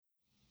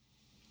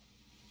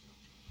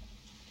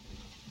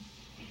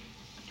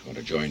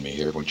to join me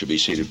here. Won't you be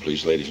seated,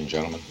 please, ladies and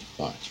gentlemen?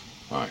 Fine.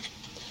 All right.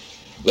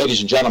 Ladies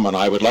and gentlemen,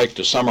 I would like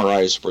to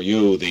summarize for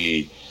you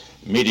the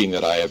meeting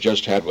that I have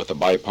just had with the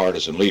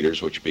bipartisan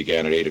leaders, which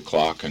began at 8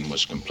 o'clock and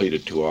was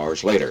completed 2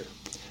 hours later.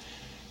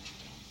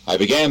 I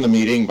began the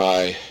meeting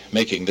by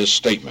making this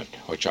statement,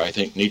 which I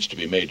think needs to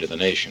be made to the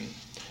nation.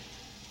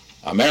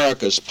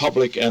 America's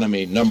public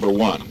enemy number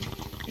one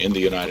in the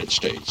United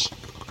States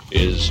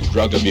is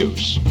drug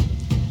abuse.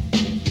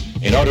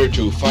 In order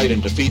to fight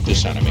and defeat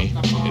this enemy,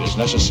 it is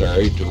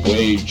necessary to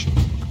wage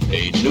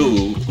a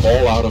new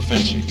all-out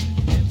offensive.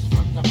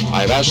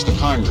 I've asked the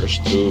Congress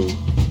to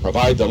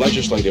provide the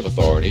legislative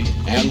authority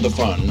and the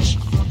funds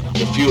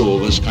to fuel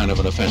this kind of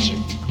an offensive.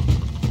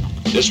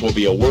 This will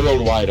be a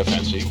worldwide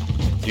offensive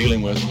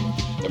dealing with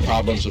the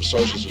problems of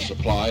sources of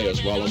supply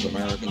as well as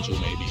Americans who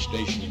may be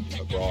stationed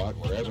abroad,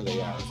 wherever they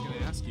are. I was going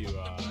to ask you,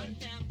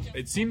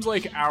 it seems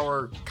like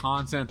our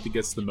content that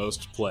gets the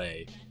most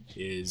play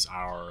is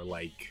our,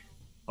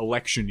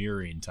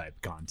 electioneering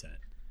type content.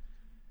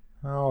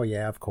 Oh,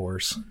 yeah, of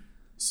course.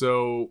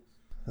 So...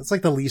 that's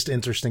like the least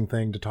interesting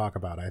thing to talk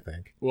about, I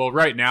think. Well,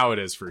 right now it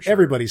is for sure.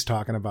 Everybody's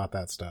talking about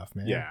that stuff,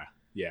 man.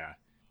 Yeah.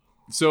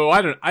 So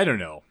I don't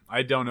know.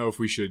 I don't know if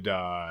we should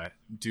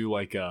do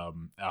a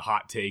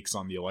hot takes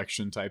on the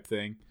election type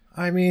thing.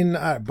 I mean,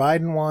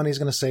 Biden won. He's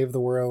going to save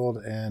the world,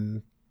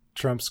 and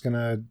Trump's going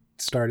to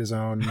start his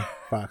own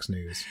Fox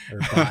News or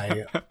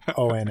buy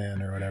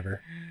ONN or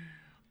whatever.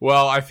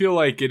 Well, I feel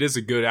like it is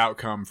a good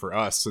outcome for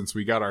us since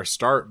we got our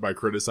start by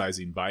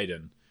criticizing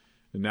Biden,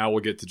 and now we'll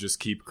get to just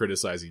keep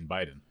criticizing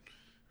Biden.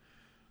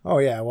 Oh,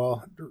 yeah.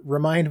 Well,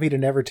 remind me to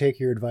never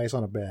take your advice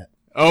on a bet.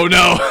 Oh,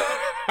 no.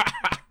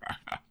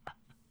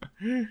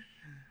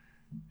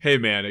 Hey,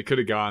 man, it could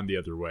have gone the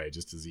other way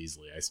just as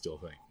easily, I still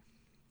think.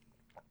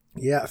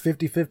 Yeah,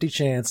 50-50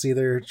 chance.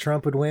 Either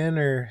Trump would win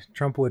or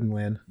Trump wouldn't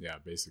win. Yeah,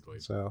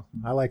 basically. So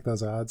I like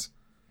those odds.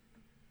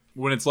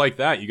 When it's like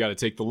that, you got to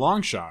take the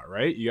long shot,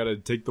 right? You got to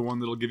take the one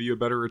that'll give you a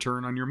better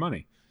return on your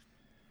money.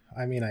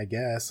 I mean, I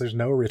guess there's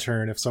no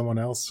return if someone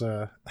else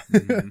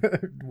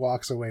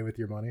walks away with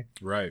your money.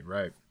 Right.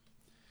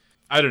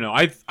 I don't know.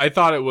 I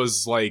thought it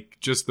was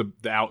just the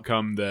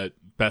outcome that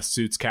best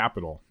suits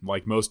capital,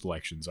 like most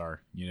elections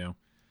are.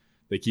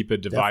 They keep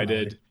it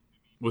divided. Definitely.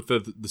 With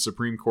the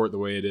Supreme Court the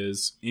way it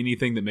is.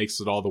 Anything that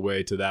makes it all the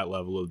way to that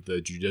level of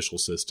the judicial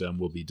system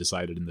will be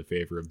decided in the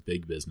favor of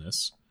big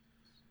business.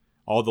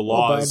 All the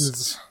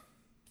laws.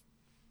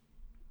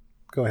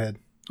 Go ahead.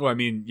 Well, I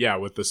mean, yeah,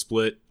 with the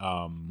split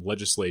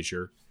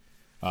legislature,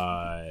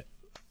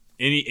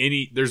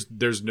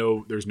 there's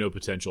no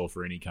potential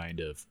for any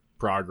kind of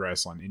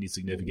progress on any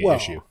significant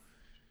issue.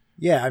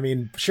 Yeah, I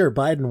mean, sure,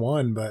 Biden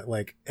won, but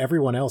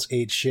everyone else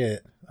ate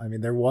shit. I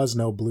mean, there was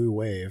no blue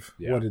wave.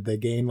 Yeah. What did they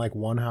gain?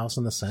 One house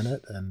in the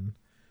Senate and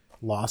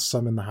lost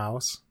some in the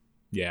House?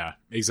 Yeah,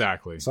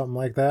 exactly. Something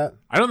like that.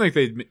 I don't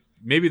think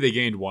maybe they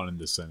gained one in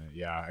the Senate.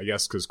 Yeah, I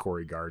guess because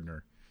Cory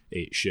Gardner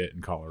ate shit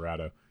in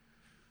Colorado.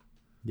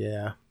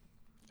 Yeah.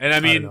 And I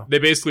mean, they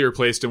basically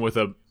replaced him with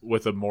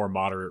a more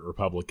moderate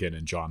Republican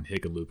and John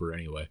Hickenlooper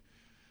anyway.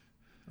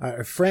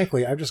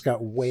 Frankly, I've just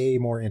got way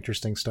more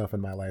interesting stuff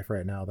in my life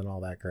right now than all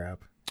that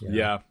crap.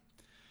 Yeah.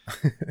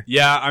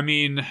 Yeah, I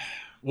mean,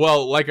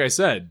 well, like I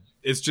said,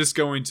 it's just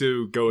going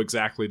to go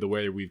exactly the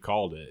way we've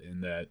called it,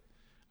 in that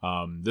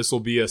this will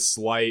be a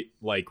slight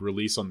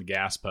release on the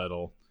gas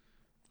pedal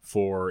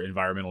for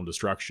environmental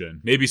destruction.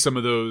 Maybe some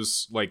of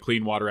those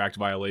Clean Water Act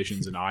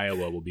violations in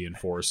Iowa will be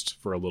enforced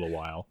for a little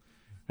while,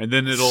 and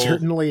then it'll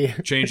certainly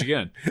change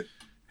again.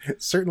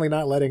 Certainly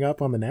not letting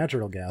up on the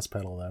natural gas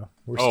pedal, though.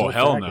 We're still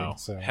hell fracking, no.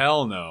 So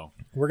hell no.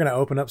 We're going to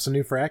open up some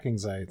new fracking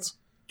sites.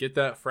 Get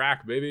that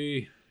frack,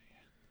 baby.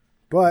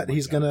 But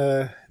Joe's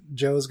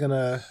going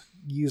to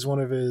use one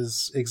of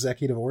his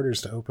executive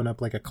orders to open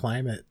up a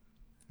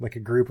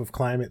group of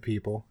climate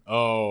people.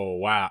 Oh,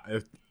 wow.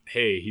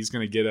 Hey, he's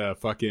going to get a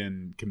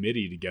fucking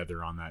committee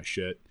together on that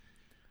shit.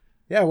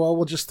 Yeah, well,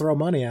 we'll just throw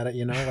money at it,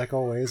 like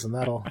always, and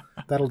that'll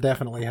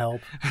definitely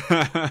help.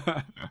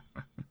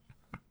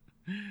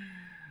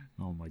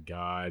 Oh my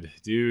God,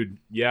 dude.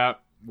 Yeah,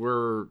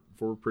 we're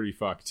pretty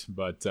fucked.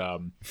 But,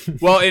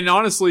 well, and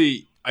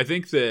honestly, I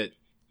think that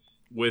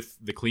with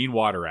the Clean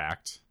Water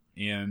Act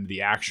and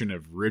the action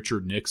of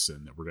Richard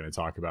Nixon that we're going to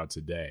talk about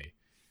today,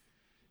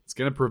 it's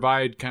going to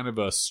provide kind of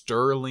a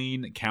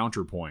sterling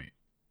counterpoint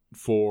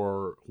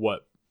for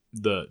what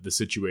the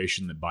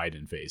situation that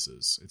Biden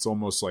faces. It's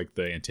almost like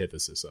the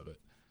antithesis of it.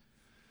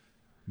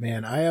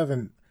 Man, I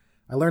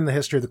learned the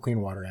history of the Clean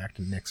Water Act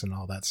and Nixon and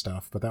all that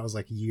stuff, but that was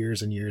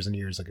years and years and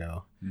years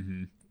ago.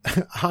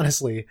 Mm-hmm.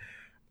 Honestly,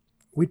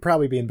 we'd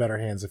probably be in better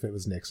hands if it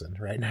was Nixon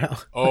right now.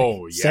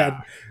 Oh,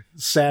 yeah.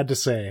 Sad to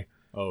say.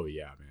 Oh,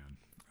 yeah, man.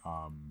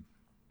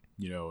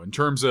 In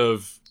terms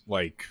of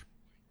a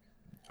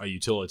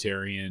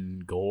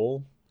utilitarian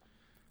goal,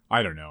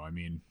 I don't know. I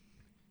mean,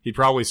 he'd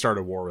probably start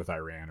a war with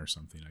Iran or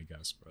something, I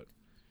guess. But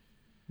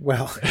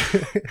Well,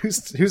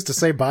 who's to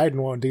say Biden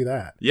won't do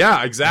that?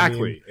 Yeah, exactly.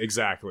 I mean,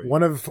 exactly.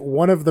 One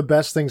of the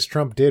best things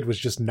Trump did was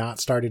just not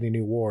start any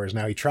new wars.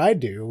 Now he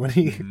tried to when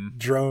he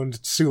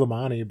droned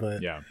Soleimani,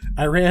 but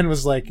Iran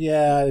was like,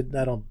 yeah,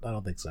 I don't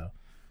think so.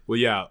 Well,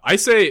 yeah, I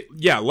say,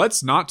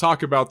 let's not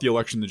talk about the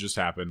election that just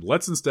happened.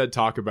 Let's instead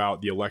talk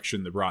about the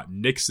election that brought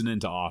Nixon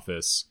into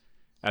office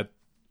at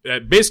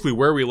basically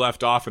where we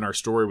left off in our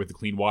story with the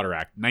Clean Water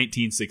Act,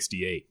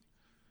 1968.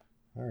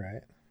 All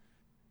right.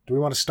 Do we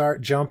want to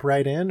jump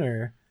right in,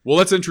 or? Well,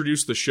 let's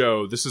introduce the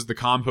show. This is the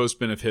Compost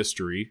Bin of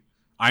History.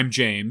 I'm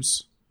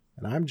James.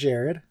 And I'm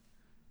Jared.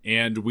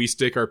 And we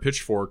stick our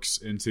pitchforks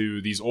into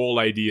these old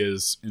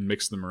ideas and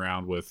mix them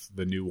around with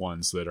the new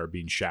ones that are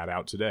being shat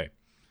out today.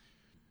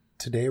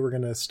 Today we're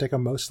going to stick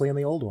them mostly in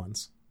the old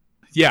ones.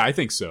 Yeah, I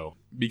think so.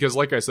 Because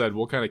like I said,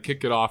 we'll kind of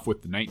kick it off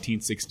with the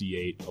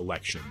 1968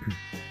 election.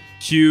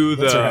 Cue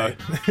the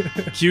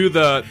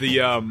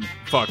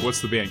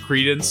what's the band?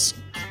 Creedence.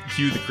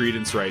 Cue the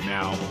Creedence right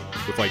now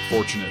with like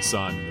Fortunate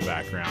Son in the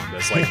background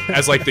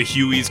as like the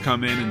Hueys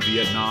come in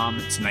Vietnam.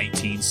 It's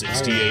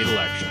 1968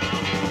 election.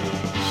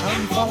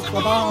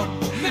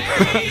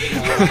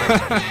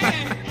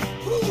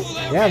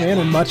 Yeah, man,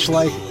 and much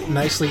like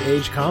nicely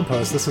aged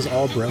compost, this is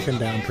all broken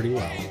down pretty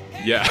well.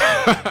 Yeah.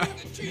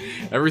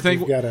 Everything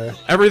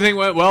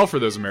went well for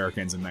those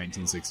Americans in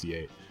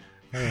 1968.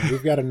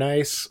 We've got a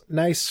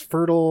nice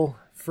fertile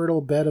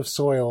bed of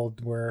soil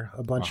where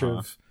a bunch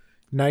of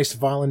nice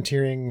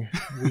volunteering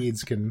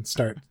weeds can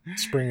start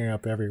springing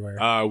up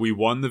everywhere. We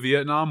won the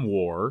Vietnam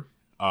War.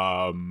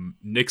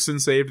 Nixon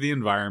saved the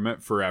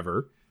environment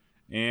forever.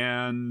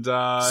 And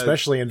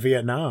especially in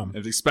Vietnam.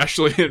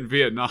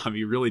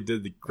 He really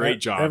did the great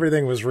job.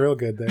 Everything was real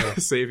good there.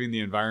 Saving the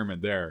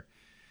environment there.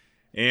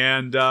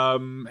 And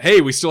hey,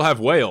 we still have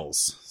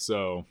whales.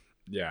 So,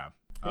 yeah.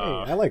 Hey,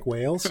 I like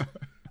whales.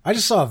 I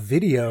just saw a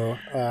video.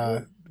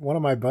 One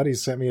of my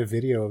buddies sent me a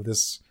video of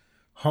this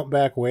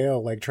humpback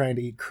whale like trying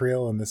to eat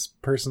krill, and this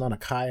person on a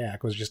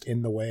kayak was just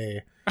in the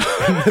way.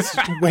 And this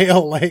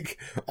whale like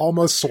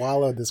almost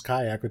swallowed this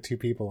kayak with two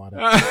people on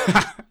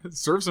it. It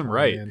serves him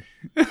right.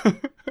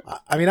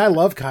 I mean, I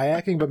love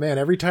kayaking, but man,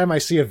 every time I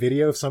see a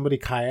video of somebody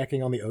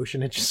kayaking on the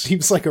ocean, it just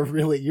seems like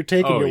you're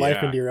taking your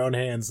life into your own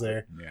hands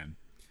there. Man.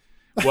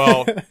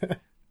 Well,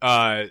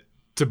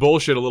 to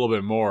bullshit a little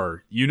bit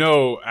more,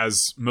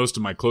 as most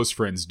of my close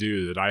friends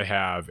do, that I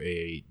have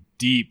a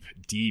deep,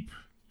 deep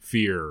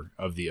fear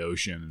of the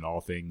ocean and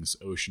all things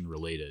ocean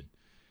related.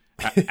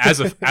 As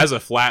a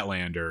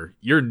flatlander,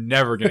 you're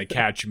never going to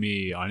catch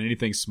me on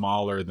anything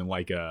smaller than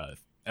like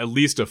at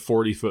least a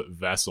 40-foot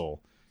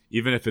vessel,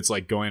 even if it's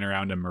like going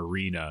around a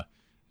marina,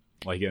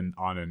 like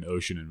on an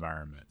ocean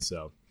environment.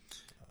 So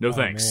no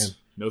thanks. Man.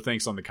 No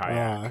thanks on the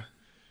kayak.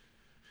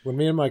 When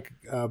me and my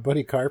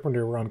buddy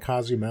Carpenter were on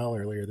Cozumel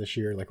earlier this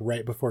year, like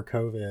right before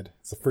COVID,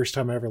 it's the first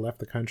time I ever left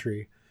the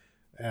country.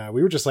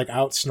 We were just like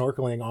out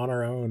snorkeling on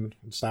our own,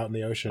 just out in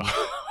the ocean.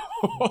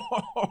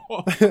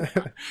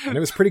 And it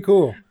was pretty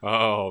cool.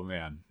 Oh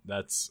man,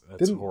 that's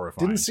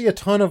horrifying. Didn't see a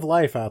ton of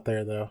life out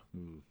there though.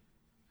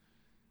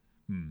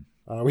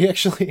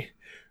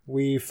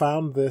 We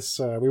found this.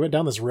 We went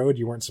down this road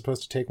you weren't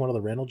supposed to take one of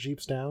the rental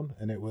jeeps down,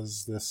 and it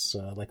was this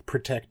like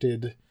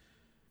protected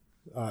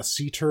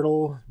sea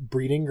turtle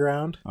breeding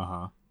ground.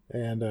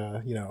 And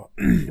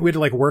we had to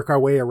like work our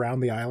way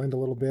around the island a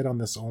little bit on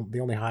the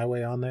only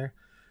highway on there.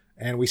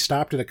 And we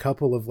stopped at a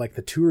couple of like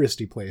the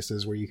touristy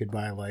places where you could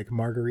buy like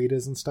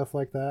margaritas and stuff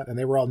like that. And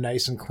they were all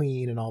nice and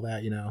clean and all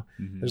that,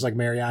 There's like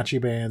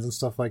mariachi bands and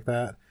stuff like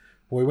that.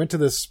 Well, we went to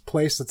this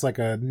place that's like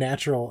a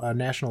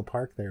national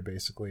park there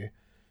basically.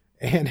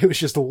 And it was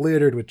just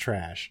littered with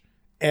trash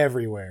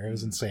everywhere. It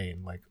was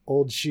insane. Like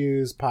old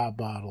shoes, pop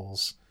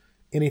bottles,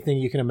 anything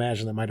you can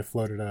imagine that might have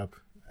floated up.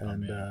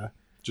 And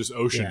just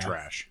ocean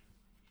trash.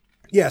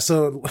 Yeah,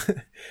 so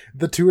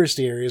the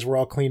touristy areas were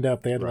all cleaned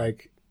up. They had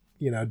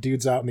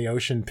dudes out in the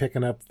ocean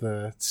picking up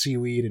the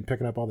seaweed and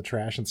picking up all the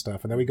trash and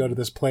stuff. And then we go to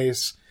this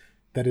place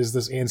that is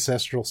this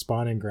ancestral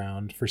spawning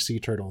ground for sea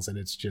turtles, and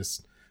it's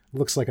just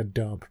looks like a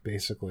dump,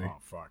 basically. Oh,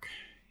 fuck.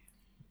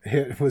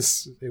 It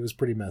was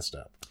pretty messed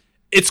up.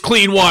 It's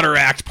Clean Water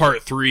Act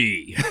Part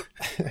 3.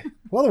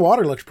 Well, the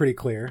water looks pretty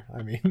clear.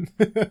 I mean...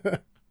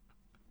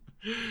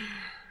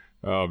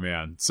 Oh,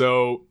 man.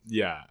 So,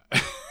 yeah.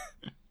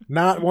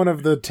 Not one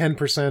of the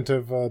 10%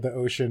 of the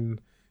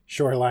ocean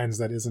shorelines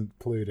that isn't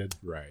polluted.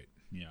 Right.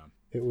 Yeah.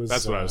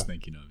 That's what I was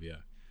thinking of,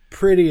 yeah.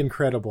 Pretty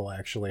incredible,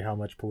 actually, how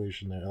much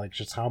pollution there, like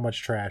just how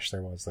much trash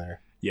there was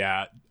there.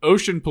 Yeah.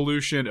 Ocean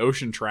pollution,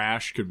 ocean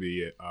trash could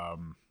be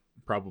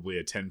probably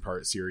a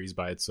 10-part series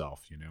by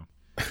itself,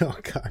 Oh,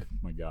 God. Oh,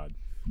 my God.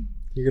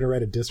 You're going to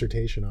write a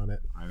dissertation on it.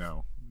 I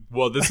know.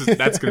 Well,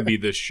 that's going to be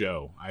this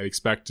show. I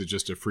expect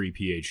just a free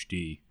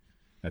PhD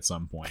at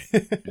some point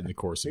in the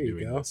course of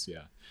doing this.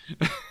 Yeah.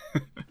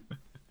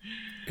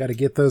 Got to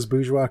get those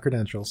bourgeois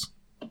credentials.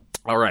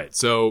 All right.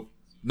 So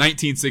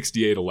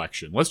 1968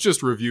 election. Let's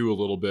just review a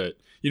little bit.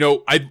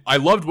 I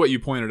loved what you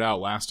pointed out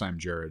last time,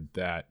 Jared,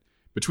 that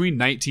between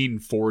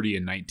 1940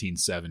 and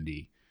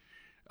 1970,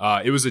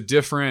 it was a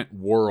different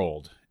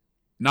world.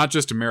 not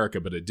just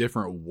America, but a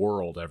different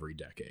world every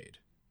decade.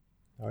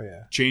 Oh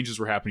yeah. Changes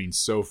were happening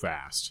so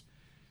fast.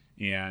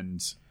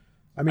 And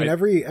I mean,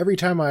 every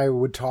time I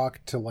would talk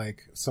to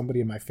like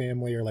somebody in my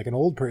family or like an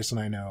old person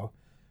I know,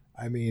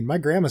 I mean, my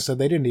grandma said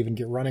they didn't even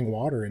get running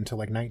water until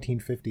like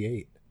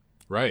 1958.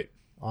 Right.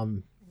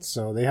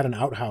 So they had an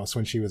outhouse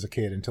when she was a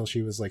kid until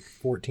she was like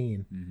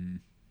 14. Mm-hmm.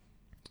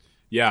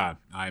 Yeah,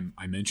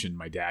 I mentioned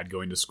my dad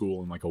going to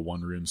school in like a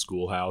one-room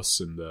schoolhouse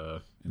in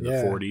the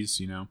 40s,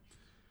 you know.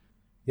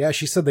 Yeah,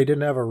 she said they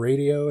didn't have a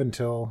radio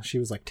until she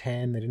was like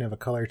 10. They didn't have a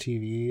color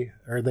TV,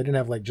 or they didn't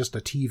have like just a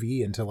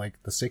TV until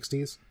like the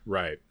 60s.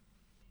 Right.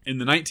 In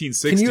the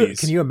 1960s.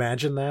 Can you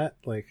imagine that?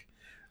 Like,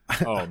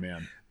 oh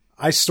man.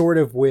 I sort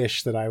of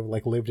wish that I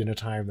like lived in a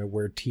time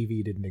where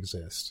TV didn't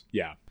exist.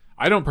 Yeah.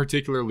 I don't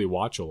particularly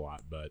watch a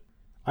lot, but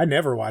I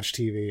never watch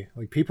TV.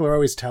 Like, people are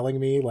always telling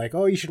me like,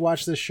 "Oh, you should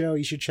watch this show.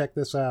 You should check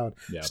this out."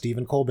 Yeah.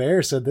 Stephen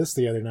Colbert said this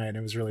the other night and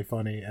it was really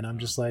funny, and I'm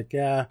just like,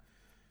 "Yeah.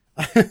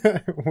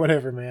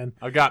 Whatever, man.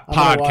 I've got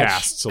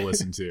podcasts to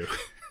listen to."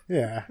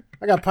 Yeah.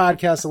 I got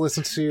podcasts to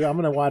listen to. I'm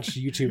going to watch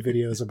YouTube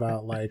videos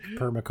about like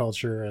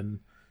permaculture and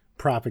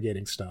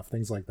propagating stuff,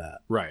 things like that.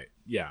 Right.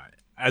 Yeah.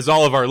 As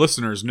all of our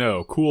listeners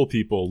know, cool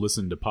people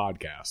listen to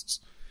podcasts.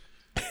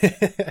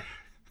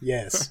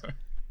 Yes.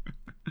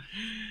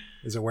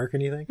 Is it working,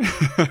 you think?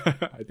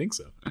 I think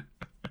so.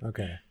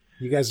 Okay.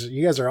 You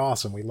guys are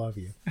awesome. We love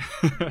you.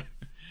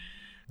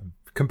 I'm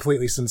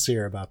completely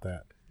sincere about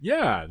that.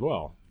 Yeah,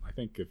 well, I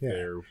think if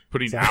they're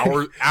putting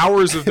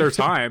hours of their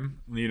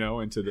time, you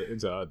know, into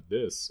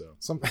this, so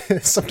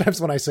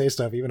sometimes when I say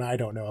stuff, even I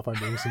don't know if I'm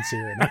being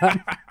sincere or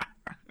not.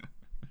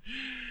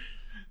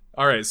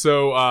 All right,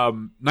 so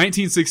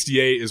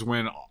 1968 is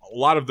when a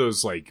lot of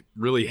those like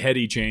really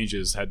heady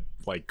changes had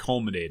like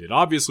culminated.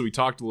 Obviously, we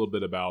talked a little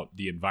bit about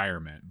the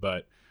environment,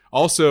 but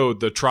also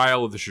the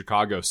trial of the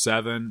Chicago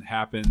 7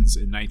 happens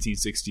in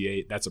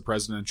 1968. That's a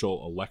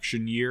presidential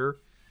election year.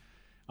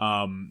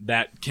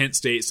 That Kent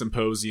State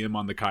Symposium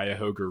on the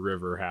Cuyahoga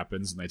River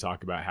happens, and they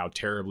talk about how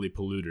terribly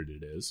polluted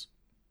it is.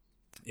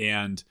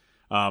 And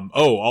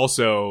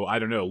also, I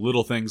don't know,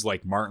 little things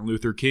like Martin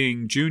Luther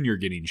King Jr.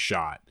 getting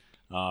shot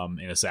and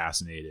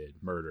assassinated,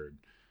 murdered.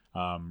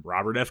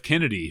 Robert F.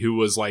 Kennedy, who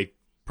was like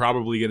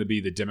probably going to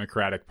be the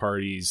Democratic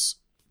Party's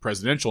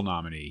presidential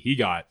nominee, he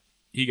got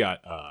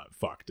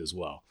fucked as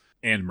well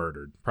and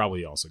murdered.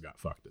 Probably also got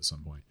fucked at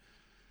some point.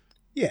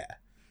 Yeah.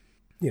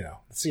 You know,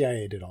 the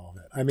CIA did all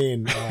of it. I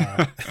mean,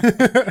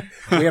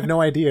 we have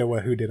no idea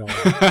who did all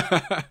of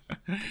it.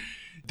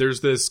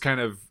 There's this kind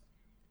of,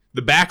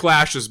 the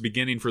backlash is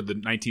beginning for the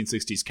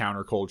 1960s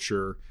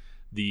counterculture.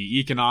 The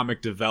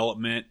economic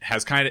development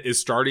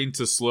is starting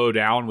to slow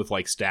down with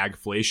like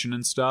stagflation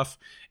and stuff.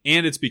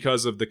 And it's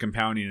because of the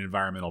compounding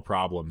environmental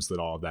problems that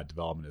all of that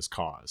development has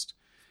caused.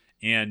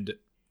 And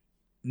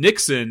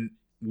Nixon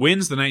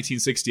wins the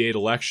 1968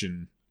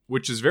 election,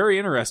 which is very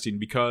interesting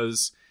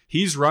because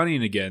he's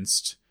running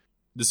against,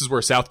 this is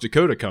where South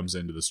Dakota comes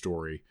into the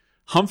story,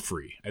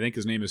 Humphrey. I think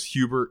his name is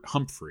Hubert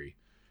Humphrey,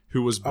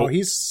 who was...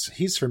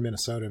 he's from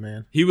Minnesota,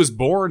 man. He was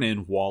born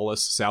in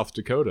Wallace, South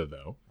Dakota,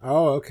 though.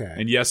 Oh, okay.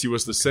 And yes, he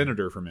was the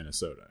senator from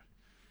Minnesota.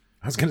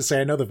 I was going to say,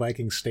 I know the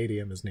Vikings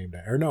Stadium is named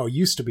after, or no, it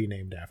used to be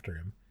named after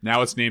him.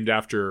 Now it's named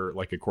after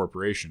like a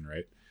corporation,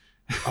 right?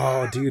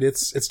 Oh, dude,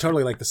 it's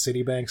totally like the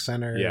Citibank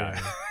Center, yeah,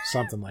 or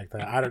something like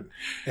that.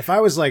 If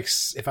I was like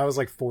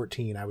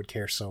 14, I would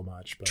care so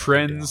much. But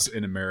trends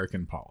in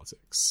American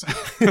politics.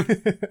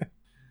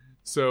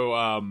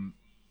 So,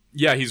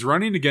 yeah, he's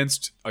running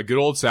against a good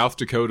old South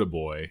Dakota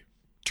boy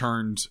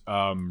turned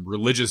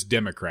religious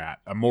Democrat,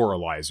 a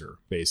moralizer,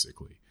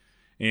 basically.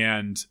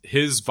 And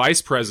his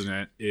vice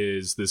president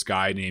is this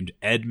guy named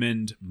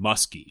Edmund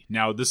Muskie.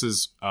 Now, this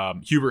is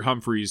Hubert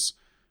Humphrey's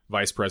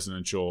vice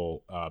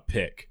presidential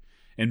pick.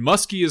 And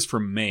Muskie is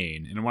from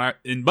Maine.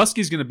 And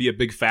Muskie's going to be a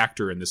big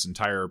factor in this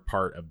entire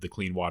part of the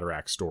Clean Water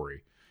Act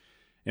story.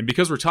 And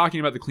because we're talking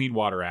about the Clean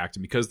Water Act,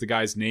 and because the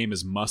guy's name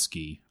is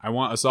Muskie, I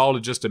want us all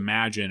to just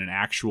imagine an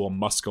actual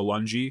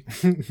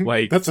Muskalungi.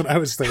 Like, that's what I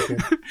was thinking.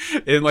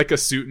 In like a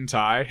suit and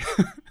tie.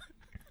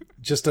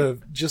 Just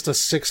a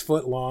 6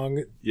 foot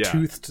long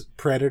toothed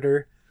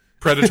predator.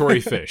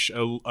 Predatory fish.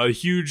 A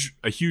huge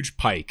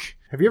pike.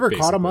 Have you ever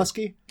caught a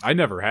muskie? I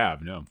never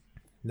have, no.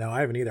 No,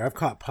 I haven't either. I've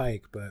caught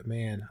pike, but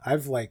man,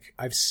 I've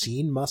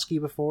seen muskie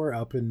before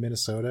up in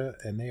Minnesota,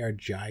 and they are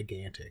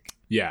gigantic.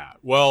 Yeah.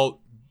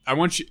 Well,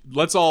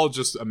 let's all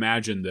just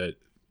imagine that,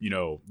 you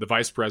know, the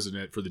vice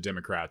president for the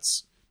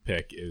Democrats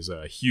pick is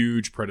a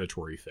huge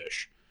predatory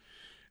fish.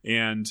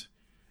 And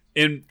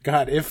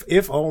God,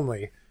 if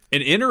only.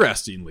 And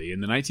interestingly,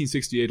 in the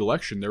 1968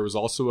 election, there was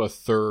also a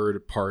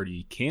third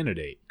party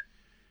candidate,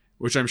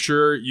 which I'm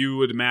sure you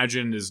would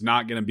imagine is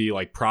not going to be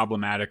like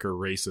problematic or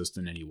racist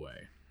in any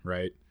way,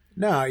 right?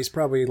 No, he's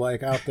probably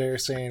like out there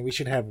saying we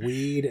should have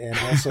weed and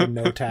also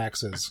no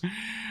taxes.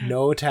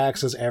 No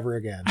taxes ever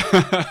again.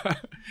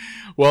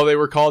 Well, they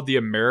were called the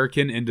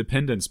American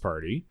Independence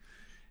Party,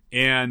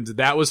 and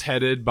that was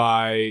headed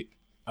by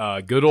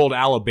good old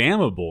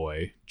Alabama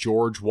boy,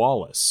 George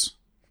Wallace.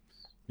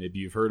 Maybe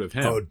you've heard of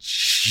him. Oh,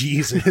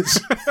 Jesus.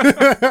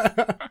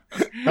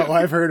 Oh,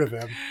 I've heard of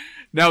him.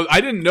 Now, I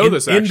didn't know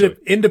this, actually.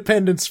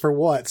 Independence for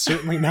what?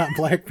 Certainly not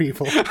black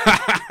people.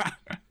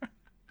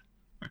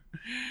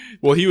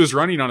 Well, he was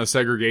running on a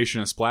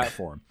segregationist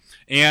platform.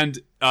 And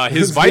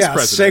his vice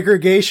president...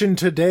 Segregation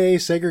today,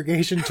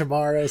 segregation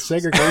tomorrow,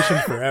 segregation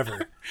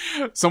forever.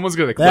 Someone's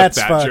going to clip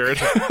that, fuck. Jared.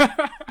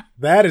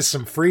 That is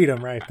some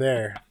freedom right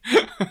there.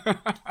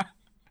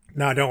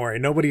 No, don't worry.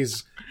 Nobody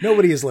is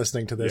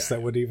listening to this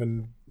that would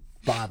even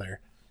bother.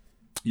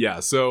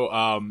 Yeah, so,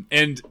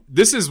 and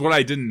this is what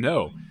I didn't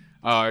know.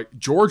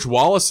 George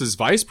Wallace's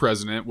vice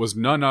president was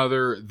none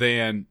other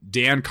than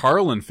Dan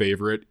Carlin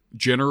favorite,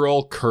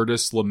 General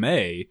Curtis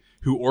LeMay,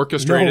 who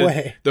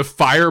orchestrated the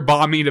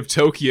firebombing of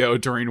Tokyo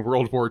during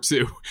World War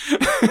II.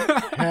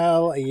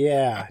 Hell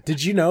yeah.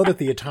 Did you know that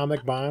the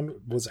atomic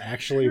bomb was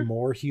actually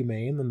more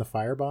humane than the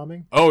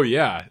firebombing? Oh,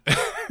 yeah.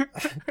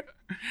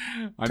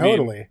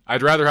 Totally. mean,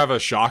 I'd rather have a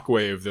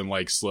shockwave than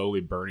like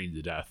slowly burning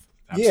to death.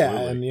 Absolutely.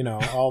 Yeah, and you know,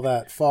 all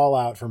that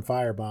fallout from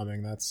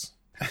firebombing, that's...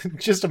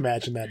 Just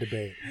imagine that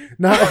debate.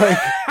 Not like,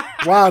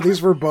 wow,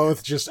 these were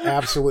both just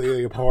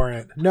absolutely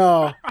abhorrent.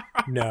 No.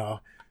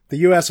 The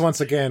U.S., once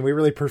again, we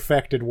really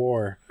perfected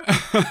war.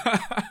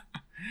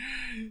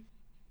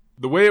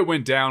 The way it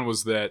went down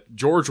was that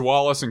George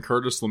Wallace and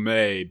Curtis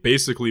LeMay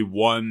basically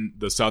won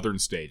the southern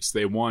states.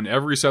 They won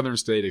every southern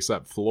state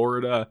except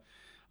Florida,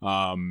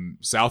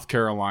 South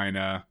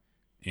Carolina,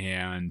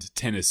 and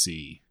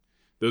Tennessee.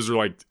 Those are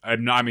like,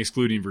 I'm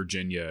excluding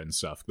Virginia and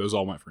stuff. Those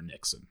all went for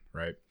Nixon,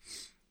 right?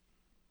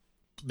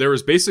 There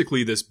was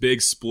basically this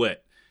big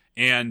split,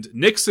 and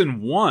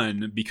Nixon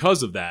won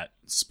because of that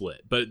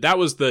split. But that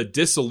was the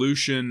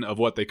dissolution of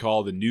what they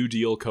call the New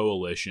Deal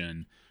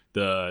coalition.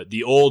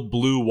 The old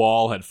blue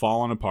wall had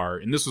fallen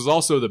apart, and this was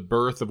also the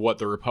birth of what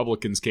the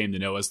Republicans came to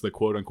know as the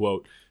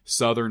quote-unquote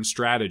Southern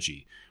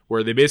strategy,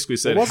 where they basically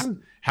said,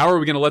 how are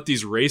we going to let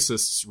these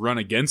racists run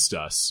against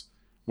us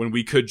when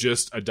we could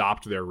just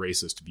adopt their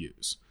racist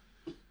views?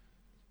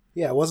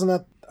 Yeah,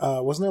 wasn't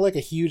there like a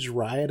huge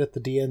riot at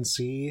the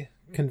DNC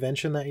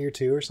convention that year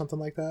too, or something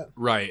like that?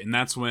 Right, and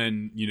that's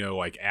when, you know,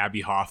 like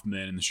Abby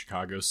Hoffman and the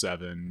Chicago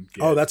 7.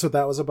 Oh, that's what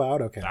that was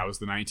about? Okay. That was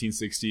the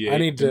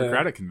 1968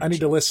 Democratic Convention.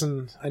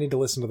 I need to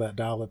listen to that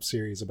Dollop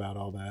series about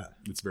all that.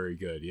 It's very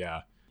good,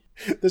 yeah.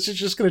 This is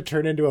just going to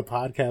turn into a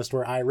podcast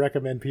where I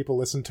recommend people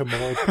listen to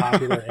more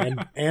popular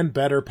and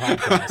better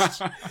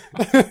podcasts.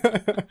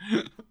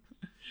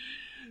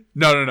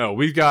 No.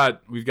 We've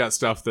got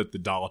stuff that the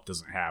Dollop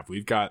doesn't have.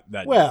 We've got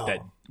that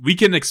we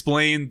can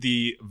explain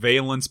the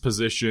valence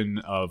position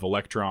of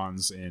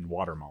electrons in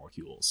water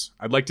molecules.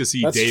 I'd like to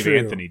see Dave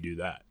Anthony do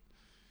that.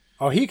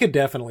 Oh, he could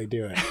definitely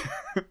do it.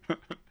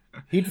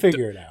 He'd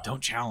figure it out.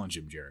 Don't challenge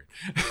him, Jared.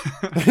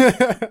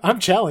 I'm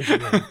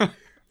challenging him.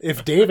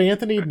 If Dave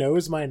Anthony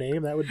knows my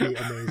name, that would be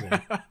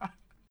amazing.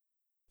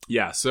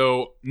 Yeah,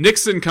 so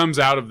Nixon comes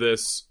out of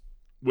this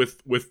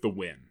with the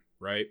win,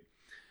 right?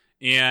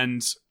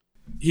 And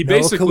he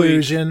basically...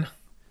 collusion.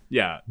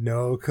 Yeah.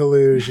 No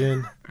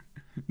collusion.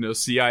 No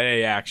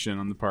CIA action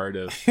on the part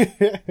of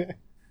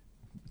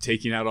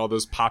taking out all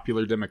those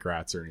popular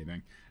Democrats or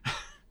anything.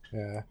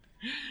 Yeah.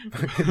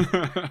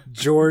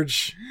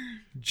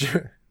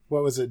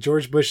 What was it?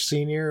 George Bush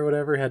Sr. or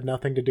whatever had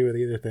nothing to do with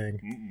either thing.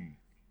 Mm-mm.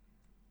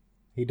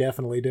 He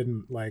definitely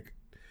didn't like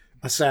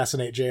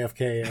assassinate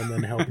JFK and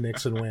then help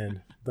Nixon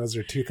win. Those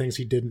are two things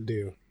he didn't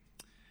do.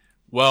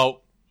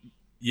 Well,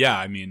 yeah,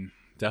 I mean,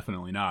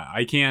 definitely not.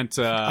 I can't...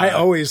 I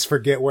always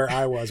forget where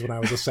I was when I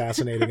was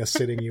assassinating a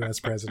sitting U.S.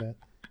 president.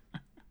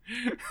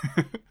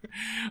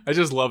 I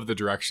just love the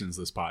directions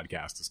this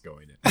podcast is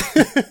going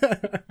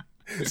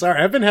in.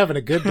 Sorry, I've been having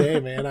a good day,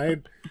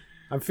 man.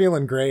 I'm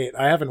feeling great.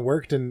 I haven't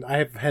worked and I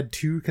have had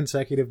 2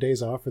 consecutive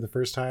days off for the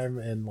first time,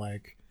 and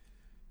like,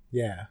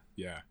 yeah.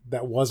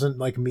 That wasn't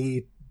like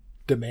me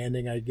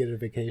demanding I get a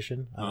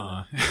vacation.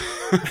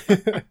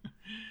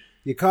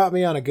 You caught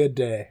me on a good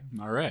day.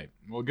 All right.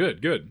 Well,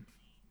 good.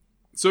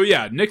 So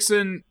yeah,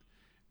 Nixon,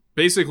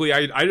 basically,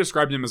 I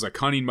described him as a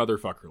cunning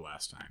motherfucker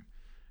last time.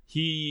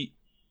 He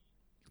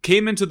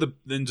came into the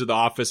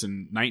office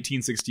in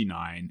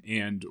 1969,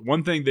 and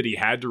one thing that he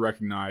had to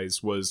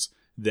recognize was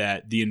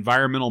that the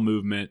environmental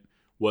movement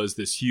was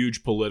this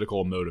huge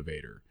political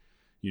motivator.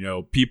 You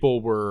know,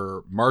 people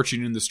were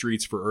marching in the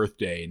streets for Earth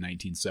Day in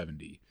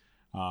 1970.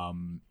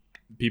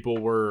 People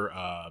were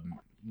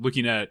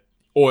looking at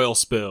oil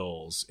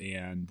spills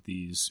and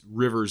these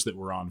rivers that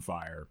were on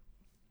fire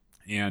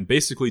and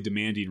basically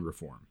demanding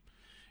reform.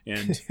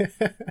 And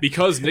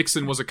because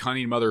Nixon was a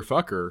cunning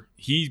motherfucker,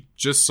 he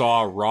just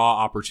saw raw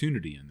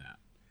opportunity in that.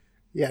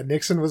 Yeah,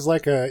 Nixon was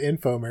like a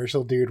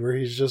infomercial dude where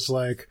he's just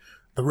like,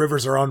 the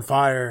rivers are on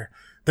fire.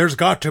 There's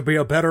got to be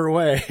a better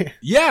way.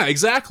 Yeah,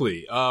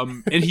 exactly.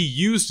 And he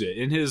used it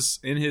in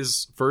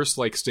his first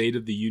like State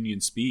of the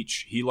Union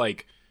speech. He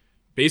like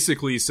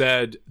basically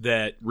said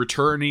that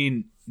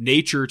returning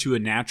nature to a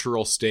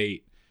natural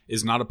state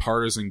is not a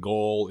partisan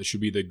goal. It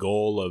should be the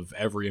goal of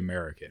every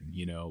American.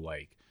 You know,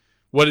 like,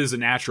 what is a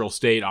natural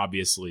state?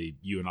 Obviously,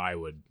 you and I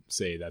would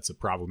say that's a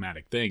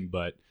problematic thing,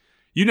 but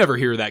You never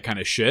hear that kind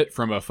of shit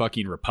from a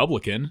fucking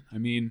Republican. I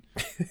mean,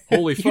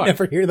 holy fuck. You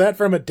never hear that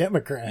from a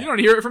Democrat. You don't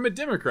hear it from a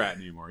Democrat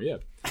anymore. Yeah.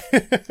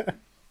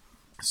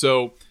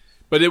 So,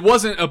 but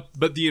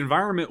the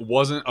environment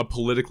wasn't a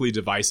politically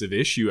divisive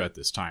issue at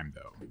this time,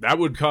 though. That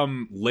would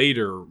come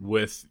later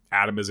with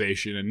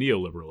atomization and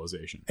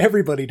neoliberalization.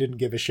 Everybody didn't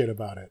give a shit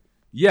about it.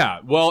 Yeah,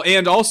 well,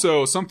 and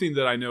also something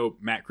that I know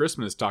Matt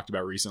Christman has talked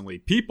about recently.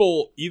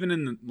 People, even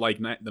in the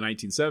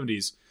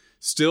 1970s,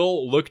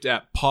 still looked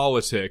at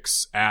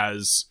politics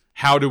as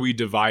how do we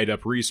divide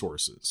up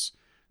resources.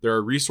 There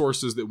are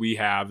resources that we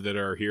have that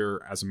are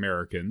here as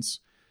Americans,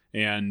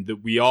 and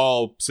that we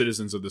all,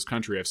 citizens of this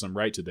country, have some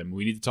right to them.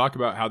 We need to talk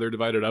about how they're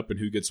divided up and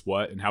who gets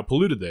what and how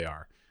polluted they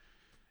are.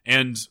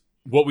 And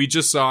what we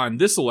just saw in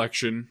this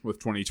election with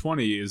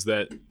 2020 is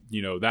that,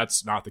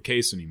 that's not the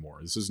case anymore.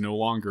 This is no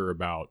longer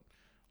about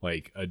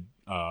like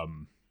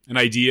an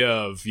idea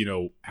of,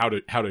 how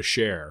to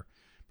share,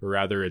 but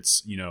rather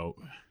it's,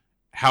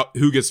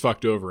 who gets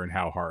fucked over and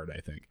how hard, I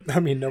think.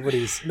 I mean,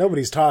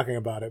 nobody's talking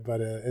about it,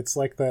 but it's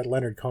like that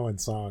Leonard Cohen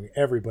song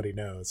everybody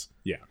knows.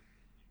 Yeah.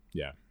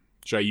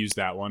 Should I use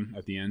that one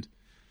at the end?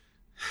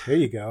 There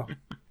you go.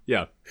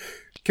 Yeah.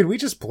 Can we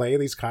just play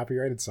these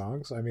copyrighted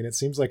songs? I mean, it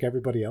seems like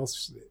everybody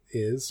else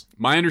is.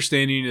 My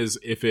understanding is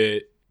if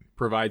it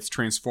provides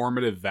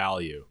transformative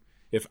value,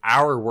 if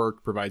our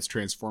work provides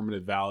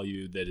transformative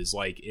value that is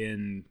like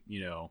in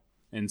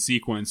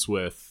sequence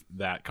with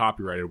that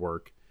copyrighted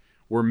work,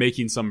 we're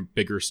making some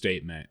bigger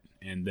statement,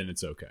 and then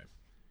it's okay.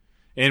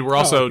 And we're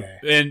also,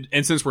 and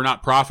since we're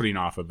not profiting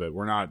off of it,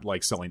 we're not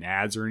like selling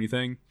ads or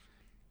anything.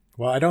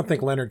 Well, I don't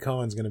think Leonard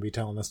Cohen's going to be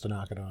telling us to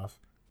knock it off.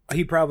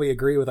 He'd probably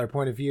agree with our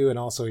point of view, and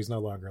also he's no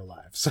longer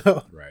alive.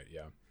 So right,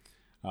 yeah.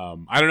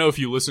 I don't know if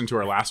you listened to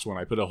our last one.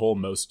 I put a whole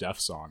Mos Def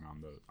song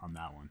on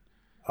that one.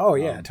 Oh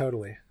yeah,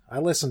 totally. I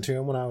listened to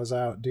him when I was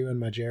out doing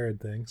my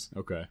Jared things.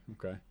 Okay.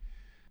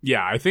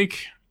 Yeah, I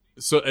think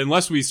so.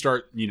 Unless we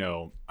start,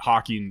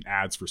 hawking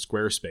ads for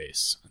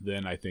Squarespace,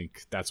 then I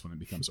think that's when it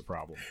becomes a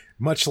problem.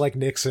 Much like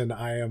Nixon,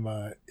 I am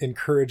a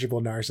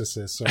incorrigible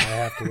narcissist, so I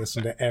have to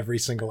listen to every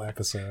single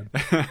episode.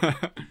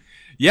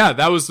 Yeah,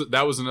 that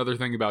was another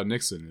thing about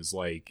Nixon is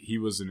like he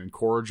was an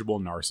incorrigible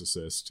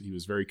narcissist. He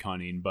was very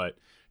cunning, but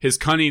his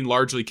cunning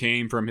largely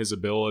came from his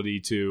ability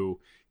to,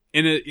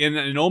 in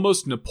an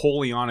almost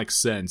Napoleonic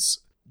sense,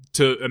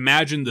 to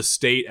imagine the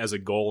state as a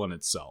goal in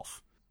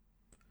itself.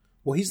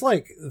 Well, he's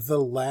like the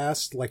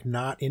last, like,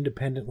 not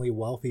independently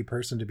wealthy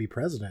person to be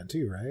president,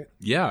 too, right?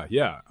 Yeah.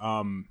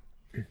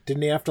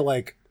 Didn't he have to,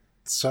 like,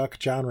 suck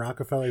John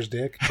Rockefeller's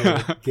dick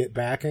to get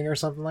backing or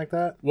something like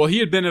that? Well, he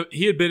had been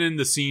in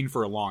the scene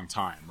for a long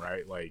time,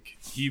 right? Like,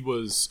 he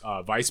was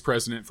vice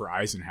president for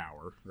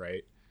Eisenhower,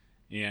 right?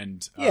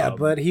 And yeah,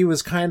 but he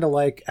was kind of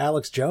like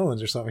Alex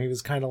Jones or something. He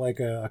was kind of like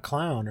a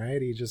clown,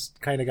 right? He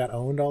just kind of got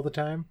owned all the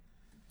time.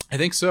 I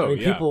think so. I mean,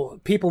 yeah.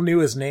 People knew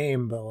his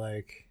name, but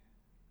like,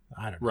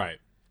 I don't know. Right.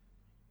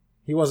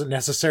 He wasn't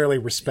necessarily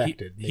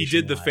respected. He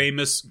did the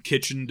famous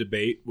kitchen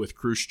debate with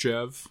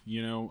Khrushchev,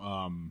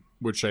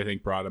 which I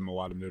think brought him a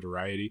lot of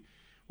notoriety,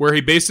 where he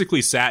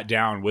basically sat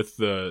down with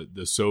the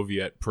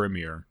Soviet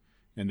premier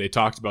and they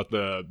talked about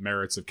the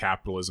merits of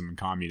capitalism and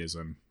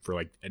communism for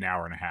like an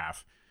hour and a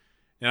half.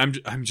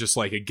 And I'm just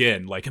like,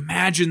 again, like,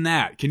 imagine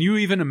that. Can you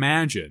even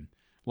imagine?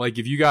 Like,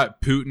 if you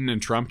got Putin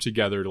and Trump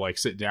together to like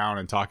sit down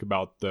and talk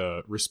about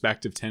the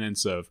respective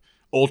tenets of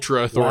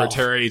ultra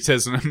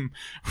authoritarianism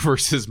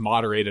versus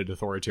moderated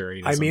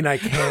authoritarianism. I mean, I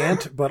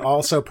can't, but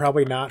also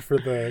probably not for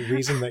the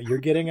reason that you're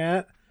getting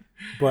at,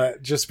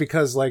 but just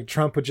because like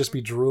Trump would just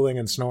be drooling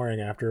and snoring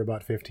after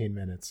about 15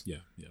 minutes. Yeah.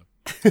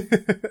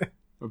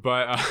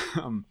 But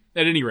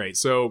at any rate,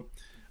 so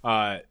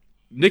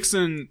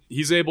Nixon,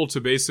 he's able to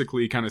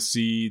basically kind of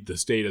see the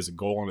state as a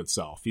goal in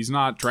itself. He's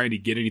not trying to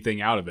get anything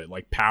out of it.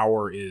 Like,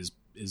 power is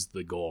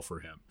the goal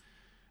for him.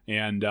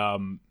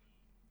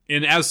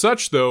 And as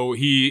such, though,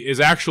 he is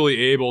actually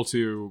able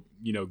to,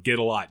 get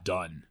a lot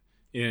done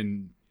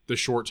in the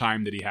short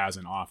time that he has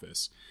in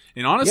office.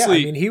 And honestly,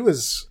 yeah, I mean, he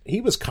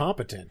was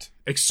competent.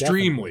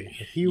 Extremely.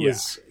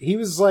 Definitely. He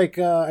was like,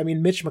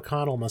 Mitch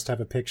McConnell must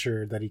have a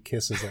picture that he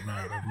kisses at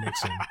night of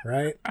Nixon,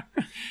 right?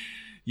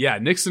 Yeah,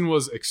 Nixon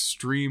was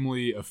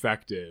extremely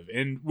effective.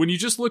 And when you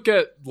just look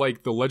at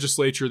like the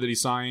legislature that he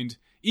signed,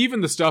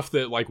 even the stuff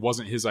that like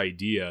wasn't his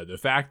idea, the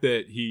fact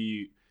that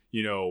he,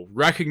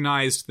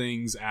 recognized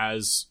things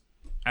as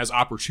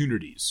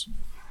opportunities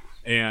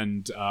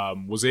and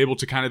was able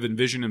to kind of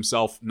envision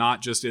himself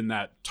not just in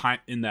that time,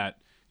 in that,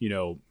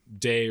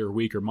 day or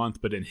week or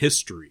month, but in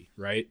history,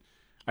 right?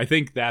 I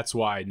think that's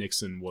why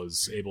Nixon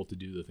was able to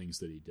do the things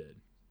that he did.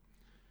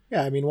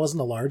 Yeah, I mean,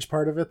 wasn't a large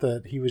part of it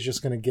that he was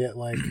just going to get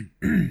like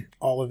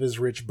all of his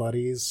rich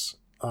buddies,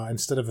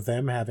 instead of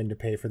them having to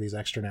pay for these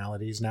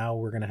externalities, now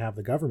we're going to have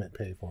the government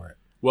pay for it.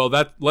 Well,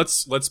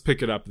 let's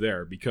pick it up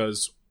there,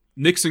 because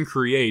Nixon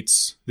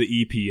creates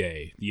the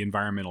EPA, the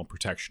Environmental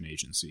Protection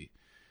Agency.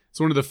 It's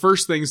one of the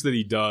first things that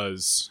he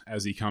does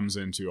as he comes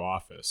into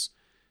office.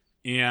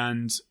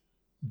 And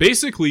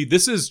basically,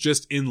 this is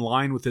just in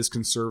line with his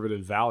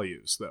conservative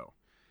values, though.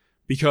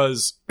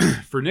 because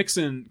for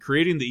Nixon,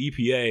 creating the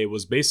EPA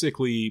was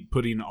basically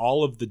putting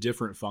all of the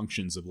different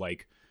functions of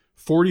like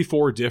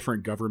 44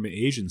 different government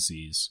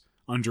agencies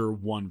under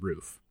one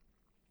roof.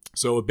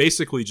 So it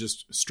basically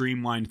just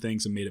streamlined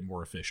things and made it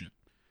more efficient.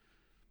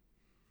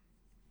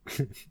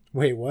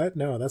 Wait, what?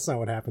 No, that's not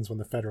what happens when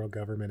the federal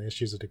government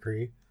issues a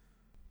decree.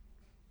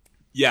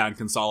 Yeah, and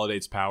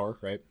consolidates power,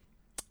 right?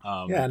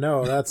 Yeah,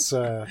 no, that's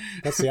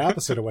the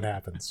opposite of what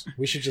happens.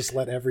 We should just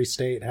let every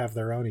state have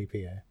their own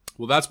EPA.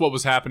 Well, that's what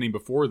was happening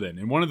before then.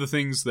 And one of the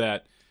things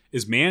that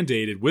is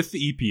mandated with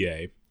the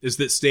EPA is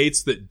that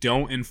states that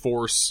don't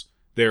enforce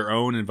their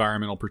own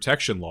environmental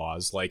protection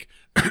laws, like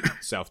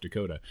South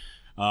Dakota,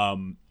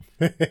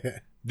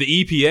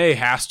 the EPA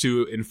has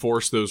to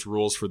enforce those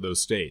rules for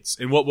those states.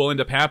 And what will end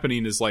up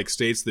happening is like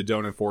states that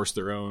don't enforce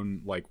their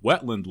own like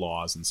wetland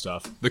laws and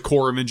stuff, the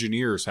Corps of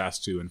Engineers has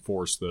to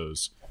enforce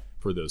those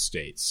for those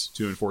states,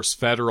 to enforce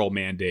federal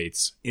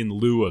mandates in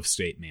lieu of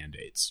state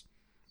mandates.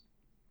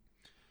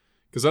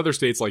 Because other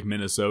states like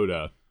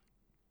Minnesota,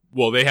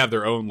 well, they have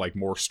their own like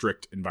more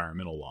strict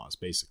environmental laws,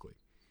 basically.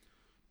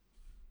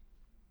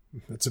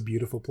 It's a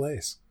beautiful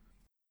place.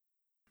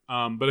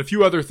 But a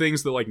few other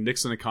things that like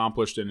Nixon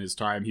accomplished in his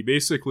time, he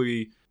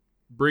basically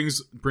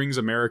brings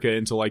America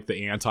into like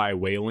the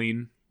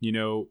anti-whaling,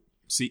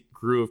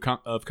 crew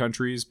of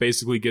countries.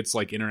 Basically gets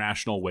like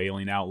international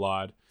whaling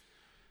outlawed.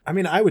 I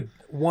mean, I would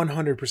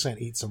 100%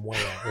 eat some whale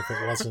if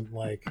it wasn't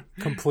like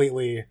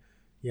completely,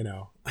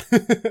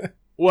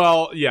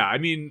 Well, yeah, I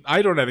mean,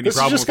 I don't have any this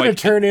problem is just with going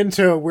to turn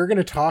into, we're going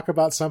to talk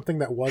about something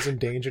that was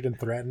endangered and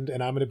threatened,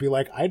 and I'm going to be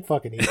like, I'd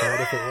fucking eat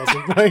that if it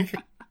wasn't like...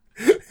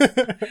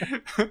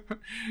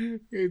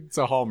 It's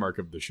a hallmark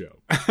of the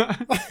show.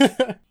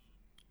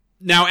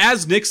 Now,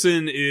 as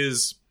Nixon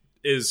is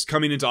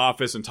coming into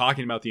office and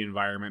talking about the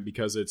environment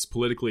because it's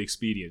politically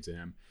expedient to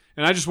him,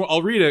 and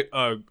I'll read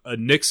a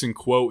Nixon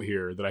quote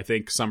here that I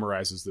think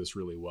summarizes this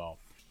really well.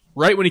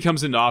 Right when he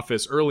comes into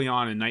office early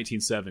on in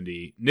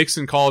 1970,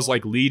 Nixon calls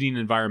like leading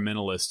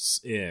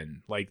environmentalists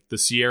in. Like the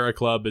Sierra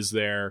Club is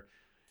there,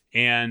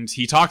 and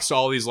he talks to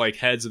all these like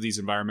heads of these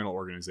environmental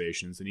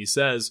organizations, and he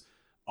says,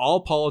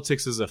 all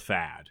politics is a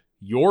fad.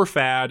 Your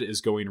fad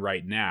is going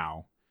right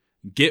now.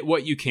 Get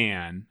what you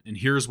can, and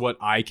here's what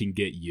I can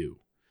get you.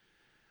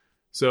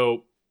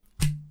 So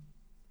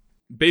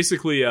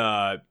basically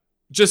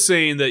just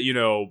saying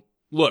that,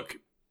 look,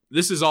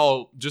 this is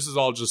all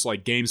just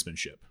like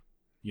gamesmanship.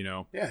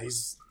 Yeah,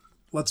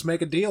 let's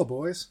make a deal,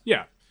 boys.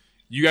 Yeah.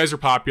 You guys are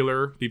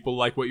popular. People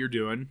like what you're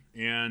doing.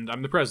 And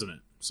I'm the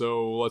president.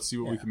 So let's see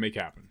what we can make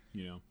happen,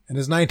 And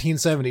it's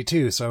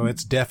 1972, so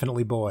it's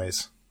definitely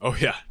boys. Oh,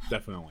 yeah,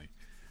 definitely.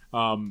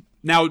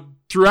 Now,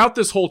 throughout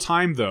this whole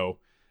time, though,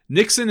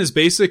 Nixon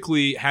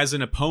has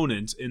an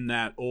opponent in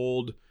that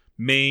old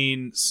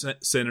Maine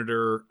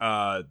senator,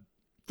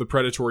 the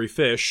predatory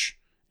fish,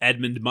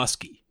 Edmund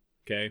Muskie.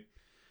 Okay.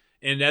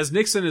 And as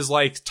Nixon is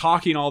like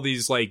talking all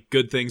these like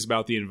good things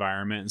about the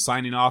environment and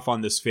signing off on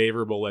this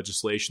favorable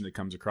legislation that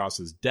comes across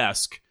his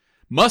desk,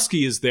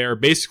 Muskie is there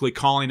basically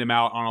calling him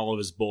out on all of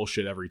his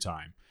bullshit every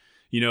time.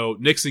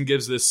 Nixon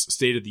gives this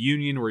State of the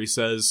Union where he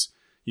says,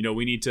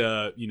 we need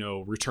to,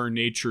 return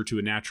nature to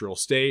a natural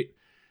state.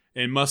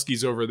 And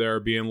Muskie's over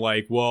there being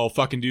like, well,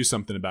 fucking do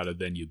something about it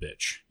then, you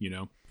bitch,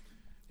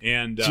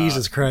 And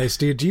Jesus Christ,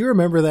 dude. Do you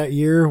remember that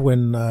year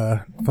when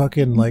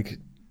fucking like,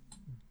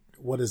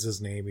 what is his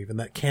name even?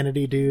 That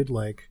Kennedy dude,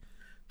 like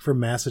from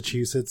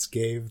Massachusetts,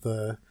 gave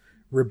the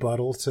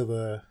rebuttal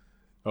to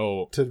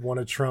one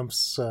of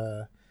Trump's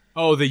the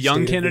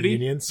young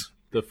Kennedy?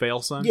 The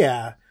fail son?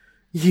 Yeah.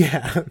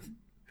 Yeah.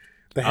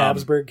 The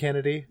Habsburg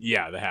Kennedy?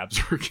 Yeah, the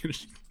Habsburg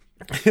Kennedy.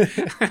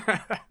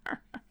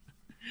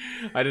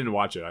 I didn't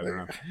watch it. I don't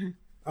know.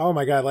 Oh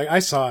my God. Like I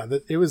saw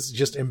it. It was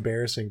just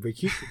embarrassing. But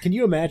can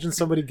you imagine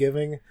somebody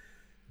giving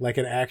like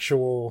an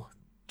actual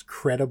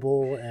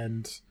credible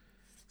and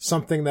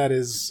something that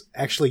is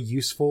actually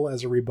useful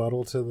as a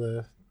rebuttal to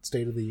the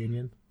State of the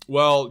Union?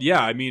 Well, yeah,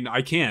 I mean,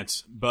 I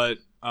can't, but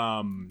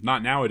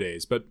not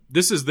nowadays. But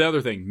this is the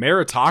other thing.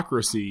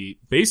 Meritocracy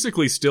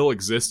basically still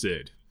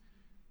existed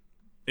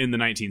in the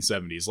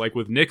 1970s. Like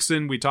with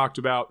Nixon, we talked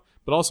about,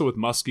 but also with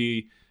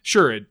Muskie.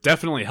 Sure, it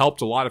definitely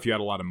helped a lot if you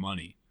had a lot of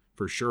money,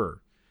 for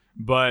sure.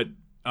 But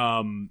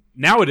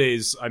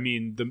nowadays, I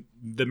mean,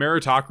 the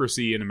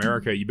meritocracy in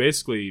America,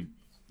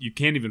 you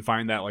can't even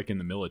find that like in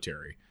the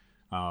military.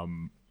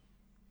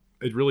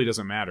 It really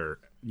doesn't matter.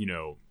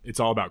 It's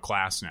all about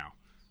class now.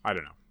 I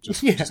don't know.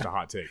 Just a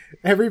hot take.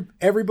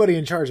 Everybody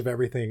in charge of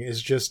everything is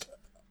just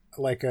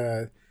like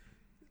a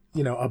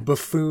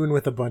buffoon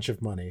with a bunch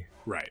of money.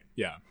 Right.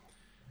 Yeah.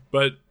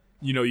 But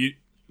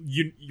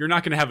you're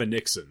not going to have a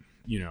Nixon,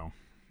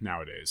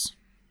 nowadays.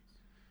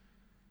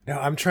 Now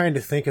I'm trying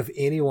to think of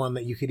anyone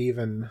that you could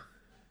even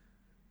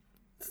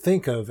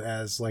think of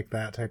as like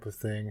that type of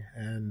thing.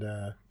 And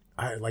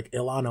I like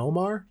Ilhan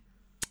Omar.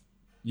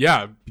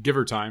 Yeah, give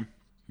her time.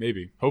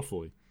 Maybe.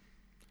 Hopefully.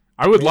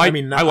 I like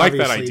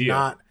that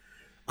idea.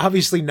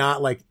 Obviously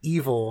not like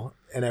evil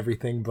and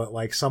everything, but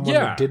like someone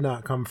that did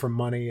not come from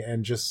money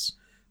and just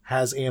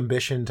has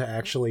ambition to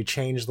actually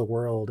change the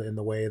world in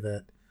the way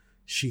that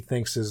she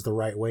thinks is the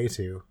right way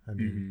to. I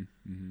mean,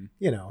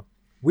 you know,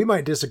 we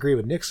might disagree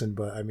with Nixon,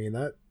 but I mean,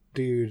 that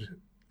dude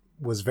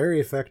was very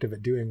effective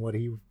at doing what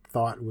he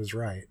thought was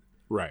right.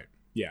 Right.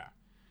 Yeah.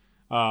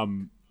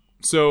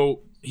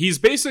 So he's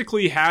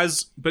basically he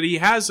has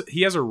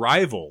a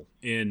rival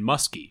in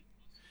Muskie,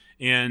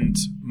 and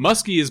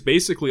Muskie is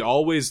basically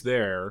always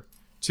there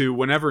to,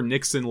 whenever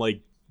Nixon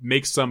like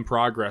makes some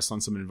progress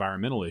on some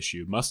environmental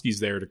issue,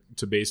 Muskie's there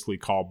to basically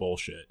call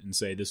bullshit and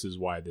say, this is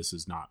why this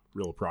is not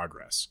real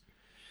progress.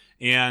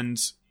 And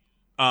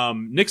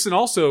Nixon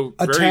also,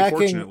 very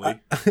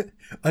fortunately,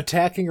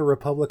 attacking a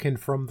Republican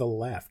from the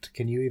left.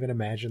 Can you even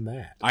imagine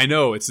that? I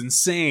know, it's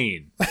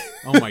insane.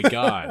 Oh my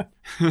God.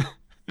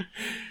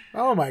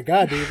 Oh my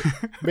God, dude.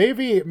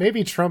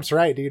 Maybe Trump's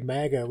right, dude.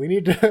 MAGA. We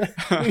need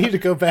to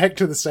go back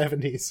to the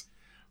 70s.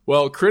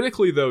 Well,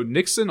 critically though,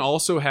 Nixon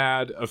also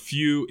had a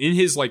few in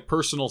his like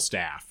personal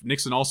staff.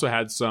 Nixon also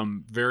had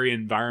some very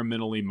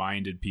environmentally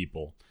minded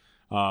people.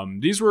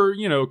 These were,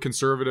 you know,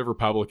 conservative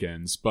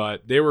Republicans,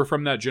 but they were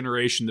from that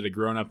generation that had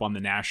grown up on the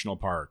national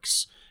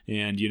parks.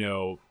 And, you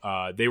know,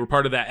 they were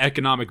part of that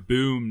economic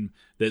boom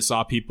that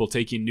saw people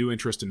taking new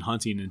interest in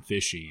hunting and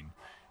fishing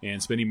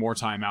and spending more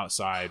time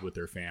outside with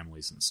their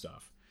families and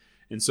stuff.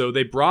 And so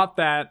they brought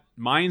that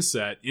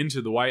mindset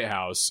into the White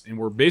House and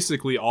were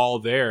basically all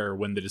there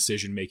when the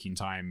decision-making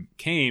time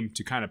came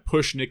to kind of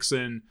push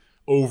Nixon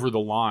over the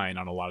line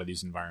on a lot of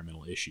these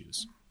environmental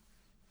issues.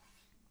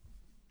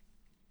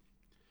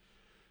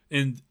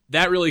 And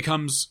that really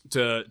comes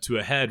to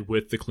a head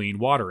with the Clean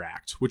Water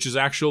Act, which is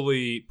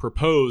actually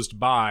proposed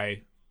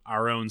by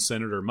our own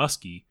Senator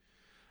Muskie.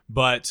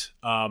 But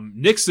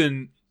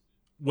Nixon,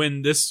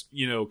 when this,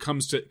 you know,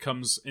 comes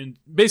and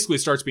basically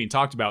starts being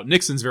talked about,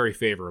 Nixon's very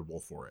favorable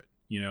for it.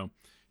 You know,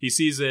 he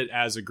sees it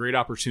as a great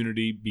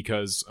opportunity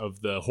because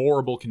of the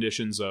horrible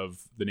conditions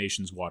of the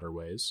nation's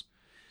waterways,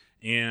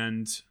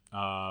 and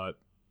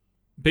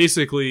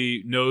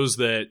basically knows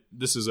that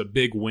this is a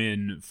big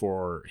win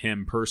for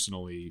him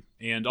personally,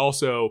 and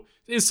also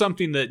is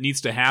something that needs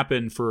to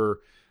happen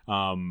for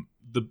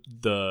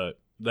the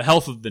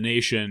health of the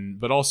nation,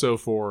 but also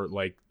for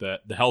like the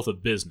health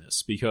of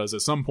business, because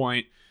at some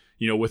point,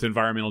 you know, with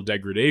environmental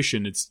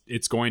degradation,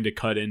 it's going to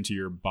cut into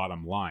your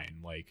bottom line.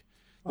 Like,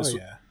 this,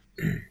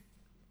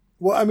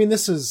 well, I mean,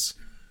 this is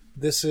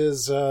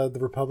the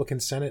Republican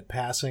Senate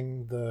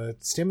passing the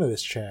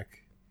stimulus check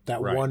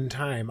that one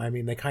time. I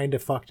mean, they kind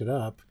of fucked it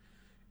up.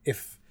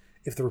 If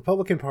the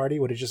Republican Party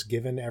would have just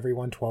given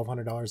everyone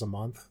 $1,200 a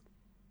month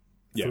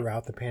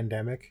throughout the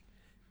pandemic,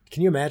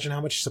 can you imagine how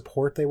much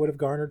support they would have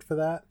garnered for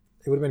that?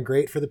 It would have been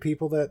great for the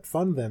people that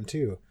fund them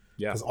too.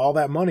 Yeah, because all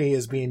that money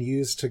is being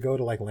used to go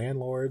to like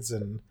landlords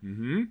and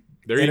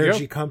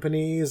energy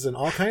companies and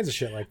all kinds of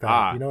shit like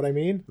that. You know what I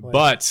mean? Like,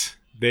 but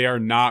they are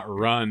not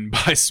run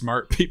by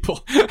smart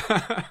people.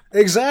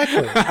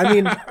 Exactly. I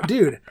mean,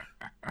 dude,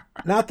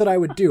 not that I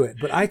would do it,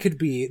 but I could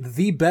be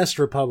the best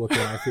Republican,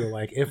 I feel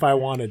like, if I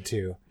wanted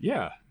to.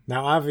 Yeah.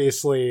 Now,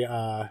 obviously,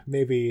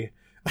 maybe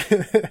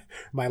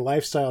my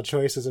lifestyle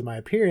choices and my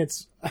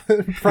appearance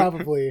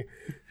probably,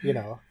 you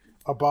know,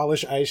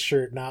 abolish ice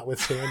shirt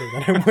notwithstanding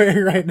that I'm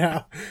wearing right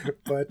now.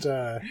 But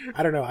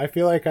I don't know. I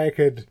feel like I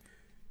could,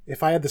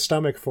 if I had the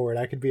stomach for it,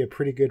 I could be a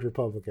pretty good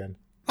Republican.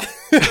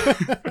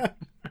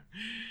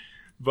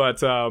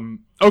 But,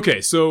 okay,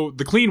 so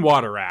the Clean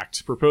Water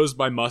Act, proposed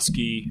by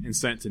Muskie and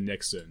sent to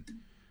Nixon.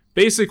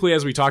 Basically,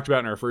 as we talked about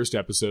in our first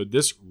episode,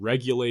 this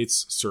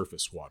regulates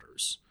surface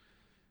waters.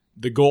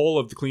 The goal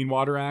of the Clean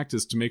Water Act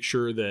is to make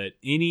sure that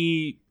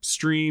any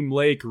stream,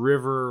 lake,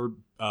 river,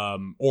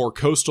 or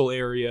coastal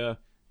area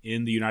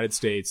in the United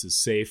States is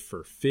safe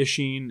for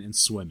fishing and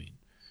swimming.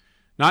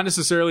 Not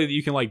necessarily that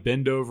you can like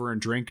bend over and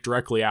drink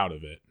directly out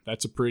of it.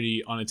 That's a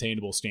pretty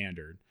unattainable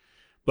standard.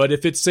 But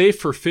if it's safe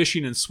for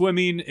fishing and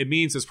swimming, it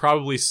means it's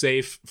probably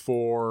safe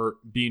for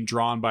being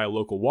drawn by a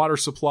local water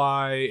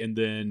supply and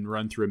then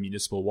run through a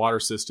municipal water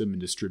system and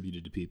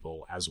distributed to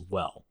people as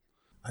well.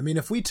 I mean,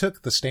 if we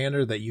took the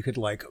standard that you could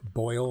like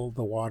boil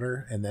the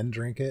water and then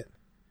drink it,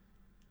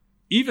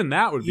 even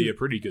that would be a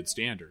pretty good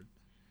standard.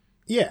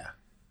 Yeah.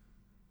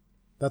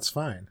 That's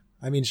fine.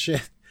 I mean,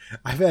 shit.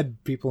 I've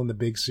had people in the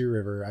Big Sioux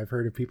River. I've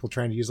heard of people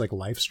trying to use like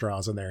life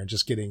straws in there and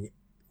just getting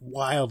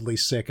wildly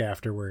sick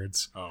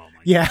afterwards. Oh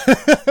my God. Yeah.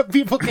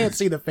 People can't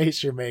see the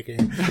face you're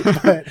making.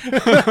 But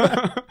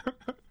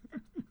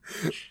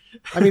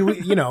I mean,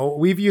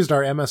 we've used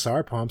our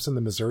MSR pumps in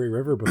the Missouri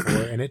River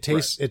before, and it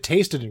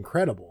tasted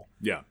incredible.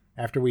 Yeah.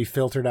 After we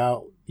filtered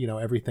out,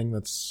 everything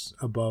that's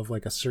above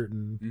like a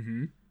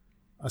certain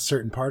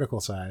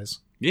particle size.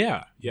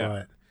 Yeah. Yeah.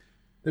 But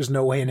there's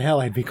no way in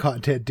hell I'd be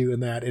caught dead doing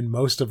that in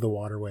most of the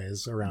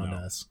waterways around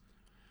us.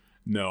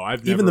 No,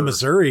 I've never... Even the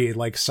Missouri,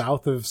 like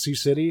south of Sioux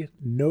City,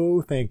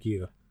 no thank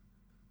you.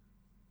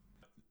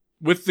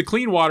 With the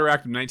Clean Water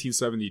Act of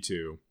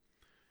 1972,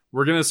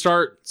 we're going to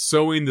start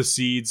sowing the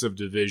seeds of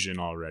division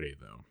already,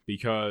 though.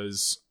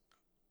 Because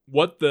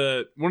one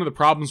of the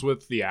problems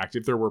with the act,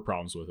 if there were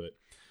problems with it,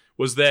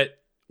 was that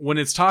when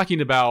it's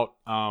talking about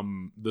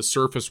the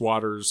surface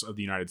waters of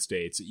the United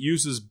States, it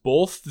uses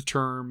both the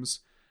terms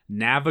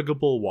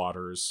navigable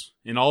waters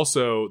and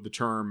also the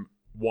term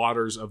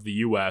waters of the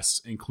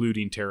U.S.,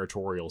 including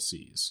territorial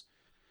seas.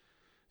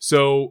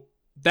 So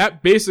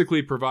that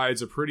basically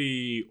provides a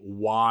pretty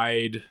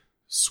wide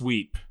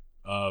sweep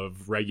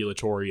of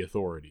regulatory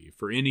authority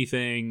for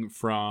anything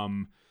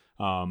from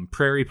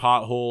prairie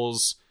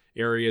potholes,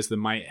 areas that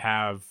might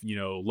have,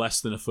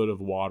 less than a foot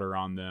of water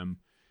on them,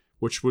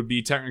 which would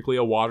be technically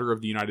a water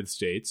of the United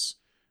States,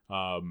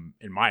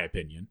 in my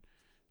opinion,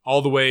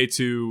 all the way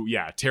to,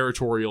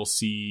 territorial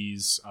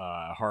seas,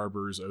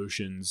 harbors,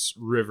 oceans,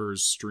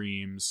 rivers,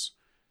 streams.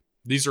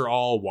 These are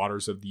all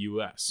waters of the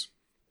U.S.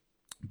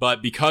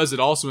 But because it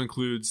also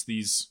includes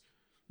these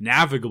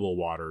navigable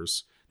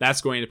waters,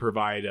 that's going to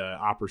provide an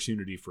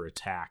opportunity for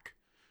attack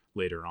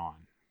later on.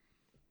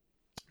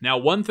 Now,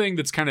 one thing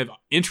that's kind of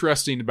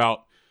interesting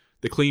about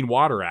the Clean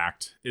Water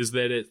Act is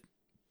that it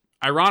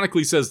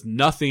ironically says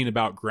nothing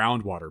about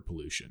groundwater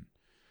pollution.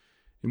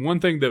 And one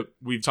thing that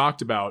we've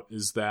talked about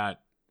is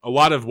that a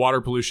lot of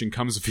water pollution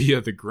comes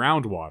via the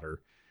groundwater,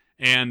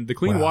 and the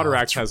Clean Water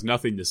Act has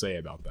nothing to say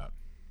about that.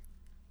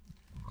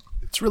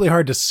 It's really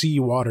hard to see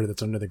water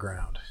that's under the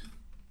ground.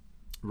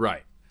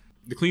 Right.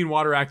 The Clean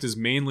Water Act is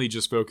mainly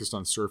just focused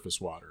on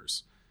surface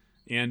waters.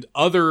 And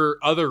other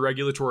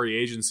regulatory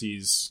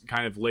agencies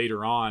kind of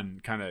later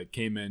on kind of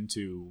came in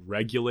to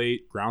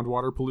regulate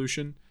groundwater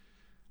pollution,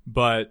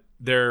 but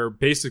they're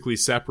basically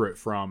separate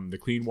from the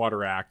Clean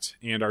Water Act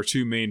and our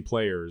two main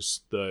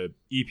players, the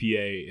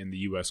EPA and the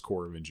U.S.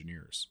 Corps of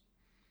Engineers.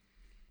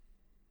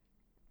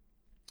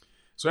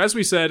 So as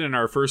we said in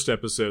our first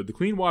episode, the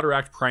Clean Water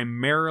Act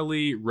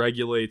primarily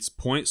regulates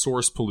point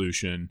source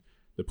pollution,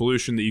 the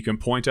pollution that you can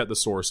point at the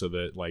source of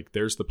it, like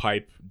there's the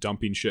pipe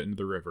dumping shit into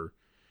the river,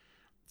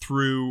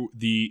 through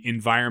the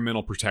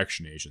Environmental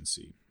Protection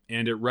Agency.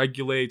 And it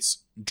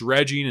regulates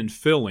dredging and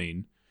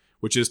filling,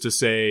 which is to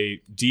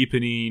say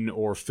deepening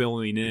or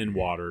filling in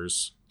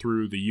waters,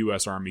 through the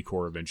U.S. Army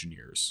Corps of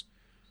Engineers.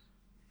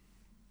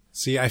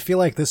 See, I feel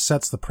like this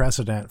sets the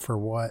precedent for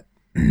what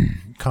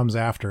comes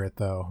after it,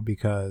 though,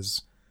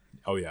 because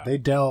they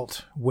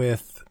dealt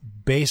with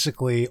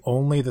basically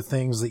only the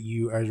things that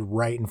you are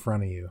right in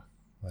front of you.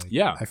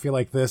 I feel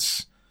like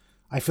this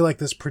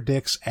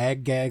predicts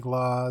ag gag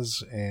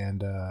laws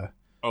and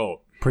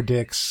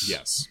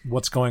predicts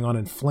what's going on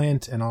in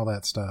Flint and all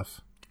that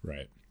stuff.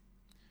 Right.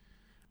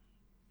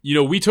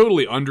 We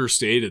totally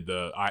understated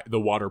the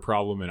water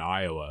problem in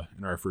Iowa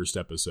in our first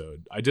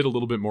episode. I did a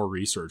little bit more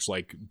research.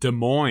 Like Des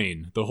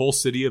Moines, the whole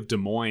city of Des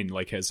Moines,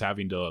 has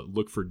having to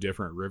look for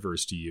different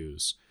rivers to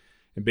use.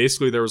 And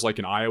basically there was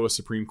an Iowa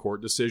Supreme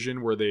Court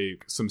decision where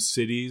some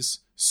cities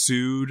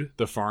sued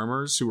the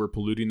farmers who were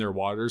polluting their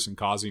waters and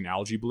causing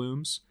algae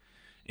blooms.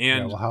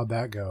 And how'd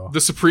that go?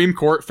 The Supreme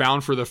Court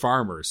found for the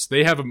farmers.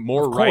 They have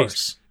more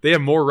right. They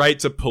have more right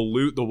to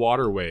pollute the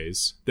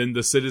waterways than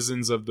the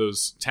citizens of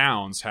those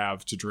towns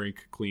have to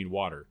drink clean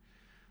water.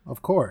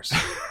 Of course.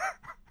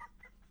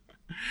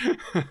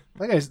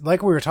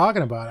 like we were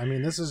talking about. I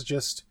mean, this is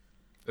just...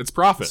 It's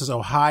profit. This is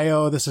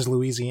Ohio. This is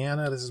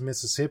Louisiana. This is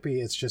Mississippi.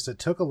 It's just it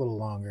took a little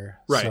longer.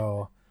 Right.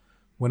 So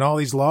when all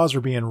these laws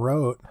were being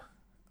wrote,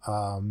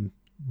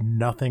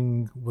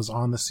 nothing was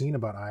on the scene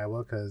about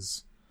Iowa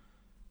because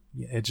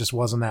it just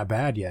wasn't that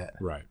bad yet.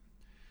 Right.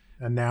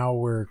 And now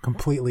we're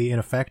completely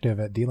ineffective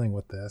at dealing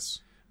with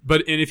this.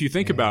 And if you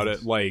think about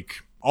it,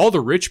 all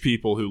the rich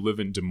people who live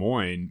in Des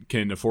Moines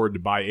can afford to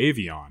buy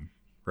Avion,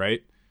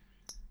 right?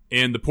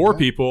 And the poor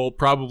people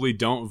probably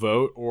don't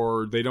vote,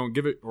 or they don't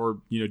give it,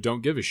 or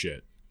don't give a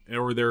shit,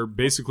 or they're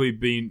basically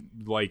being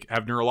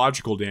have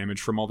neurological damage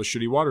from all the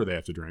shitty water they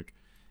have to drink,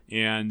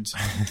 and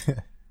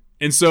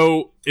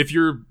so if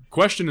your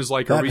question is are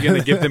we going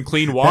to give them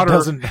clean water?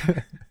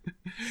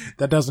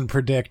 That doesn't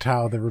predict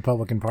how the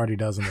Republican Party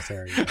does in this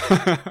area.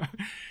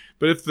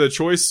 But if the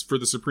choice for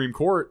the Supreme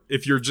Court,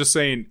 if you're just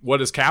saying what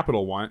does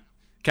Capital want?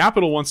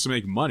 Capital wants to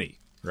make money.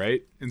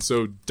 Right? And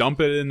so dump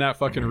it in that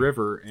fucking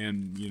river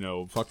and,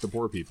 fuck the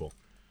poor people.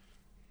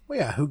 Well,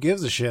 yeah, who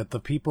gives a shit? The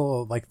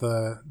people,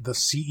 the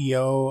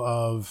CEO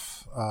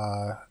of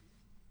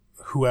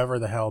whoever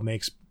the hell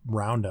makes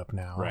Roundup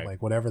now,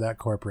 right. Whatever that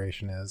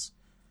corporation is,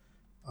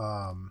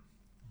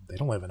 they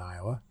don't live in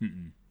Iowa.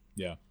 Mm-mm.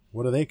 Yeah.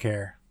 What do they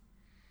care?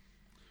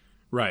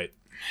 Right.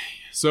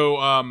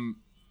 So,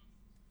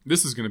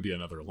 this is going to be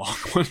another long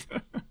one.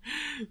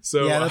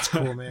 So yeah, that's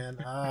cool, man.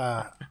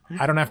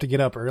 I don't have to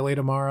get up early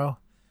tomorrow.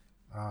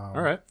 All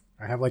right.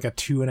 I have a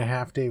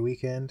 2.5 day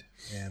weekend,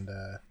 and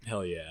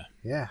hell yeah.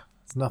 Yeah,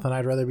 it's nothing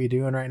I'd rather be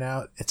doing right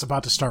now. It's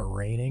about to start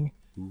raining.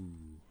 Ooh.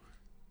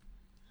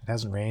 It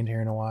hasn't rained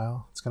here in a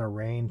while. It's going to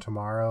rain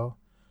tomorrow,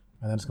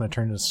 and then it's going to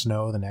turn into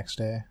snow the next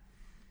day.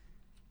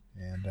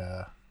 And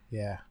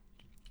yeah,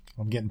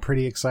 I'm getting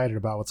pretty excited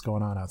about what's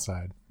going on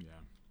outside. Yeah.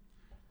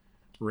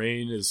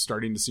 Rain is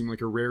starting to seem like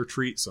a rare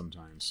treat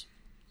sometimes.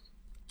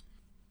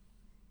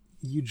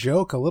 You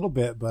joke a little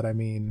bit, but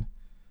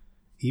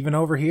even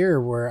over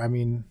here where,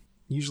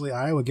 usually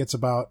Iowa gets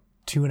about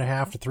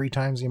 2.5 to 3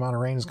 times the amount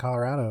of rain as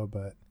Colorado,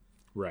 but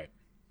Right.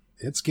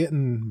 It's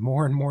getting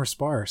more and more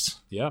sparse.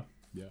 Yeah.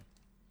 Yeah.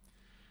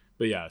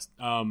 But yeah.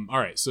 All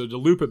right. So to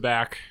loop it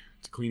back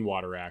to Clean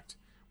Water Act,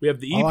 we have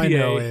the EPA. All I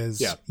know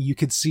is you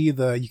could see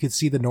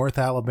the North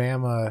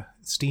Alabama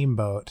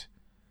steamboat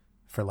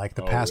for like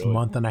the past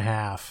month and a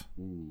half.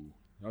 Ooh,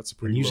 that's a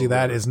pretty. And usually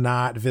that is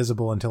not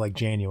visible until like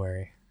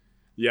January.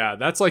 Yeah,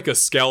 that's like a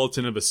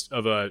skeleton of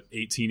a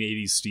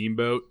 1880s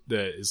steamboat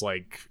that is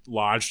like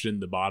lodged in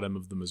the bottom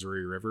of the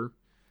Missouri River,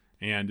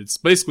 and it's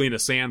basically in a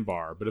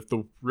sandbar. But if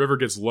the river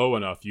gets low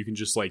enough, you can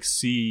just like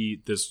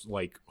see this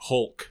like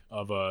hulk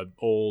of a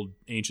old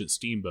ancient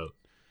steamboat.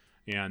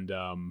 And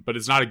but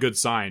it's not a good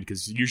sign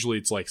because usually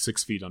it's like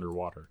 6 feet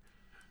underwater.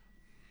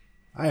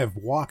 I have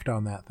walked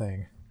on that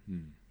thing.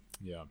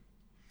 Yeah.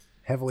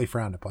 Heavily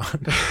frowned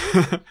upon.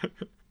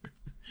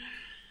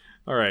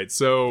 All right.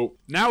 So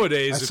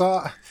nowadays...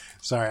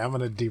 Sorry, I'm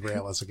going to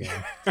derail us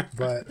again.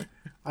 But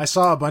I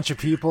saw a bunch of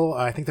people.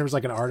 I think there was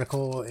like an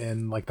article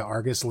in like the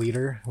Argus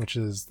Leader, which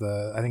is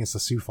I think it's the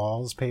Sioux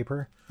Falls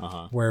paper,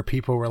 where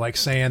people were like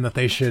saying that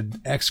they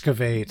should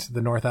excavate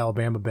the North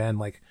Alabama Bend,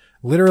 like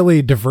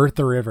literally divert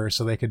the river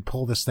so they could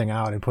pull this thing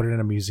out and put it in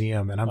a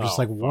museum. And I'm just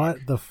what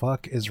the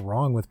fuck is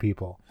wrong with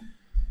people?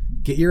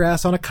 Get your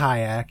ass on a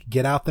kayak,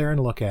 get out there and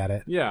look at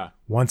it. Yeah.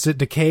 Once it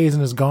decays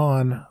and is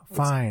gone,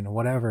 fine,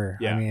 whatever.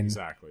 Yeah, I mean,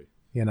 exactly.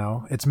 You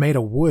know, it's made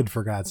of wood,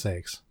 for God's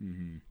sakes.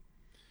 Mm-hmm.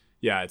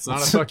 Yeah, it's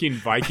not a fucking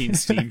Viking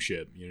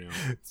steamship, you know.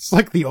 It's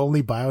like the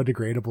only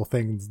biodegradable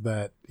things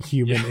that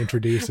human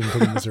introduced into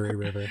the Missouri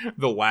River.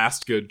 The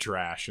last good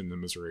trash in the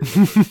Missouri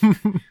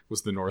River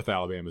was the North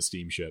Alabama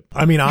steamship.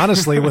 I mean,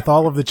 honestly, with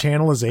all of the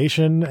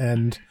channelization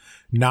and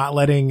not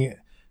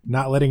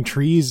letting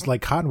trees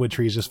like cottonwood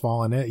trees just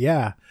fall in it,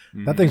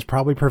 that thing's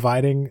probably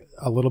providing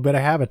a little bit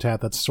of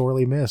habitat that's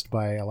sorely missed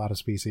by a lot of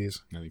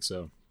species. I think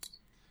so.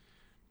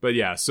 But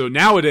yeah, so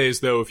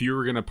nowadays, though, if you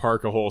were going to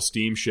park a whole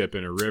steamship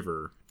in a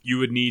river, you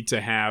would need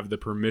to have the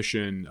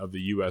permission of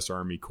the U.S.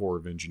 Army Corps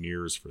of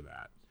Engineers for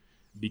that.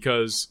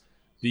 Because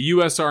the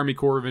U.S. Army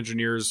Corps of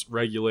Engineers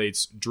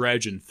regulates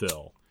dredge and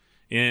fill.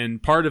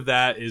 And part of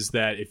that is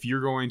that if you're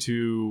going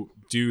to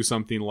do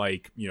something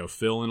like,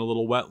 fill in a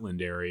little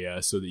wetland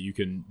area so that you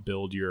can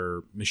build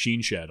your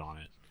machine shed on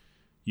it,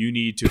 you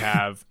need to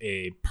have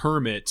a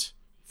permit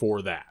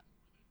for that,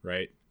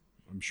 right?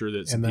 I'm sure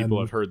that some people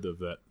have heard of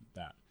that.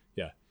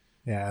 Yeah.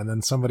 Yeah, and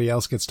then somebody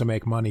else gets to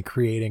make money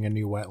creating a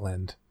new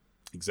wetland.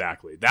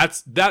 Exactly.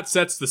 That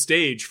sets the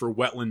stage for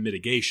wetland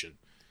mitigation.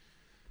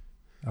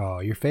 Oh,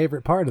 your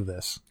favorite part of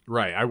this.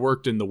 Right. I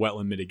worked in the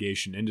wetland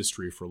mitigation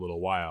industry for a little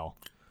while.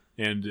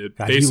 And it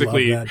God,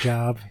 basically, you love that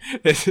job.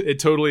 It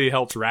totally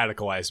helped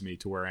radicalize me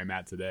to where I'm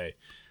at today.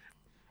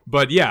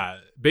 But yeah,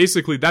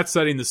 basically that's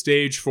setting the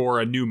stage for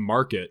a new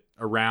market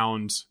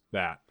around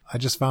that. I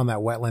just found that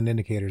Wetland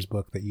Indicators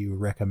book that you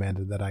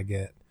recommended that I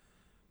get.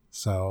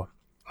 So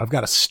I've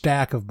got a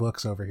stack of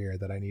books over here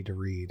that I need to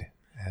read.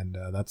 And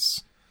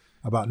that's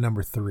about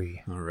number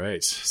 3. All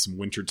right. Some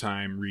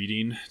wintertime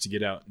reading to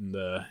get out in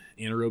the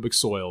anaerobic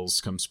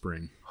soils come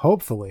spring.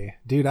 Hopefully.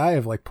 Dude, I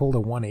have like pulled a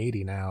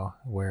 180 now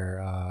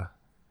where,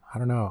 I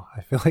don't know.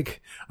 I feel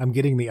like I'm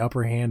getting the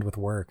upper hand with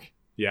work.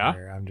 Yeah?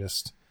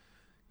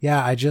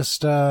 I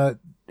just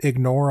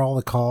ignore all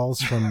the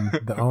calls from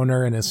the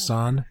owner and his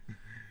son.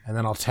 And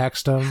then I'll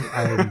text them.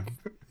 I'm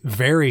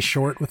very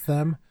short with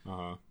them.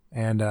 Uh-huh.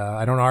 And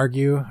I don't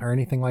argue or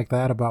anything like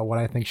that about what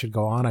I think should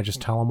go on. I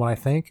just tell them what I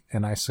think.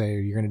 And I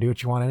say, you're going to do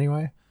what you want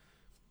anyway?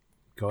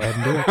 Go ahead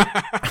and do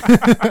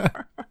it.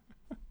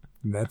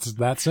 That's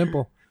that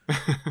simple.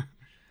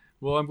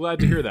 Well, I'm glad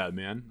to hear that,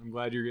 man. I'm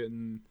glad you're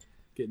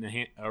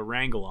getting a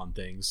wrangle on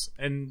things.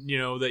 And,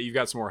 that you've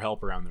got some more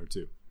help around there,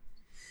 too.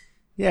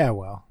 Yeah,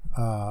 well,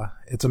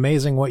 it's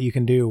amazing what you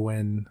can do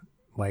when,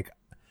 like,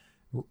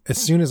 as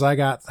soon as I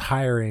got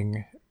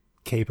hiring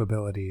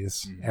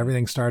capabilities,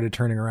 everything started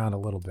turning around a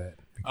little bit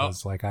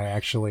because I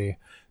actually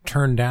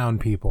turned down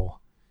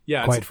people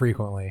quite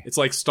frequently. It's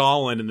like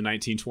Stalin in the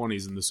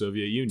 1920s in the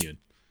Soviet Union.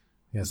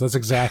 Yes, that's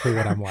exactly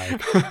what I'm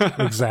like.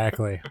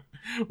 Exactly.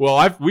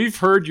 Well, we've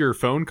heard your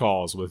phone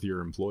calls with your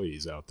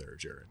employees out there,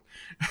 Jared.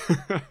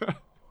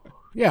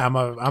 Yeah, I'm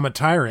a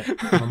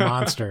tyrant. I'm a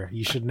monster.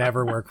 You should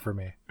never work for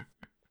me.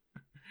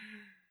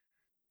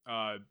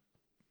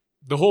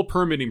 The whole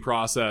permitting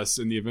process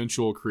and the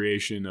eventual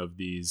creation of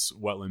these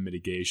wetland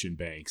mitigation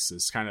banks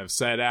is kind of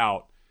set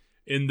out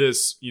in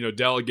this,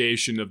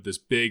 delegation of this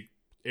big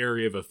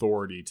area of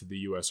authority to the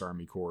U.S.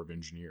 Army Corps of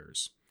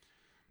Engineers.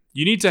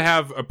 You need to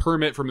have a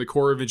permit from the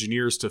Corps of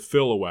Engineers to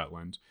fill a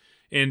wetland.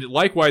 And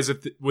likewise,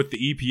 with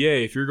the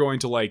EPA, if you're going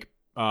to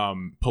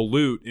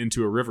pollute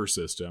into a river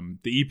system,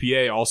 the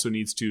EPA also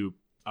needs to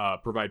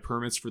provide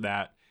permits for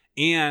that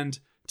and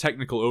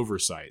technical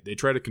oversight. They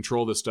try to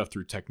control this stuff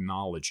through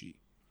technology.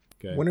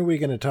 Okay. When are we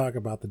going to talk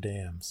about the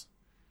dams?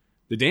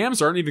 The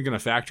dams aren't even going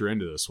to factor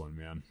into this one,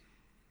 man.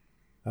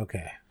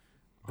 Okay.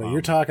 But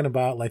you're talking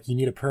about you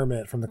need a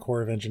permit from the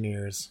Corps of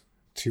Engineers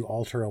to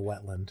alter a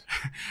wetland.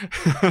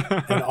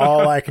 And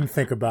all I can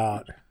think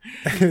about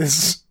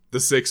is the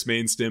 6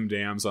 main stem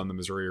dams on the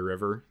Missouri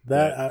River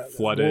that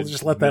flooded. We'll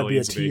just let that be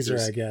a teaser,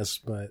 acres. I guess.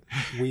 But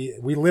we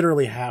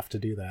literally have to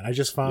do that. I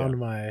just found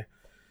my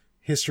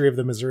History of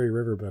the Missouri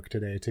River book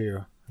today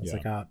too. It's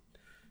like out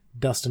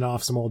dusting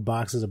off some old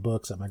boxes of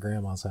books at my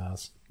grandma's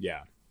house.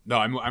 Yeah. No,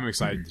 I'm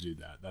excited to do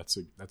that. That's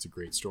a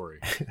great story.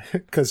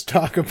 Because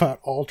talk about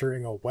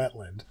altering a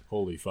wetland.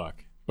 Holy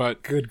fuck.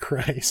 But good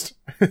Christ.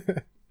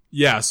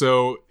 Yeah,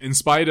 so in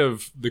spite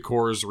of the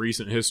Corps'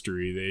 recent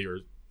history, they are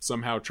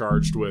somehow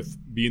charged with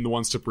being the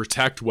ones to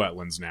protect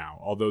wetlands now,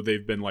 although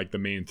they've been like the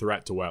main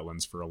threat to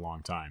wetlands for a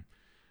long time.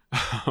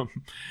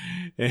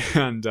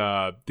 And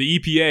the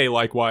EPA,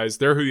 likewise,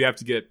 they're who you have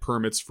to get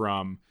permits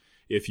from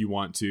if you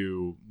want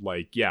to,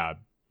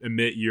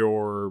 emit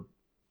your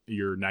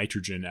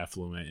nitrogen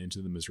effluent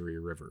into the Missouri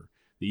River.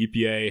 The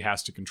EPA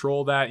has to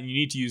control that, and you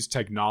need to use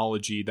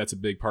technology. That's a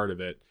big part of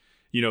it.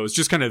 It's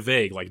just kind of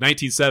vague, like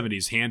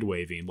 1970s hand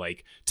waving,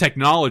 like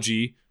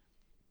technology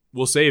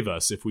will save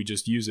us if we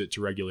just use it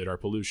to regulate our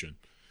pollution.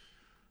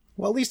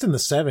 Well, at least in the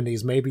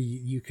 70s, maybe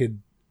you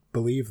could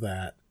believe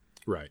that.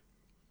 Right.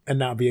 And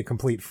not be a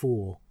complete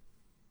fool.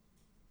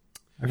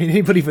 I mean,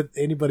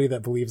 anybody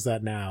that believes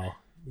that now,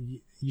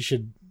 you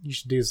should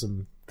do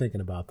some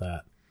thinking about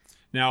that.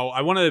 Now,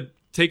 I want to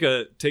take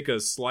a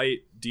slight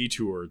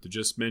detour to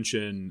just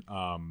mention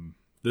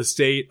the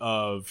state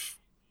of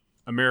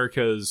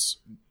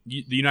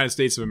the United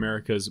States of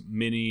America's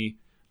many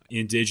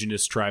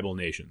indigenous tribal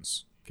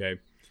nations.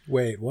 Okay.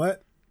 Wait,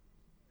 what?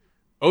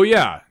 Oh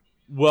yeah.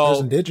 Well,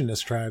 there's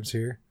indigenous tribes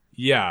here.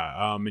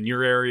 Yeah. In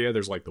your area,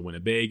 there's like the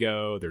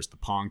Winnebago, there's the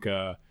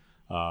Ponca,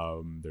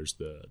 there's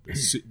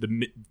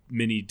the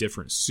many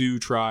different Sioux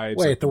tribes.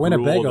 Wait, like the Brule,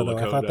 Winnebago the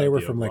though, Lakota, I thought they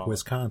were from Oglala. like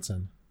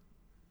Wisconsin.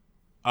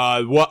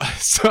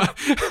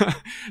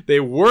 They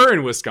were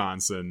in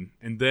Wisconsin,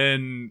 and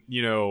then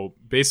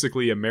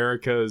basically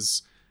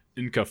America's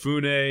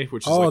Nkafune,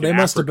 which is they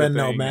must have been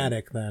thing.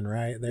 nomadic then,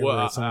 right? They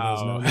were some of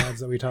those nomads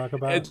that we talk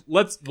about.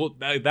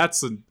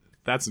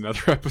 That's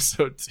another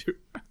episode too.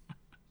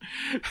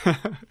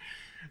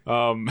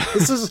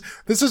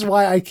 This is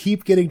why I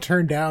keep getting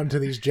turned down to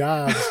these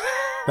jobs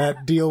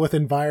that deal with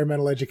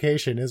environmental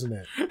education, isn't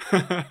it?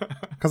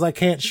 Because I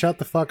can't shut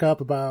the fuck up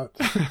about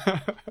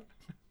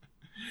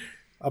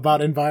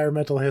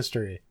environmental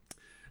history.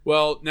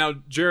 Well, now,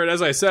 Jared,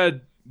 as I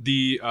said,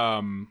 the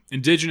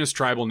indigenous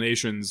tribal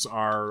nations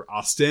are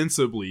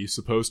ostensibly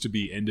supposed to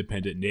be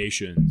independent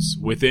nations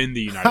within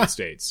the United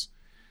States.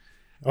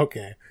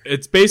 Okay.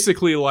 It's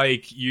basically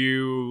like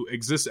you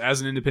exist as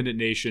an independent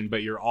nation,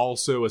 but you're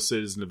also a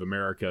citizen of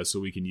America,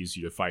 so we can use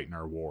you to fight in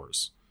our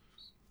wars.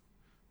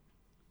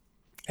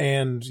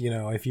 And,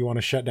 if you want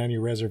to shut down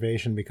your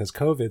reservation because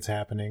COVID's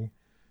happening,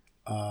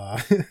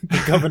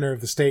 the governor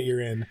of the state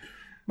you're in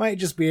might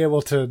just be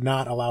able to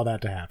not allow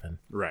that to happen.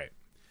 Right.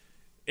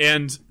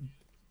 And,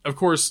 of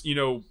course,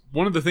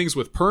 one of the things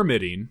with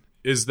permitting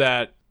is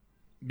that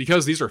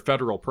because these are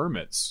federal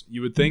permits,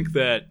 you would think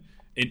that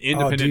an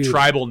independent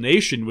tribal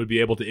nation would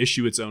be able to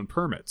issue its own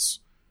permits.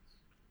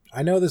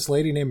 I know this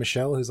lady named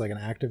Michelle who's like an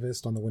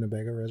activist on the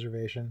Winnebago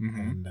reservation,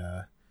 and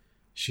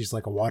she's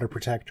like a water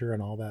protector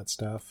and all that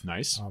stuff.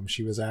 Nice.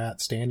 She was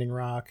at Standing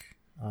Rock.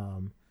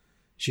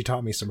 She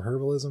taught me some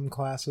herbalism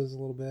classes a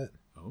little bit.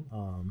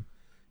 Oh.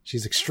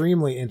 She's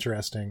extremely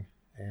interesting,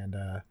 and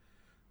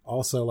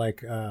also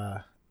like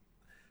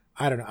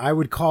I don't know, I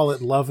would call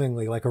it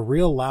lovingly like a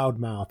real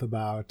loudmouth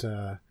about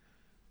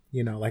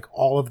like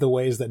all of the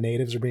ways that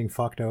natives are being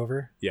fucked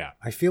over. Yeah.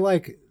 I feel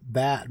like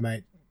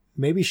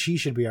maybe she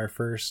should be our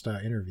first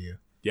interview.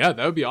 Yeah,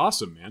 that would be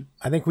awesome, man.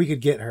 I think we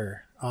could get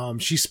her.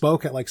 She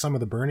spoke at like some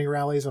of the Bernie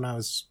rallies when I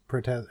was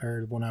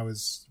when I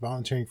was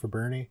volunteering for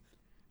Bernie.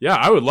 Yeah,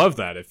 I would love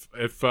that. If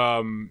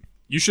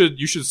you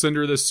should send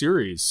her this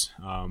series,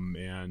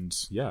 and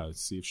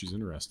let's see if she's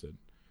interested.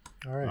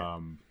 All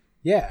right.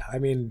 Yeah, I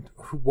mean,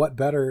 who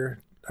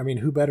better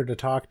to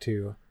talk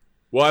to?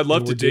 Well, I'd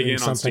love to dig in on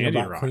something Standing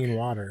about Rock. Clean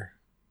water.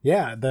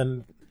 Yeah,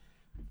 than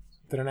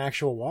an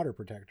actual water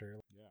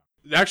protector.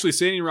 Yeah. Actually,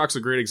 Standing Rock's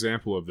a great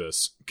example of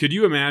this. Could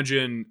you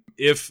imagine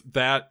if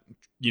that,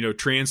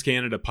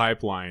 Trans-Canada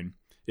pipeline,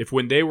 if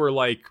when they were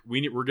like,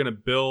 we're going to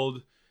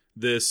build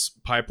this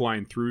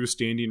pipeline through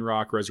Standing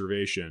Rock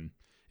Reservation,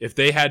 if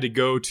they had to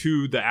go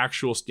to the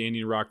actual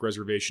Standing Rock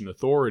Reservation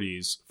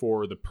authorities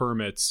for the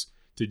permits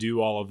to do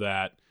all of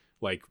that,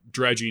 like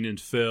dredging and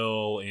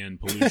fill and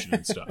pollution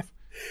and stuff.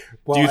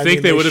 Well, do you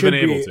think they would have been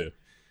able to?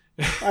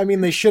 I mean,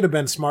 they should have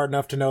been smart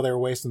enough to know they were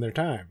wasting their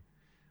time.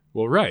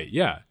 Well, right,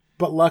 yeah.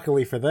 But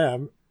luckily for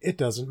them, it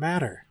doesn't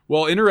matter.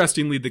 Well,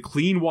 interestingly, the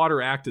Clean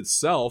Water Act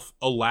itself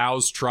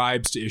allows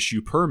tribes to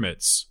issue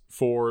permits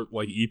for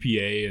like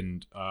EPA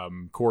and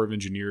Corps of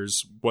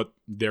Engineers, what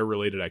their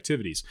related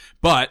activities.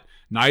 But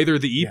neither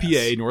the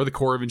EPA nor the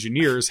Corps of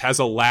Engineers has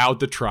allowed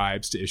the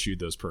tribes to issue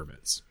those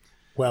permits.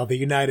 Well, the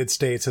United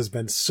States has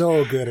been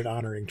so good at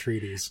honoring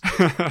treaties.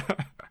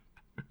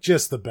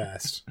 Just the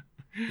best.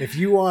 If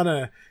you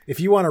wanna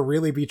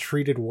really be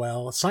treated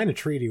well, sign a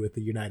treaty with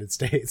the United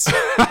States.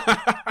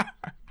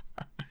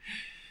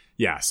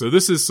 Yeah, so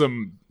this is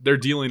they're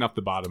dealing up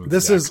the bottom of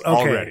this the deck is okay.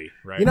 already,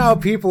 right? You know how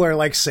people are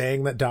like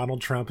saying that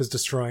Donald Trump is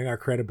destroying our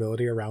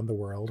credibility around the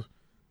world?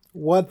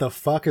 What the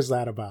fuck is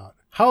that about?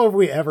 How have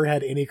we ever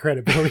had any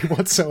credibility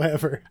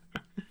whatsoever?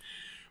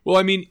 Well,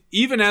 I mean,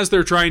 even as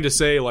they're trying to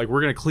say, like,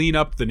 we're going to clean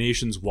up the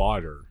nation's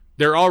water,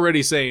 they're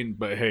already saying,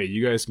 but hey,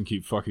 you guys can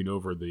keep fucking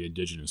over the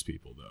indigenous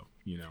people, though,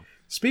 you know?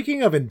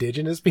 Speaking of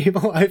indigenous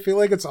people, I feel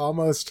like it's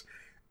almost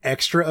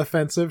extra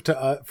offensive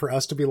to for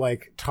us to be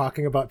like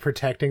talking about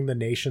protecting the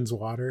nation's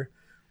water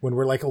when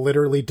we're like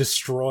literally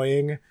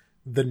destroying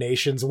the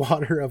nation's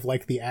water of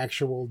like the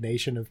actual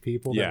nation of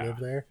people that live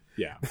there.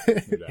 Yeah.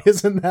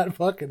 Isn't that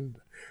wild?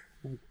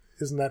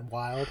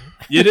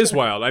 It is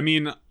wild. I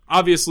mean,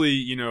 obviously,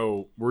 you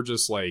know, we're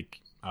just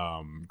like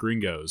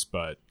gringos,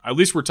 but at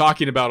least we're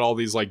talking about all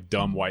these like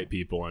dumb white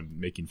people and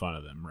making fun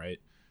of them, right?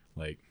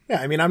 Like, yeah,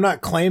 I mean, I'm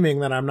not claiming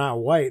that I'm not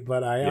white,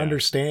 but I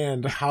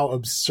understand how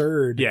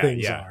absurd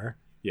things are.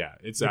 Yeah,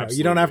 it's absolutely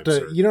you don't have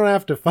absurd. You don't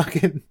have to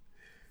fucking,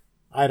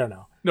 I don't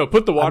know. No,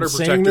 put the water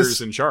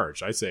protectors in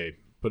charge. I say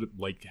put it,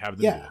 like, have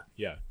them do it.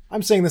 Yeah.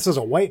 I'm saying this as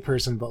a white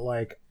person, but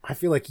like I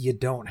feel like you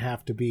don't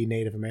have to be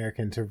Native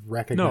American to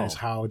recognize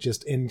how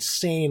just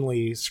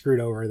insanely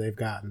screwed over they've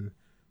gotten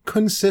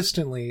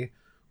consistently,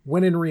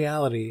 when in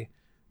reality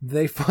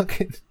they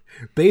fucking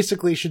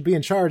basically should be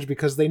in charge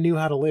because they knew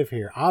how to live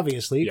here.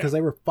 Obviously, because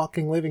they were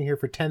fucking living here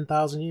for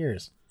 10,000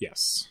 years.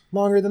 Yes.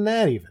 Longer than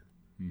that even.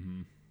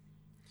 Mm-hmm.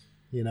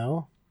 You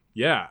know?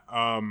 Yeah.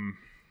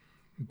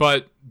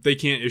 But they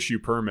can't issue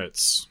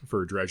permits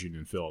for dredging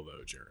and fill,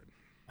 though, Jared.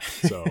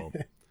 So...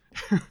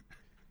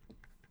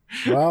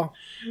 Well,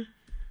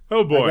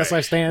 oh boy.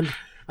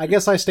 I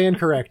guess I stand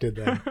corrected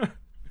then.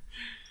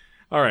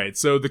 All right.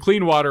 So the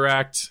Clean Water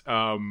Act.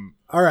 All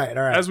right.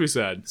 As we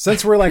said,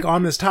 since we're like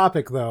on this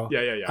topic though,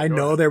 I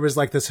know ahead. there was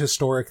like this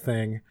historic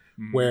thing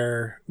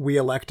where we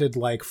elected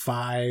like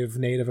 5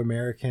 Native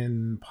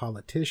American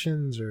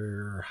politicians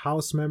or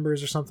House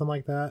members or something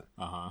like that.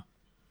 Uh-huh.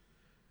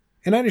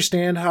 And I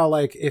understand how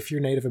like if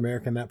you're Native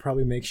American, that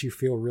probably makes you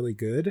feel really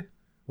good.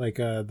 Like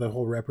the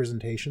whole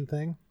representation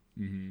thing.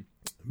 Mm-hmm.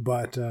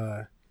 But,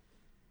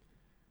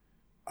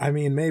 I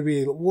mean,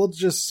 maybe we'll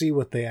just see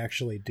what they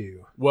actually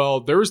do. Well,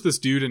 there was this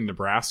dude in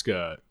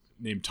Nebraska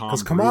named Tom Brewer.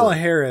 Because Kamala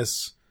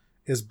Harris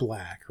is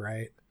black,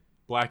 right?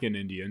 Black and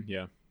Indian,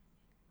 yeah.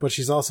 But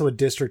she's also a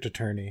district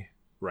attorney.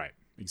 Right,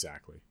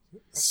 exactly.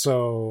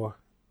 So,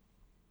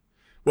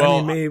 well, I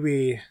mean,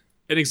 maybe...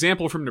 An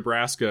example from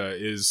Nebraska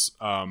is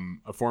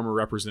a former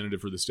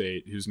representative for the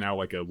state who's now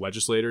like a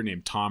legislator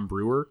named Tom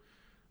Brewer,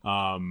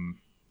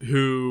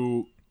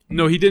 who...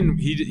 No, he didn't.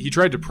 He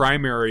tried to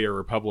primary a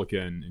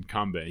Republican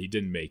incumbent. He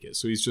didn't make it.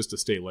 So he's just a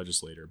state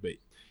legislator. But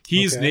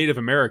he's Native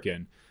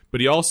American.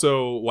 But he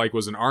also like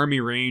was an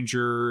Army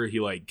Ranger. He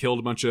like killed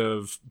a bunch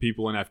of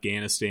people in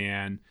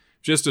Afghanistan.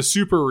 Just a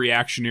super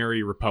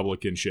reactionary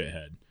Republican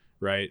shithead,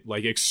 right?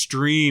 Like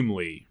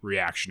extremely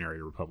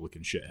reactionary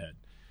Republican shithead.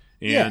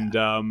 And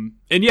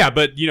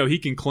but you know he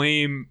can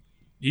claim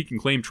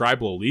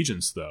tribal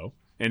allegiance though,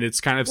 and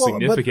it's kind of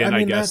significant. But, I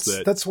mean,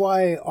 guess that's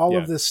why all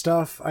of this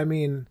stuff. I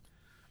mean.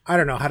 I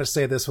don't know how to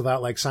say this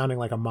without like sounding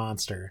like a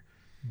monster,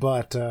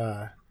 but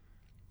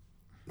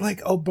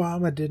like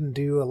Obama didn't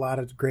do a lot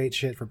of great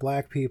shit for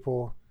black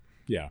people.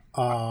 Yeah.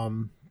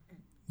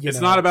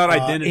 It's not about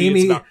identity,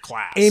 it's about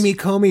class. Amy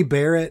Coney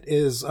Barrett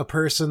is a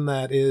person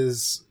that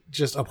is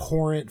just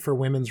abhorrent for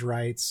women's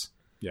rights.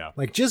 Yeah.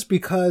 Like just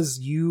because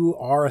you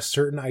are a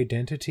certain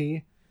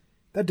identity,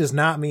 that does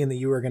not mean that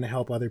you are going to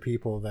help other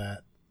people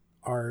that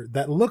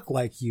look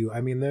like you.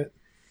 I mean that,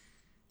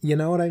 you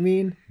know what I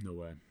mean? No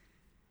way.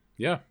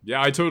 Yeah,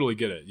 I totally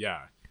get it. Yeah.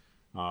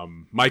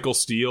 Michael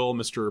Steele,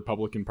 Mr.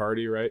 Republican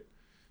Party, right?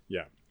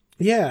 Yeah.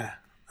 Yeah.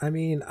 I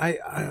mean,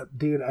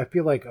 dude, I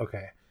feel like,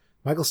 okay,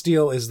 Michael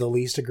Steele is the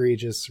least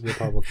egregious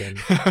Republican.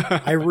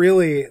 I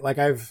really, like,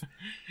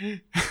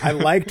 I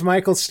liked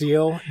Michael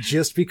Steele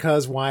just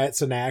because Wyatt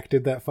Cenac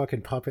did that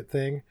fucking puppet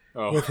thing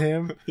with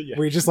him. Yeah.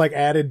 Where he just, like,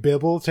 added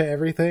Bibble to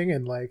everything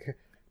and, like,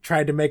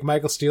 tried to make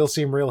Michael Steele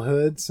seem real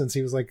hood since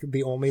he was, like,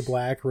 the only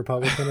black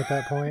Republican at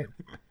that point.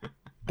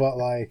 But,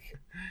 like...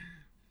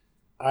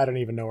 I don't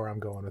even know where I'm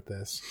going with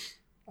this.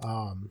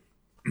 All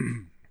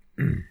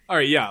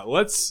right, yeah,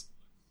 let's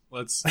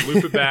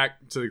loop it back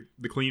to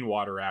the Clean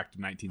Water Act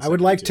of 1972. I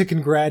would like to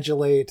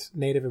congratulate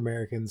Native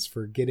Americans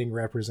for getting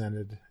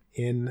represented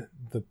in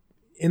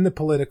the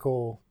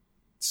political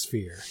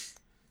sphere.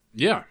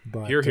 Yeah,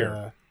 but,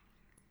 here.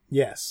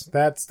 Yes,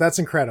 that's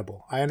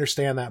incredible. I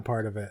understand that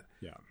part of it.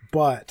 Yeah,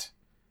 but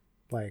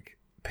like,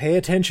 pay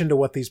attention to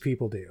what these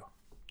people do.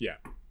 Yeah.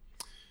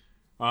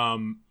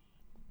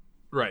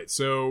 Right.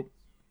 So.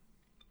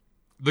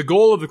 The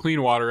goal of the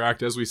Clean Water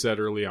Act, as we said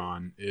early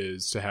on,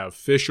 is to have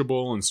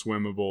fishable and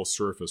swimmable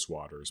surface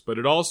waters. But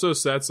it also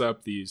sets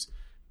up these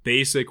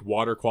basic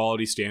water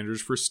quality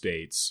standards for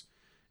states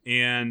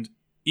and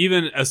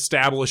even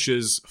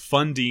establishes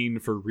funding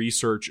for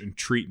research and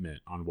treatment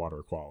on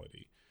water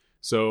quality.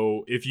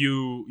 So if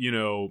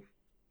you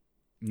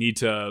need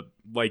to,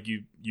 like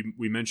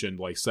we mentioned,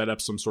 like set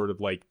up some sort of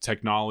like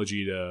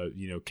technology to,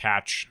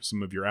 catch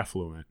some of your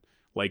effluent.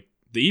 Like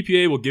the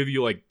EPA will give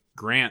you like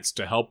grants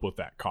to help with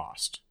that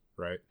cost,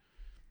 right?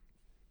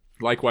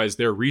 Likewise,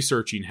 they're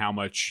researching how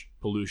much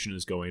pollution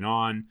is going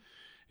on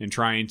and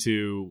trying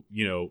to,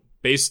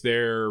 base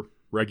their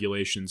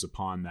regulations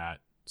upon that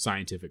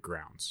scientific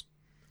grounds.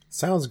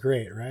 Sounds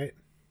great, right?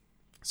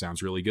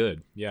 Sounds really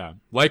good. Yeah.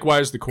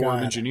 Likewise, the Corps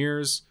of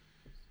Engineers,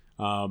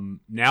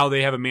 now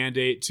they have a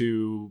mandate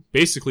to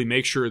basically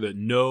make sure that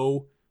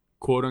no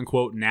quote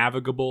unquote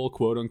navigable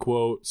quote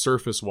unquote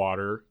surface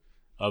water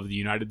of the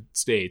United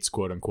States,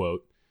 quote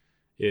unquote,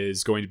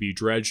 is going to be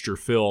dredged or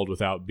filled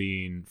without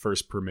being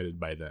first permitted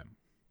by them.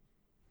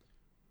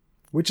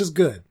 Which is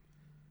good.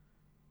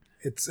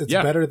 It's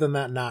better than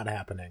that not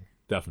happening.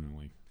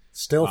 Definitely.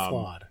 Still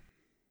flawed.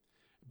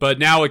 But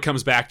now it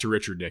comes back to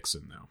Richard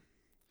Nixon, though.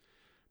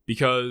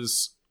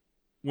 Because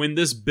when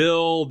this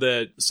bill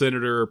that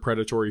Senator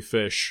Predatory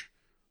Fish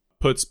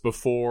puts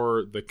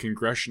before the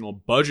Congressional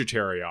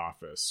Budgetary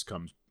Office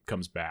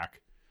comes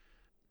back,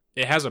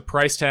 it has a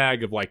price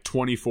tag of like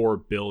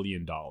 $24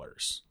 billion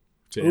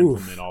to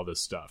implement all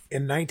this stuff.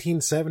 In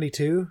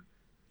 1972?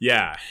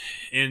 Yeah.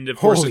 And of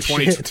course,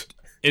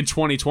 in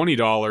 2020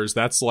 dollars,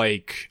 that's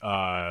like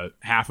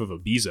half of a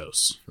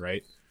Bezos,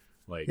 right?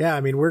 Like, yeah,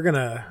 I mean, we're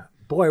gonna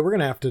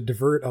have to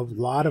divert a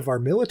lot of our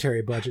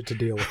military budget to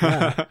deal with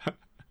that.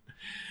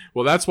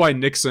 Well, that's why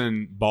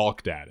Nixon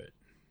balked at it.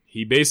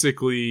 He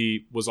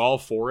basically was all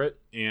for it,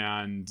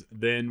 and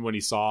then when he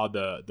saw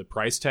the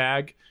price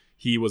tag,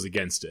 he was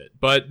against it.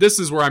 But this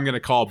is where I'm going to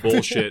call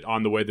bullshit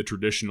on the way the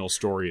traditional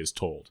story is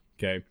told.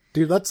 Okay,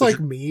 dude, that's like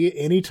me.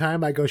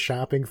 Anytime I go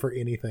shopping for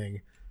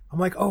anything, I'm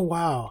like, oh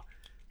wow,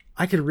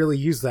 I could really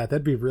use that.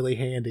 That'd be really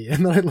handy.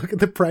 And then I look at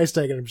the price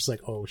tag and I'm just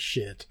like, oh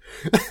shit.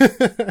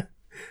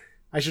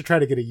 I should try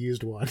to get a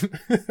used one.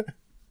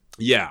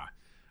 Yeah.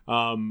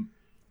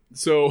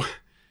 So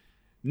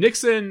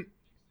Nixon,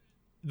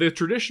 the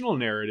traditional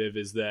narrative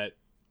is that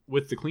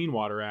with the Clean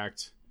Water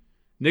Act,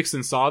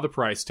 Nixon saw the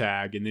price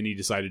tag and then he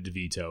decided to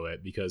veto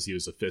it because he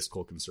was a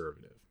fiscal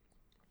conservative.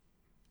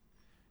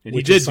 And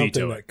which he did is something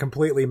veto that it.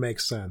 completely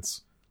makes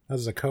sense. That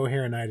is a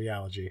coherent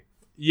ideology.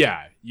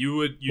 Yeah, you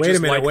would. Wait a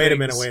minute.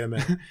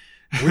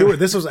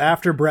 This was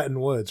after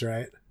Bretton Woods,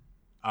 right?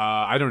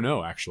 I don't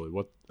know actually.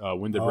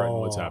 When did Bretton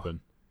Woods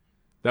happen?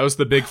 That was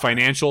the big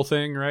financial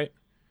thing, right?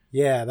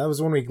 Yeah, that was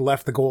when we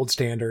left the gold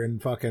standard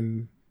and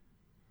fucking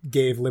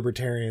gave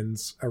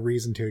libertarians a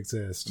reason to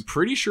exist. I'm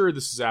pretty sure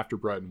this is after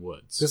Bretton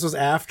Woods. This was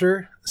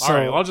after. So all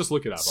right, I'll just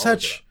look it up.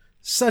 Such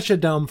a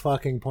dumb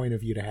fucking point of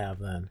view to have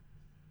then.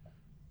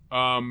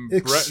 Bretton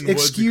Woods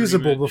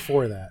excusable agreement.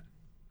 Before that.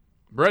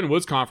 Bretton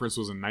Woods Conference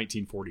was in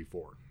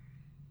 1944.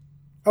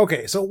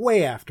 Okay, so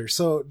way after.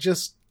 So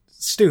just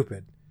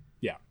stupid.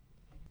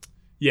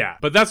 Yeah,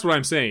 but that's what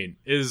I'm saying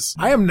is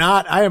I am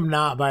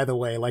not, by the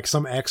way, like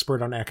some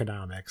expert on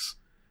economics.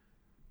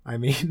 I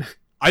mean,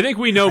 I think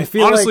we know,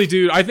 honestly,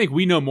 dude, I think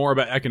we know more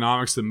about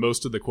economics than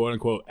most of the quote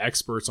unquote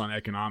experts on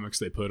economics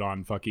they put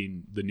on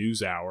fucking the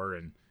News Hour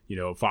and,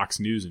 Fox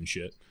News and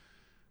shit.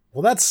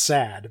 Well, that's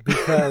sad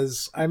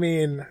because, I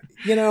mean,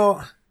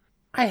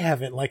 I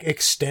haven't like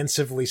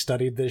extensively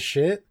studied this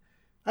shit.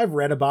 I've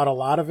read about a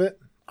lot of it.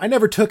 I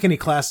never took any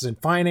classes in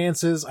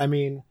finances. I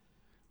mean,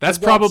 that's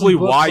probably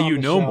why you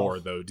know more,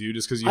 though, dude,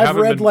 is because you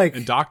haven't been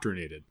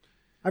indoctrinated.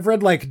 I've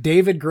read like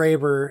David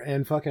Graeber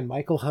and fucking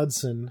Michael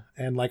Hudson,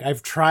 and like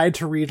I've tried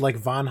to read like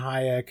von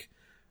Hayek.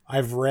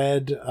 I've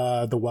read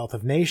The Wealth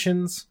of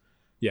Nations.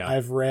 Yeah,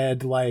 I've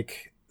read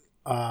fucking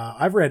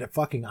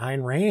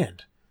Ayn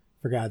Rand,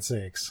 for God's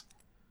sakes.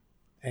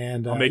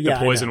 And I'll make the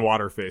poison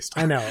water face.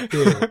 I know,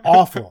 dude.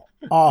 Awful,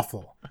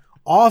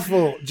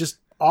 just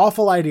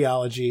awful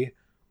ideology,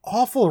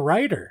 awful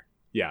writer.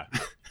 Yeah.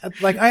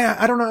 Like,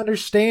 I don't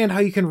understand how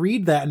you can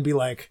read that and be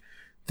like,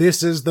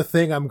 this is the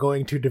thing I'm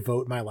going to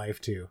devote my life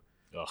to.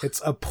 Ugh.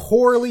 It's a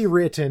poorly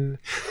written,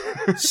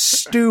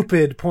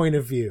 stupid point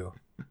of view.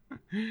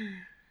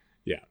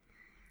 Yeah.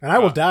 And I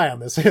will die on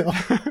this hill.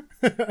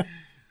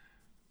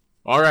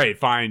 All right,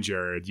 fine,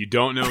 Jared. You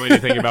don't know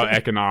anything about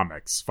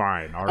economics.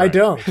 Fine. All right. I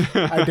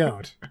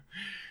don't.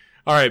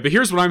 All right, but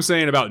here's what I'm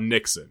saying about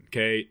Nixon,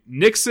 okay?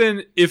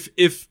 Nixon,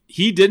 if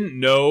he didn't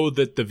know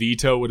that the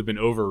veto would have been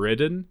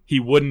overridden, he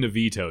wouldn't have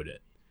vetoed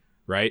it,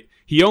 right?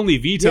 He only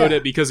vetoed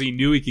it because he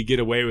knew he could get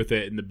away with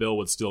it and the bill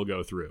would still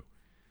go through.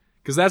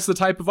 Because that's the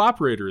type of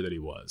operator that he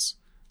was.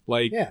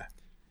 Like, yeah.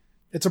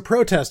 It's a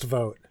protest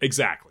vote.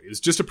 Exactly. It was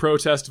just a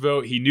protest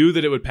vote. He knew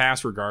that it would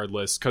pass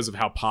regardless because of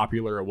how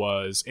popular it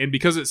was and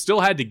because it still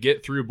had to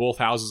get through both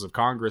houses of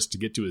Congress to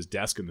get to his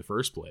desk in the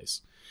first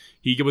place.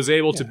 He was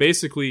able to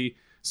basically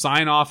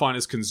sign off on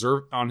his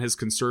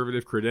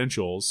conservative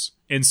credentials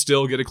and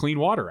still get a Clean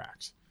Water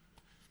Act.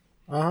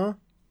 Uh-huh.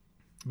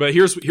 But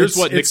here's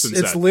what Nixon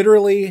said.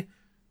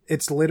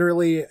 It's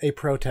literally a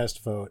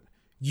protest vote.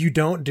 You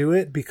don't do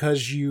it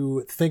because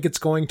you think it's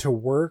going to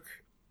work,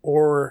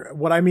 or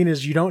what I mean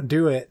is you don't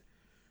do it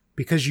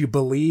because you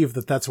believe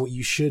that that's what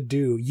you should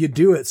do. You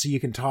do it so you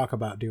can talk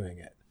about doing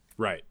it.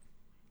 Right.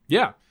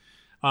 Yeah.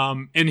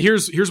 And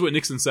here's what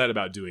Nixon said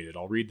about doing it.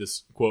 I'll read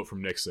this quote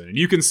from Nixon, and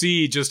you can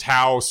see just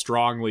how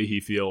strongly he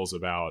feels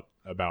about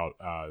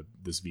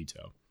this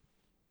veto.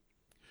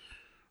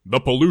 The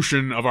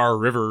pollution of our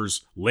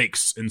rivers,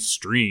 lakes, and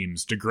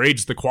streams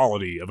degrades the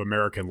quality of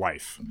American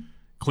life.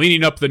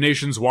 Cleaning up the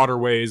nation's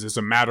waterways is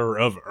a matter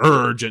of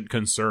urgent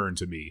concern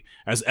to me,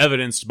 as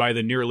evidenced by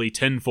the nearly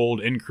tenfold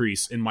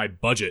increase in my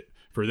budget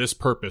for this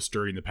purpose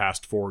during the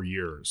past 4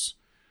 years.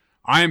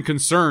 I am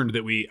concerned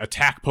that we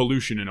attack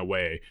pollution in a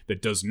way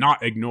that does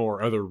not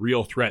ignore other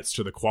real threats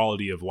to the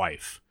quality of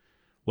life.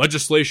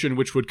 Legislation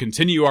which would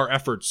continue our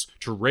efforts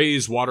to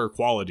raise water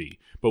quality,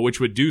 but which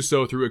would do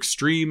so through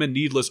extreme and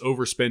needless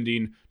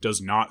overspending,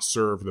 does not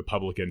serve the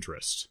public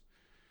interest.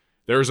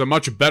 There is a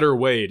much better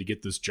way to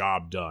get this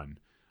job done.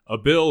 A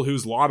bill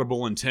whose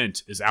laudable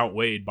intent is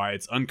outweighed by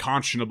its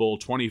unconscionable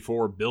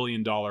 $24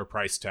 billion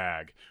price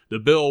tag. The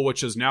bill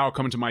which has now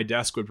come to my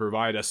desk would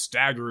provide a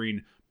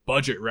staggering,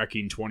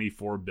 budget-wrecking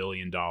 $24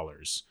 billion.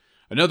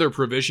 Another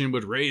provision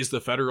would raise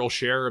the federal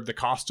share of the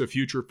cost of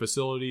future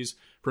facilities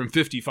from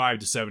 55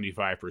 to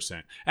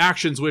 75%,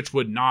 actions which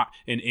would not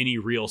in any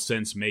real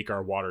sense make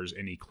our waters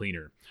any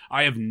cleaner.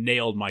 I have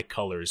nailed my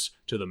colors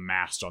to the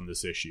mast on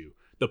this issue.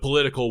 The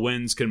political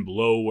winds can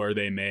blow where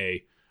they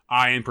may.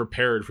 I am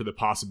prepared for the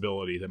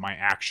possibility that my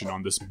action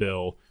on this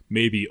bill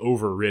may be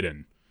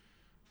overridden.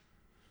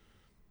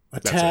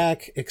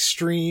 Attack,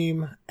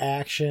 extreme,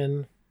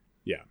 action.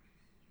 Yeah.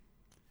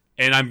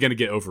 And I'm going to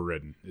get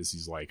overridden, as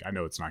he's like, I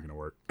know it's not going to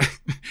work.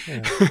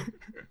 Yeah.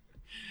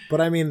 But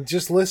I mean,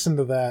 just listen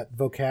to that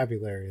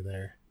vocabulary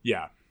there.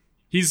 Yeah.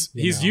 He's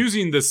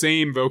using the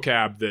same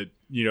vocab that,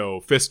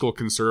 fiscal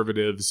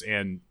conservatives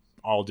and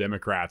all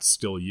Democrats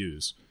still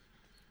use.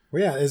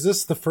 Well, yeah. Is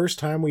this the first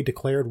time we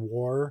declared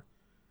war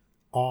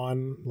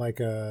on like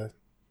a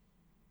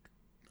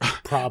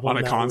problem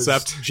on a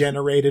concept was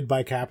generated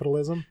by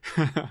capitalism?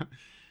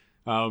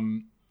 I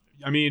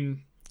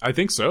mean, I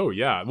think so.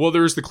 Yeah. Well,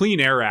 there was the Clean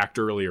Air Act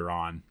earlier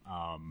on.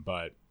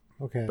 But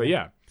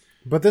yeah,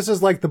 but this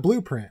is like the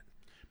blueprint.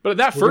 But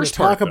that first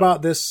part, we're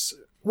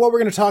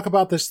going to talk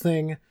about this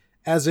thing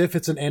as if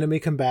it's an enemy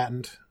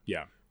combatant.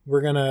 Yeah.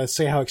 We're going to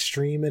say how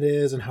extreme it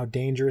is and how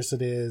dangerous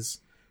it is.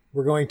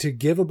 We're going to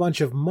give a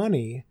bunch of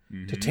money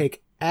to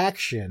take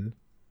action.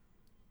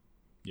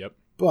 Yep.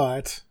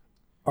 But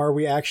are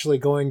we actually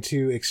going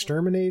to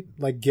exterminate,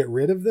 like get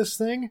rid of this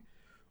thing?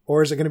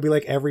 Or is it going to be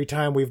like every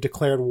time we've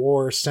declared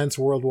war since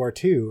World War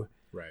II?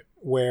 Right.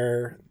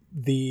 Where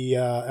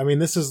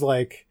this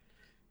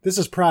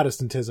is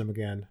Protestantism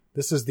again.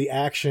 This is the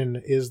action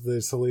is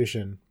the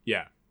solution.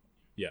 Yeah.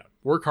 Yeah.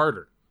 Work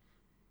harder.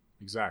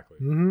 Exactly.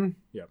 Mm-hmm.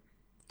 Yep.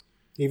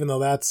 Even though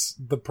that's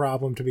the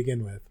problem to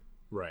begin with.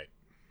 Right.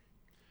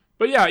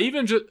 But yeah,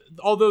 even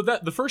although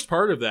the first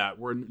part of that,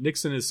 where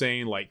Nixon is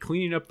saying like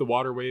cleaning up the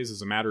waterways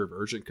is a matter of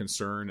urgent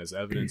concern, as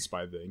evidenced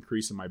by the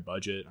increase in my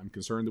budget. I'm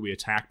concerned that we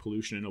attack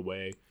pollution in a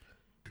way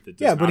that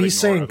does but he's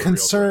saying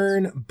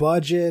concern,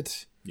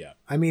 budget. Yeah,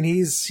 I mean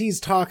he's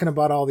talking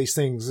about all these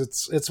things.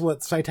 It's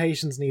what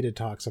Citations Needed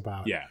talks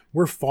about. Yeah,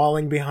 we're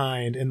falling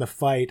behind in the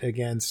fight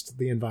against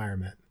the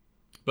environment.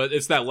 But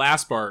it's that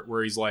last part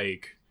where he's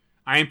like,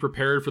 I am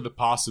prepared for the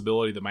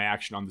possibility that my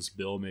action on this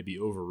bill may be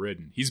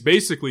overridden. He's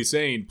basically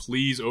saying,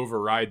 please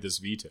override this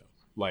veto.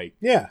 Like,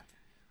 yeah.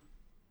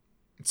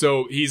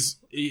 So he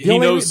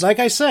knows, like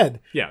I said,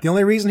 yeah. The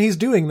only reason he's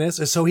doing this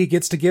is so he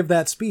gets to give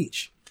that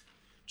speech.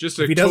 Just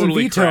a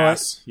totally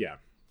crass. Yeah.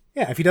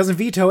 Yeah. If he doesn't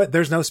veto it,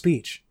 there's no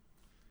speech.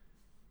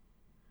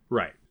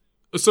 Right.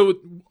 So,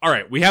 all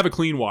right, we have a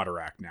Clean Water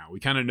Act now.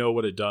 We kind of know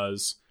what it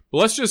does. But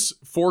let's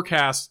just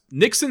forecast.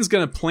 Nixon's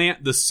going to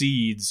plant the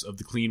seeds of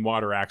the Clean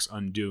Water Act's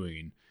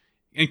undoing.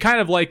 And kind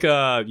of like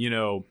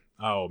some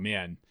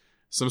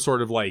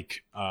sort of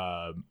like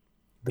the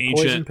ancient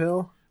poison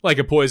pill? Like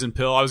a poison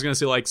pill. I was going to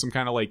say like some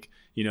kind of like,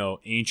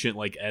 ancient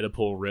like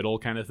Oedipal riddle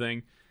kind of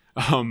thing.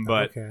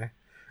 But okay.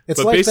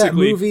 It's like that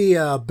movie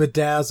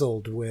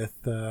Bedazzled with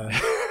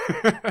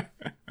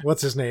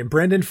what's his name?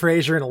 Brendan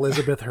Fraser and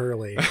Elizabeth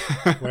Hurley,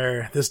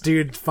 where this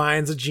dude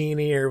finds a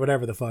genie or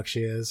whatever the fuck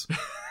she is,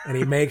 and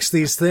he makes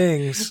these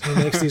things, he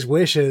makes these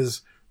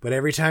wishes, but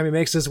every time he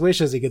makes his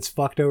wishes, he gets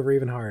fucked over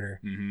even harder.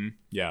 Mm-hmm.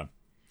 Yeah.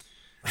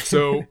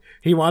 So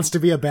he wants to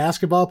be a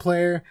basketball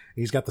player, and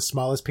he's got the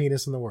smallest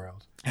penis in the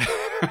world.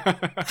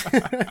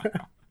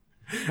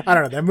 I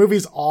don't know. That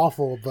movie's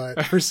awful,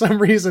 but for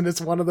some reason, it's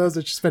one of those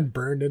that's just been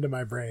burned into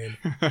my brain.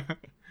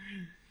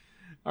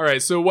 All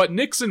right. So what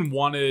Nixon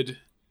wanted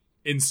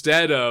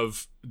instead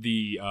of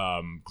the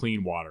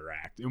Clean Water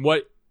Act, and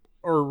what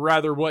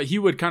he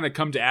would kind of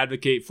come to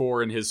advocate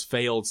for in his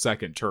failed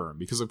second term,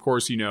 because of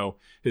course,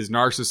 his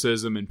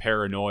narcissism and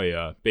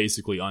paranoia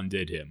basically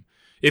undid him.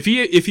 If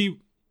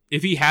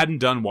he hadn't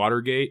done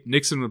Watergate,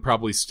 Nixon would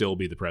probably still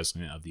be the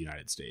president of the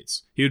United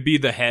States. He would be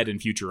the head in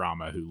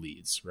Futurama who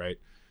leads, right?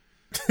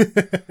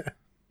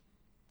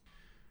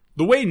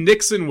 The way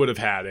Nixon would have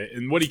had it,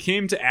 and what he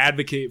came to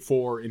advocate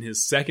for in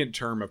his second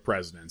term of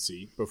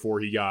presidency before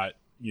he got,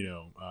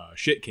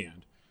 shit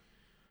canned,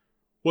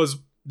 was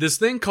this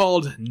thing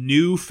called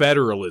New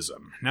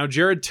Federalism. Now,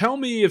 Jared, tell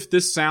me if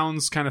this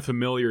sounds kind of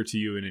familiar to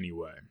you in any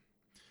way.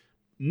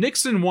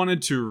 Nixon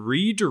wanted to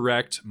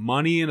redirect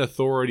money and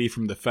authority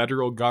from the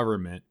federal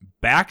government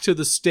back to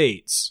the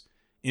states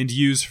and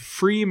use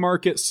free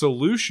market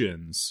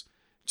solutions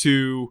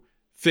to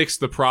fix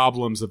the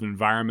problems of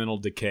environmental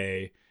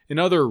decay and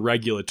other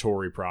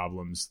regulatory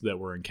problems that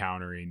we're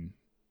encountering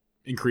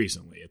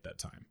increasingly at that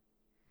time.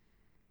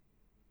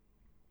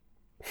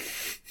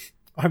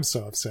 I'm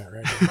so upset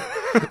right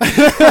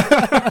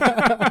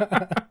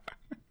now.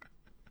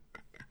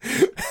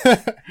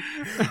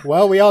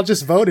 Well, we all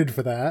just voted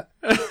for that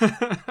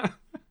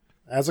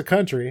as a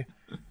country.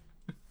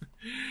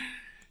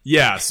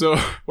 Yeah, so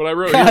what I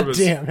wrote God here was...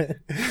 damn it,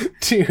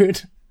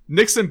 dude.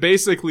 Nixon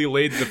basically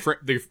laid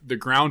the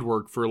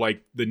groundwork for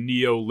like the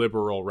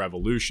neoliberal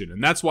revolution.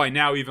 And that's why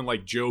now even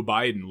like Joe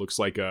Biden looks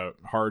like a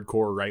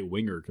hardcore right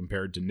winger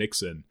compared to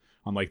Nixon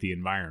on like the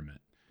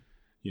environment,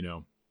 you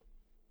know.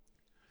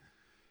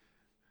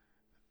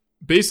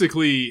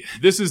 Basically,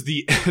 this is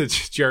the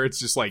Jared's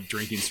just like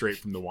drinking straight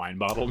from the wine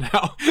bottle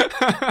now.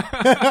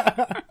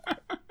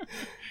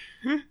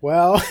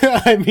 Well,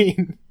 I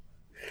mean,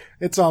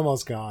 it's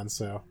almost gone,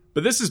 so.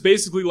 But this is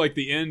basically like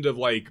the end of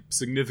like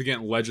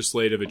significant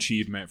legislative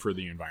achievement for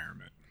the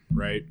environment,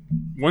 right?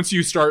 Once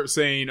you start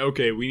saying,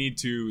 okay, we need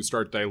to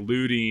start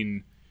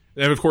diluting,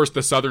 and of course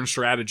the Southern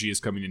strategy is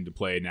coming into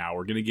play now.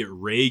 We're going to get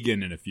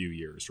Reagan in a few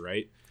years,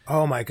 right?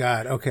 Oh my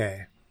God,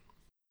 okay.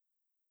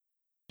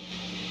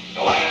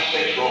 The last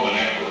 6 Roman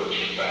emperors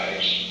were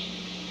fags.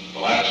 The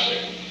last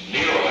 6.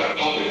 Nero had a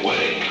public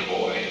wedding with a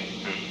boy,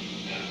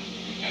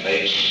 and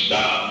they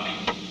stopped.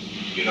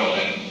 You know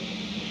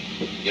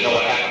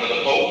what happened to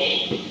the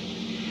popes?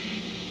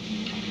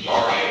 It's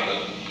all right,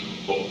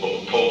 the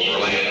popes were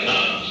laying the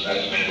nuns.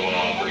 That's been going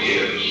on for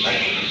years,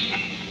 centuries.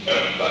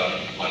 But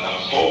when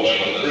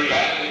the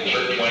Catholic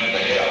Church went to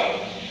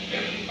hell,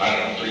 and I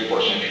don't know, 3 or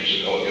 4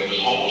 centuries ago, it was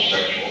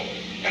homosexual,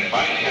 and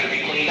finally had to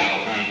be cleaned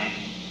out.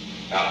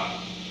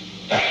 Now,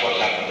 that's what's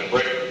happened to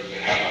Britain.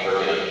 It happened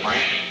earlier to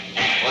France.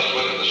 And let's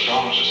look at the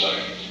strong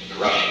society, the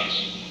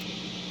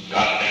Russians.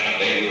 God damn it,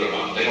 they root them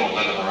out. They don't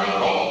let them around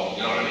at all.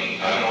 You know what I mean?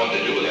 I don't know what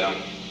to do with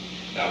them.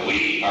 Now,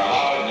 we are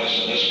allowing this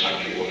in this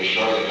country. Will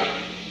destroy the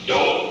country.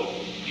 Dope.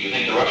 Do you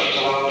think the Russians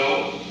allow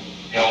dope?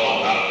 Hell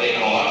no. Not if they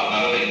can allow it.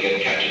 Not if they can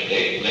catch it.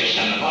 They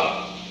send them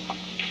up.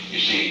 You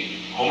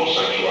see,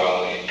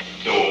 homosexuality,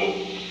 dope,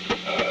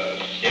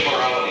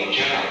 immorality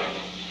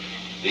generally,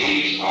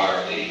 these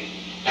are the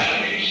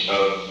enemies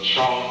of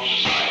strong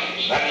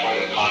societies. That's why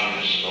the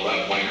communists and the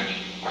left-wingers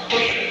are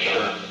pushing each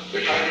other.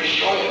 They're trying to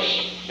destroy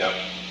us. Yep.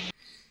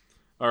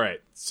 All right.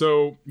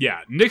 So,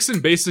 yeah,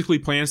 Nixon basically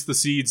plants the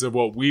seeds of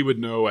what we would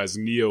know as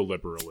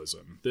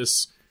neoliberalism.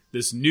 This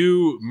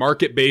new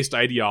market-based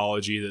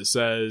ideology that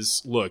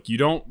says, look, you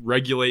don't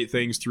regulate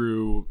things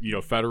through,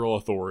 federal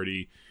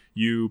authority.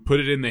 You put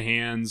it in the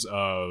hands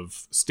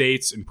of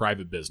states and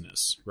private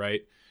business,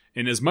 right?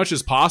 And as much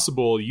as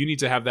possible, you need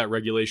to have that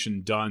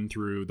regulation done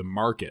through the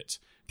market,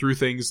 through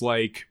things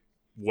like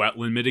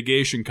wetland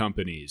mitigation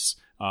companies,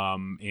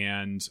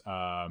 and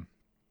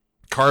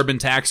carbon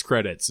tax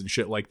credits and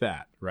shit like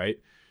that, right?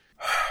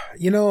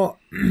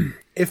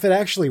 If it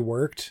actually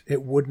worked,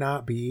 it would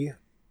not be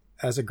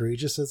as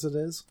egregious as it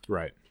is.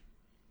 Right.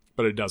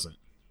 But it doesn't.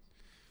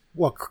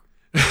 Well,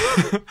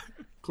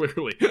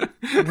 clearly.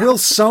 Will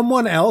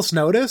someone else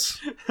notice?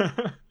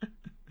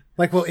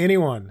 Like, will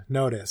anyone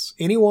notice?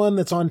 Anyone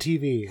that's on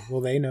TV,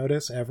 will they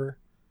notice ever?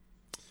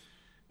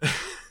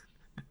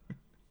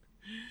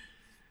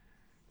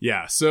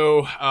 Yeah,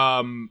 so,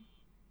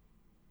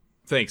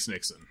 thanks,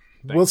 Nixon.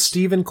 Thanks. Will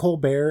Stephen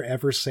Colbert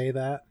ever say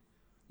that?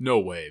 No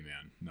way,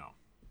 man. No.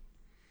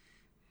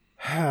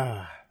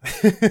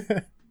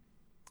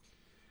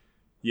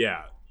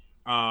 Yeah.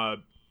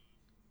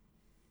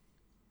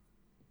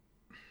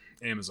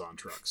 Amazon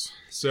trucks.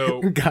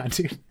 So God,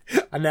 dude.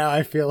 Now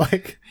I feel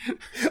like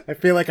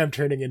I'm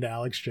turning into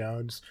Alex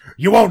Jones.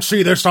 You won't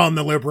see this on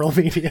the liberal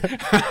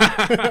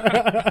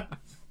media.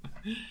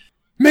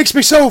 Makes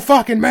me so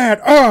fucking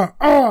mad. All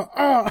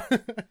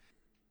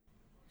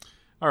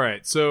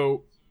right.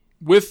 So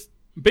with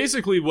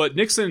basically what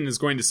Nixon is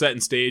going to set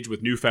in stage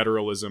with new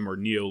federalism or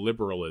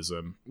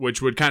neoliberalism,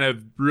 which would kind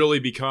of really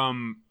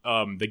become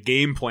the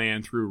game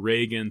plan through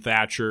Reagan,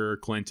 Thatcher,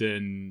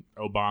 Clinton,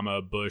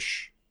 Obama,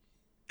 Bush,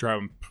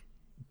 Trump,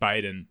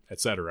 Biden,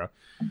 etc.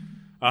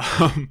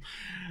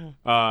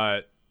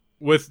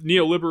 With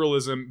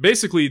neoliberalism,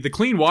 basically the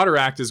Clean Water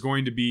Act is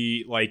going to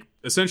be like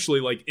essentially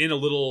like in a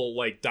little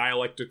like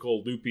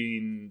dialectical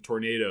looping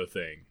tornado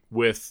thing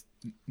with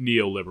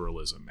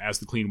neoliberalism as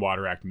the Clean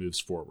Water Act moves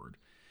forward.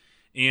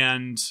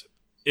 And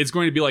it's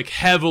going to be like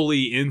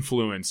heavily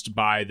influenced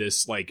by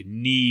this like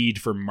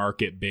need for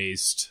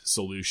market-based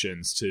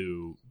solutions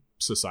to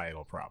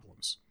societal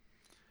problems.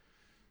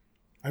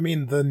 I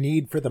mean, the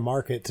need for the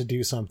market to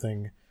do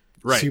something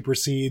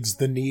supersedes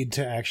the need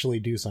to actually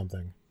do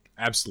something.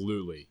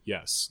 Absolutely,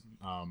 yes.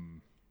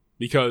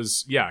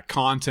 Because, yeah,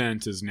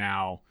 content is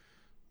now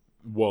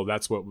Well,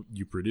 that's what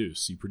you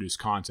produce. You produce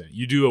content.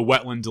 You do a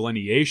wetland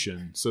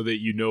delineation so that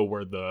you know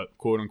where the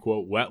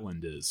quote-unquote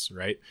wetland is,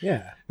 right?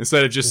 Yeah.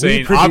 Instead of just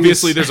saying,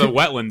 obviously there's a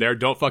wetland there,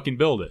 don't fucking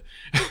build it.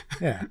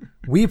 Yeah.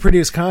 We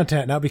produce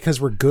content not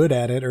because we're good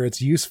at it or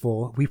it's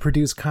useful. We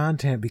produce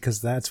content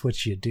because that's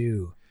what you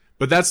do.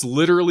 But that's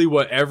literally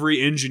what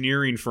every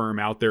engineering firm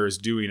out there is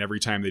doing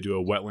every time they do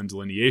a wetland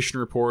delineation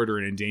report or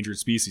an endangered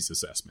species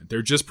assessment.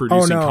 They're just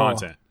producing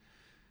content.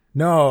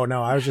 No,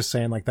 I was just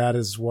saying like that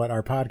is what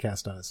our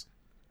podcast does.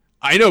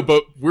 I know,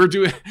 but we're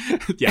doing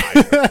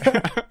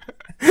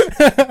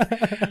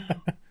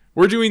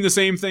we're doing the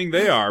same thing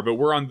they are, but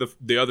we're on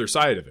the other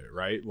side of it,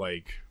 right?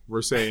 Like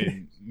we're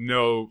saying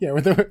no. Yeah,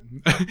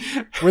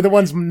 we're the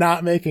ones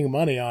not making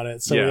money on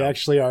it, so we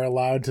actually are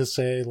allowed to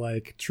say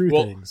like true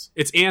things.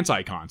 It's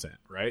anti-content,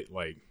 right?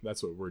 Like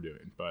that's what we're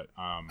doing, but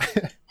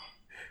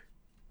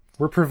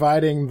we're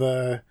providing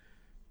the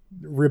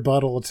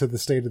rebuttal to the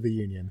State of the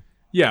Union.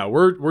 Yeah,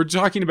 we're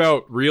talking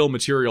about real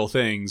material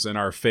things in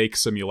our fake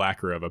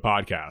simulacra of a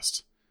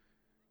podcast.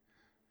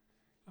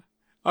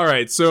 All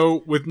right,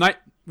 so with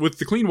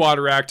the Clean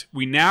Water Act,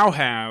 we now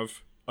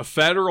have a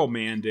federal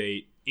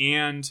mandate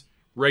and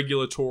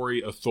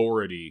regulatory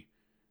authority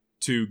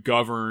to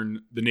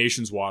govern the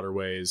nation's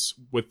waterways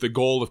with the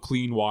goal of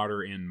clean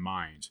water in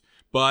mind.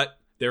 But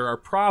there are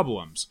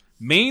problems,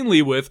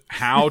 mainly with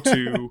how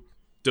to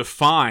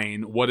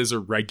define what is a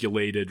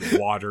regulated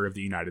water of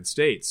the United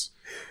States.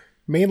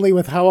 Mainly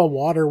with how a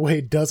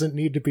waterway doesn't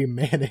need to be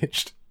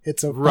managed.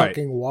 It's a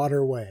fucking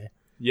waterway.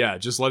 Yeah,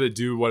 just let it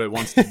do what it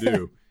wants to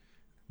do.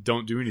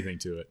 Don't do anything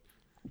to it.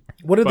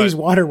 What did these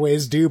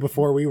waterways do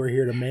before we were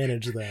here to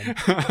manage them?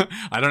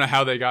 I don't know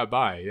how they got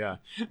by, yeah.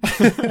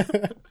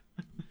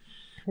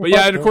 But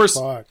yeah, and of course,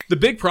 the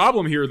big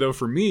problem here, though,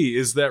 for me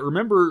is that,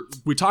 remember,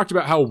 we talked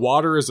about how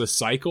water is a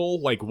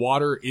cycle. Like,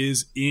 water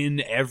is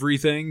in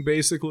everything,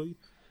 basically.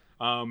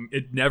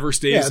 It never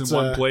stays in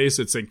one place.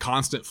 It's in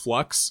constant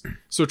flux.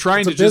 So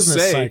trying to just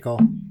say, cycle.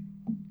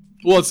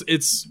 Well,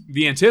 it's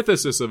the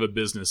antithesis of a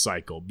business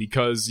cycle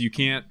because you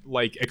can't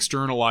like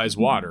externalize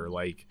water.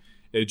 Like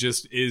it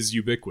just is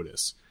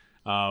ubiquitous.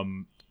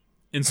 And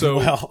so,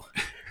 well,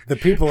 the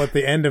people at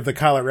the end of the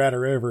Colorado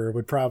River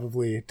would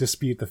probably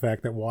dispute the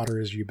fact that water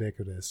is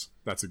ubiquitous.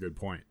 That's a good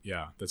point.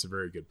 Yeah, that's a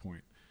very good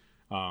point.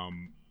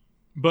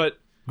 But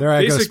there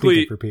I go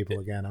speaking for people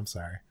again. I'm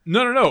sorry.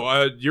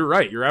 No. You're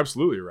right. You're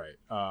absolutely right.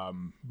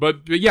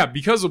 But yeah,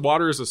 because the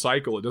water is a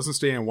cycle, it doesn't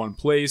stay in one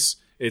place.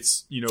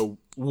 It's,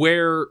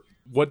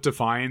 what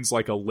defines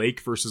like a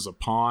lake versus a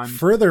pond.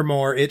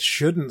 Furthermore, it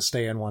shouldn't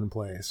stay in one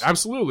place.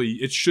 Absolutely.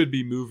 It should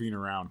be moving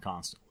around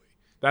constantly.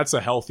 That's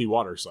a healthy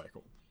water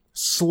cycle.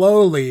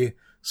 Slowly,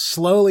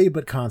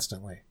 but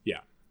constantly. Yeah.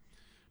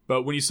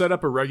 But when you set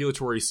up a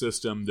regulatory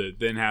system that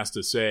then has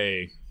to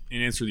say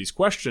and answer these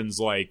questions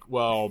like,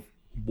 well,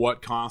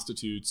 what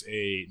constitutes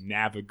a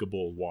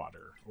navigable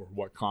water, or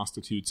what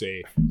constitutes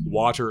a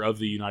water of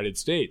the United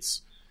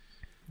States?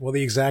 Well,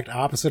 the exact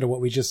opposite of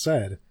what we just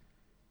said.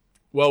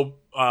 Well,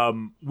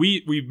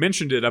 we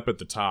mentioned it up at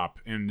the top,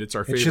 and it's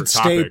our favorite topic. It should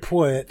stay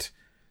put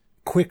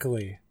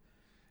quickly.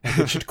 Like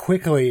it should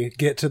quickly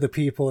get to the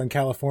people in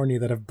California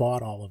that have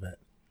bought all of it.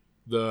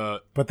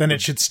 But then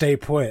it should stay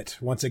put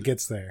once it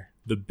gets there.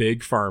 The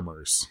big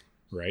farmers,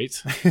 right?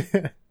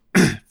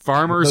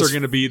 Farmers are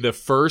going to be the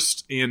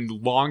first and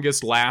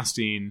longest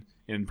lasting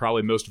and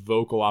probably most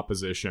vocal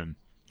opposition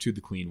to the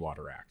Clean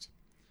Water Act.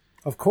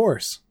 Of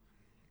course.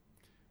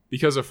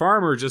 Because a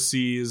farmer just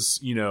sees,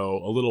 a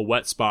little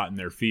wet spot in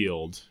their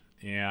field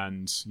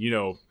and,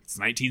 it's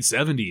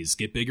 1970s,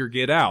 get big or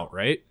get out,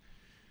 right?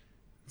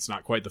 It's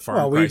not quite the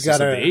farm crisis of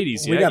the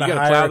 80s yet. We got to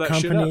hire a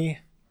company.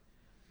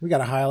 We got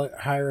to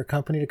hire a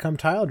company to come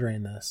tile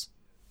drain this.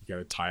 You got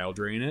to tile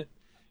drain it.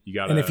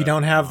 And if you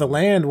don't have the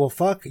land, well,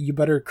 fuck, you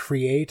better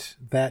create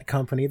that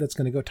company that's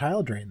going to go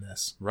tile drain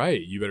this.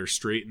 Right. You better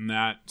straighten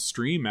that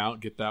stream out,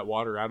 get that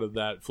water out of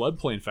that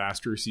floodplain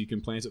faster so you can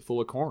plant it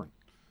full of corn.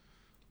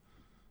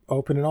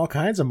 Opening all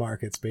kinds of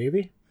markets,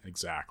 baby.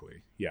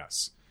 Exactly.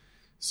 Yes.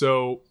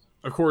 So,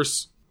 of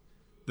course,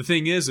 the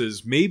thing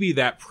is maybe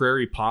that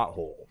prairie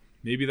pothole,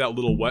 maybe that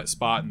little wet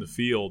spot in the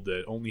field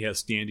that only has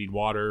standing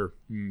water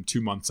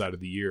 2 months out of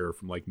the year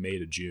from like May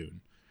to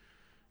June.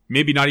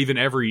 Maybe not even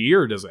every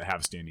year does it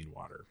have standing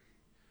water.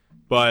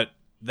 But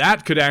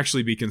that could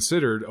actually be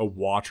considered a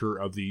water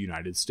of the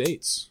United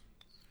States.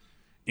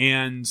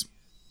 And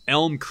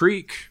Elm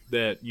Creek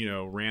that,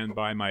 ran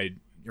by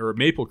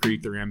Maple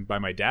Creek that ran by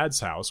my dad's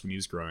house when he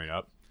was growing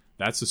up,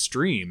 that's a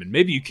stream. And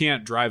maybe you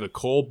can't drive a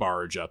coal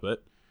barge up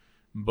it,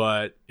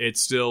 but it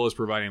still is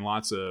providing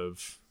lots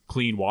of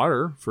clean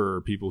water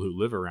for people who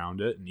live around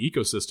it and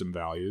ecosystem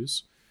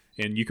values.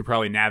 And you could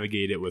probably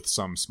navigate it with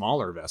some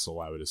smaller vessel,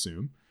 I would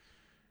assume.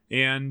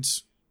 And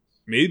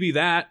maybe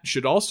that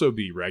should also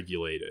be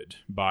regulated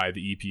by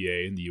the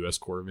EPA and the U.S.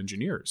 Corps of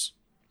Engineers.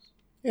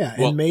 Yeah,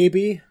 and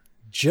maybe,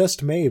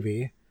 just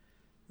maybe,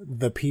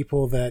 the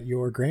people that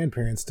your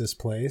grandparents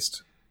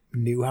displaced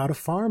knew how to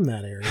farm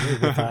that area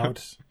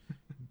without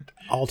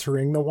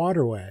altering the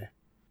waterway.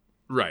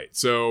 Right.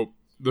 So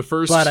the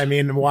first, but I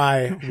mean,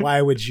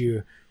 why would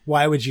you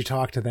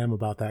talk to them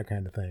about that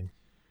kind of thing?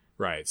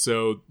 Right.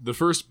 So the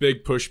first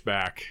big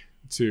pushback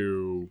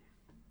to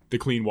the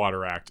Clean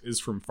Water Act is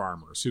from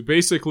farmers who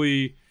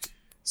basically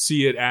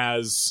see it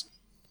as,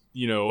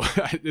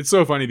 it's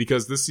so funny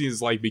because this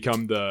has like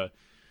become the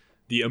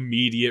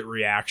immediate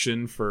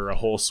reaction for a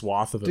whole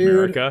swath of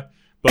America.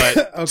 But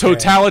okay.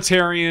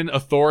 Totalitarian,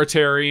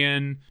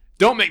 authoritarian,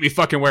 don't make me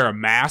fucking wear a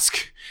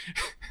mask.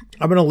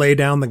 I'm going to lay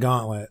down the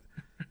gauntlet.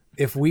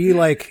 If we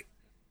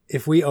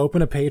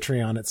open a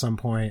Patreon at some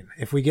point,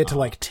 if we get to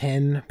like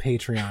 10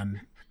 Patreon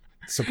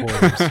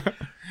supporters,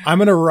 I'm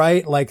going to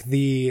write like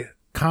the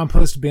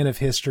compost bin of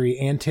history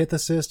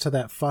antithesis to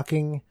that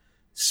fucking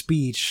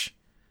speech.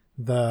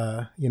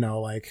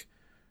 Like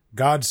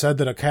God said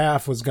that a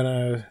calf was going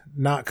to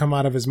not come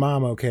out of his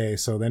mom. Okay.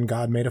 So then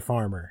God made a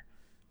farmer.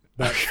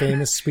 That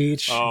famous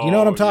speech. Do you know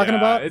what I'm talking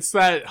about? It's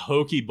that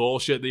hokey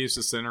bullshit they used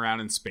to send around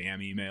in spam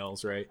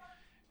emails, right?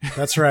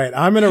 That's right.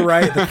 I'm going to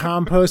write the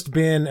compost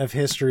bin of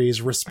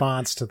history's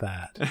response to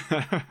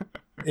that.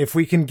 If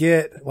we can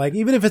get, like,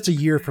 even if it's a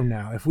year from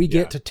now, if we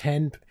get to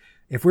 10,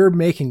 if we're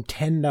making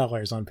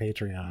 $10 on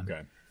Patreon,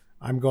 okay,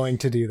 I'm going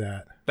to do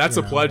that. That's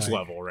a pledge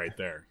level right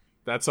there.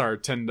 That's our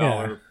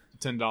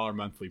 $10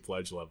 monthly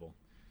pledge level.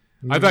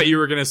 I thought you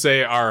were going to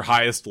say our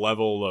highest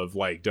level of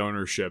like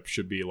donorship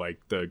should be like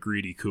the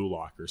greedy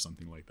kulak or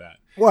something like that.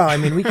 Well, I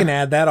mean, we can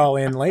add that all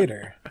in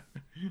later.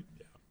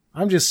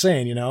 I'm just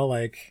saying,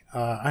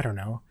 I don't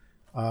know.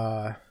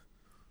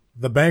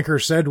 The banker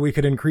said we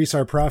could increase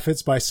our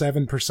profits by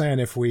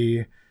 7% if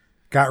we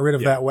got rid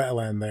of that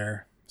wetland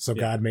there. So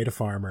God made a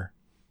farmer.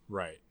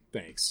 Right.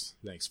 Thanks,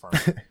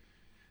 farmer.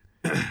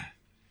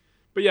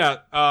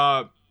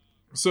 But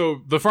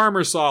so the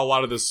farmers saw a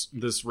lot of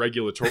this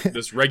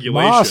regulation.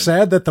 Ma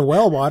said that the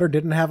well water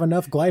didn't have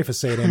enough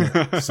glyphosate in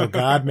it, so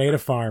God made a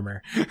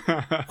farmer.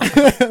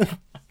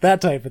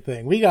 That type of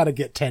thing. We got to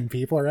get 10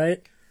 people,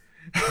 right?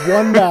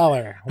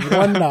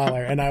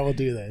 $1, and I will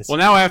do this. Well,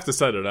 now I have to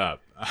set it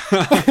up.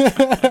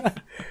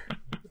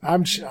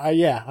 I'm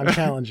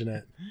challenging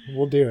it.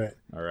 We'll do it.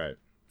 All right.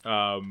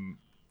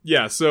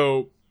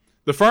 So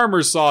the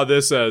farmers saw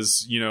this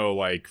as,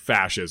 like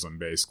fascism,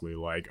 basically.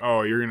 Like,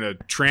 oh, you're going to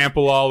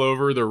trample all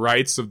over the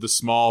rights of the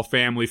small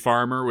family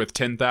farmer with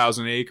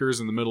 10,000 acres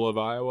in the middle of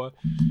Iowa.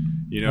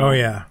 Oh,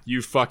 yeah.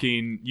 You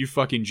fucking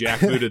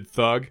jackbooted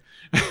thug.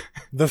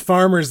 The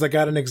farmers that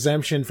got an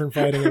exemption from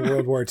fighting in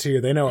World War II,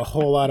 they know a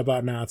whole lot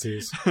about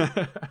Nazis.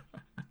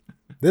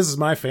 This is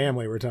my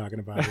family we're talking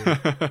about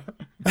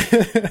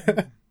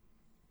here.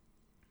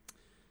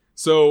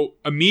 So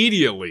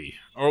immediately,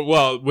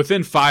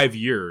 within 5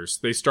 years,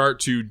 they start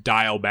to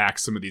dial back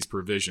some of these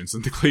provisions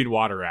in the Clean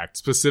Water Act,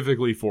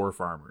 specifically for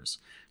farmers.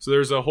 So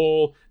there's a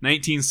whole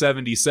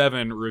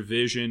 1977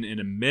 revision and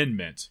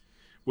amendment,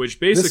 which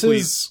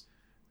basically...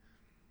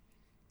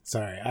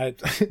 Sorry, I'm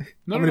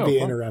going to be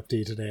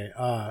interrupty today.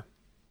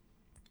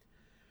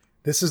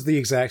 This is the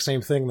exact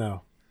same thing,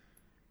 though.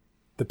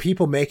 The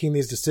people making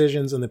these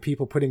decisions and the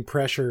people putting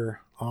pressure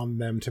on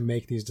them to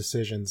make these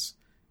decisions,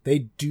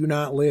 they do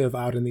not live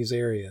out in these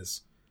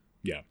areas.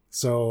 Yeah.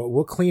 So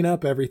we'll clean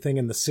up everything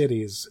in the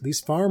cities. These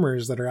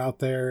farmers that are out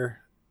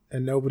there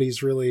and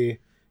nobody's really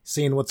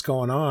seeing what's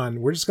going on,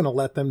 we're just going to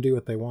let them do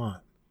what they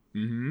want.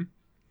 Mm-hmm.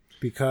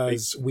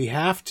 Because we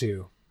have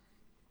to.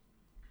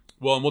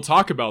 Well, and we'll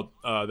talk about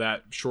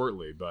that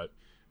shortly, but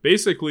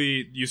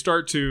basically you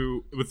start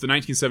to, with the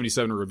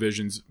 1977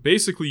 revisions,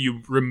 basically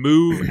you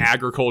remove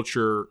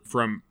agriculture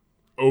from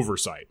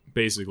oversight,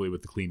 basically,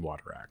 with the Clean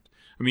Water Act.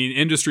 I mean,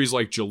 industries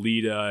like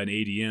Gelita and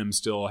ADM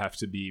still have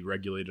to be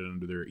regulated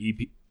under their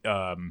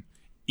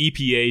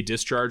EPA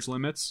discharge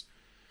limits.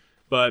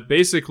 But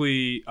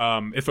basically,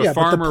 if a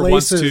farmer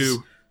wants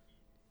to...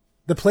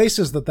 The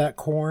places that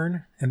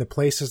corn and the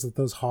places that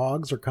those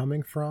hogs are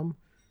coming from,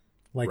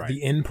 like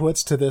the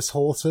inputs to this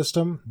whole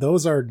system,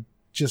 those are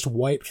just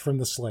wiped from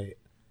the slate.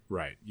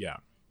 Right, yeah.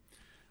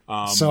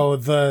 So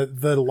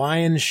the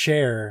lion's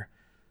share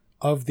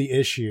of the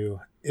issue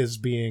is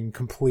being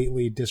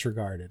completely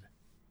disregarded.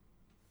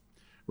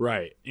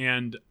 Right.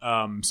 And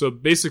so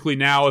basically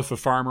now if a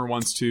farmer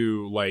wants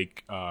to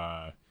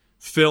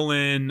fill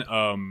in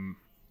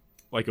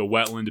like a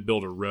wetland to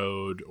build a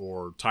road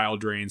or tile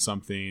drain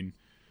something,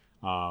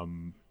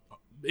 and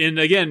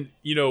again,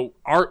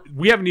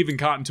 we haven't even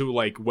gotten to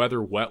like whether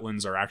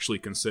wetlands are actually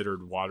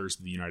considered waters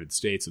of the United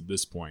States at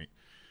this point.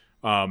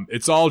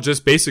 It's all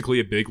just basically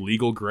a big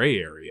legal gray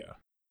area.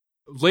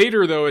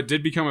 Later, though, it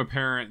did become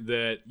apparent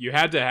that you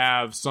had to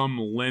have some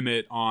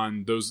limit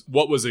on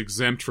what was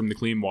exempt from the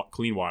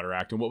Clean Water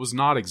Act and what was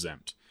not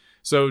exempt.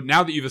 So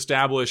now that you've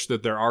established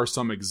that there are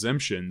some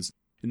exemptions,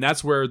 and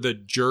that's where the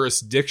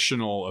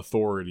jurisdictional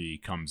authority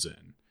comes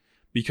in.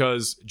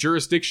 Because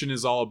jurisdiction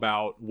is all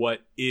about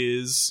what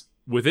is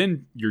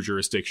within your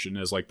jurisdiction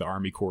as like the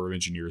Army Corps of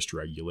Engineers to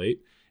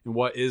regulate, and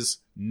what is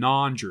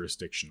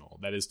non-jurisdictional,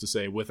 that is to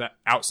say,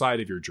 outside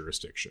of your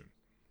jurisdiction.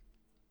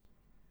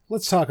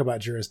 Let's talk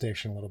about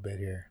jurisdiction a little bit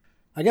here.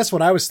 I guess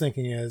what I was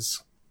thinking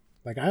is,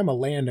 like, I'm a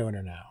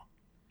landowner now.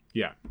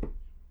 Yeah.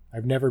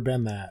 I've never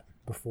been that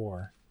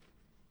before.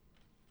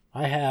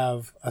 I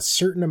have a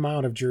certain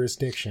amount of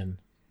jurisdiction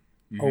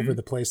over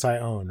the place I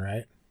own,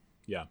 right?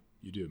 Yeah,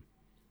 you do.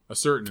 A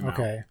certain amount.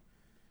 Okay. A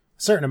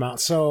certain amount.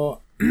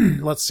 So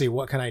let's see.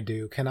 What can I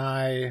do? Can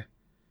I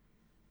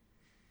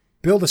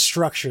build a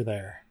structure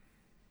there?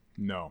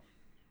 No.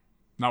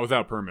 Not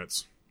without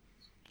permits.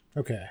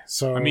 Okay.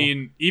 So I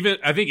mean,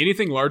 I think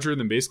anything larger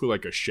than basically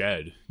like a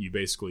shed, you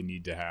basically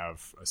need to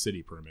have a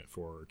city permit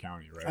for, or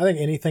county, right? I think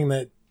anything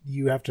that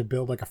you have to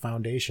build like a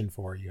foundation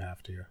for, you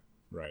have to.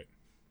 Right.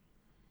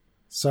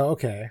 So,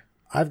 okay.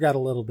 I've got a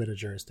little bit of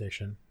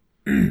jurisdiction.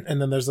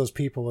 And then there's those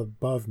people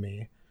above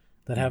me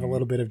that have a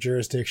little bit of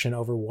jurisdiction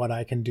over what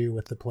I can do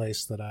with the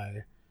place that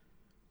I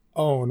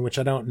own, which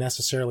I don't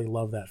necessarily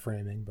love that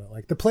framing, but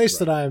like the place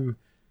that I'm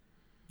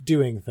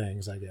doing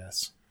things, I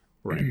guess.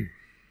 Right.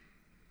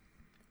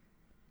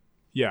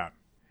 Yeah.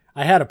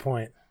 I had a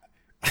point,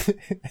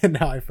 and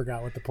now I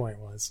forgot what the point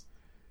was.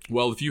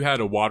 Well, if you had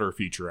a water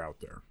feature out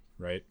there,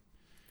 right?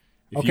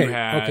 If okay, you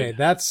had... okay,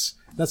 that's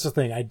the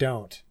thing. I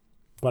don't,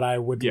 but I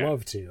would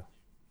love to.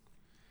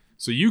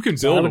 So you can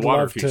build a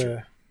water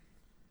feature.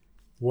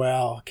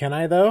 Well, can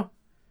I though?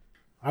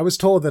 I was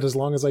told that as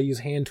long as I use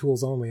hand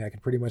tools only, I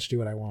could pretty much do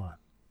what I want.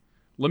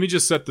 Let me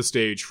just set the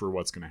stage for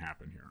what's going to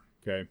happen here,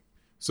 okay?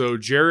 So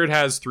Jared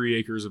has 3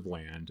 acres of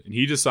land, and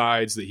he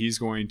decides that he's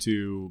going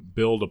to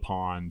build a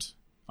pond.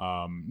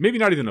 Maybe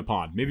not even a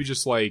pond. Maybe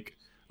just like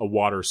a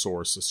water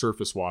source, a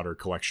surface water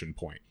collection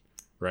point,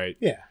 right?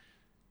 Yeah.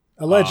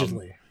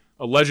 Allegedly.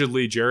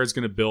 Allegedly, Jared's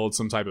going to build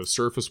some type of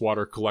surface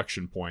water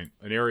collection point,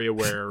 an area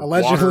where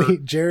allegedly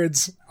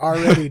Jared's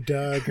already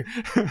dug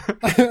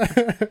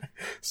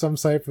some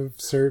type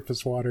of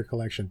surface water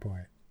collection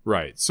point.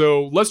 Right.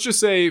 So let's just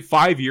say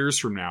 5 years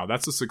from now,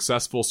 that's a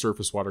successful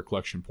surface water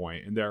collection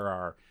point, and there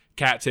are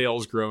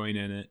cattails growing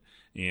in it,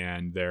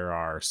 and there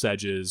are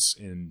sedges,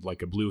 and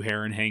like a blue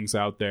heron hangs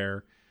out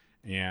there,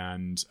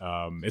 and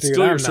it's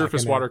still your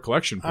surface water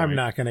collection point. I'm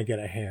not going to get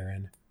a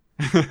heron.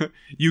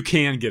 You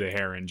can get a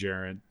heron,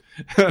 Jared.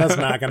 That's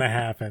not going to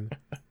happen.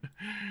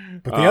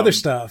 But the other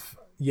stuff,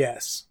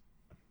 yes.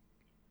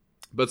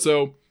 But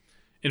so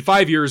in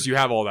 5 years, you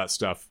have all that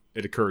stuff.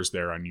 It occurs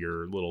there on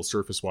your little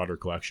surface water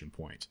collection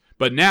point.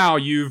 But now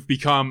you've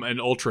become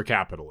an ultra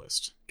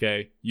capitalist.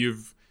 Okay,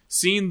 you've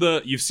seen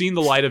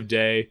the light of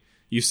day.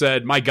 You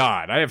said, "My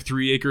God, I have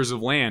 3 acres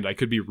of land I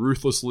could be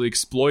ruthlessly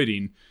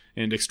exploiting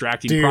and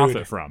extracting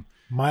profit from."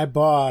 My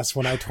boss,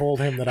 when I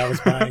told him that I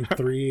was buying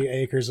 3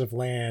 acres of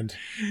land,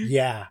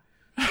 yeah.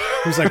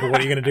 He was like, well, what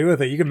are you going to do with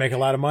it? You can make a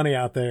lot of money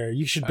out there.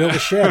 You should build a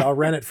shed. I'll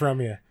rent it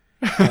from you.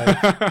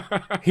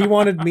 Like, he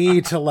wanted me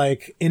to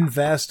like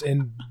invest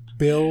and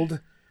build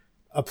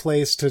a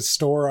place to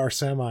store our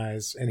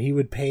semis, and he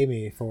would pay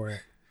me for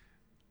it.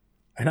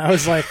 And I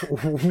was like,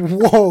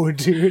 whoa,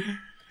 dude.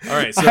 All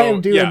right, so I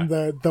am doing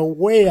the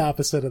way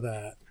opposite of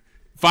that.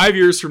 5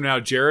 years from now,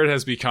 Jared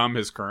has become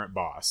his current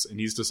boss, and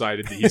he's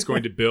decided that he's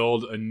going to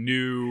build a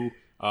new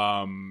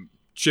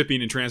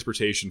shipping and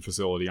transportation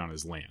facility on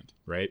his land,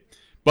 right?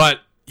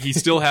 But he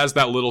still has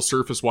that little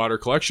surface water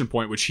collection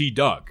point, which he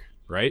dug,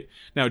 right?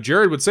 Now,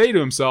 Jared would say to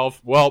himself,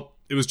 well,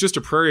 it was just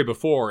a prairie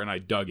before, and I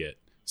dug it,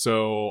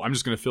 so I'm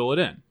just going to fill it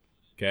in,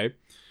 okay?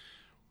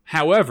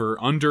 However,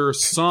 under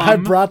some... I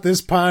brought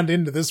this pond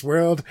into this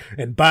world,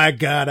 and by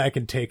God, I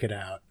can take it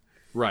out.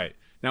 Right.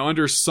 Now,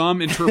 under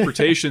some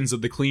interpretations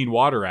of the Clean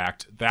Water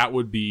Act, that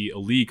would be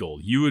illegal.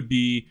 You would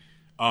be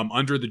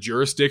under the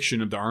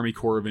jurisdiction of the Army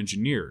Corps of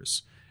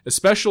Engineers.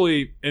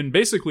 Especially, and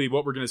basically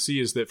what we're going to see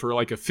is that for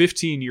like a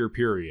 15-year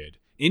period,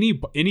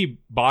 any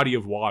body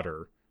of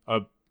water,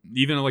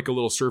 even like a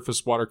little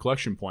surface water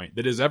collection point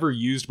that is ever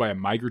used by a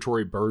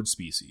migratory bird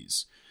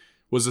species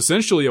was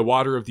essentially a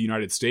water of the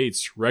United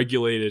States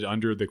regulated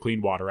under the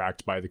Clean Water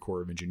Act by the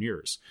Corps of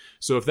Engineers.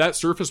 So if that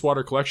surface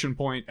water collection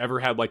point ever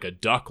had like a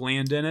duck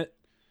land in it,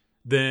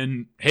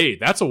 then, hey,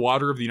 that's a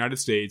water of the United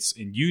States,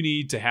 and you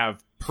need to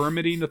have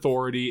permitting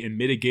authority and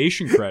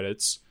mitigation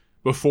credits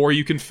before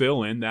you can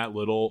fill in that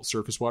little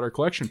surface water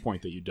collection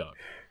point that you dug.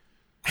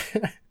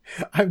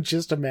 I'm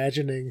just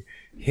imagining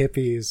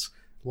hippies,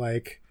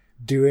 like,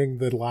 doing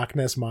the Loch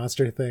Ness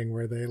Monster thing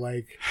where they,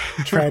 like,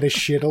 try to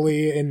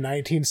shittily in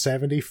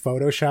 1970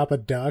 Photoshop a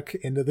duck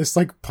into this,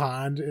 like,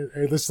 pond,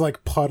 or this,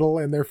 like, puddle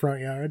in their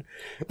front yard.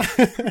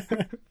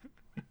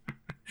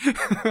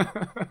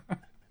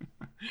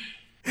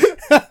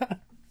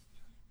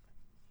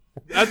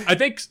 I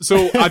think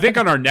so. I think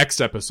on our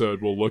next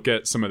episode we'll look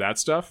at some of that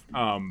stuff.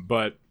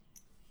 But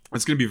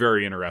it's going to be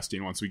very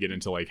interesting once we get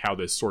into like how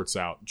this sorts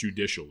out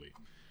judicially.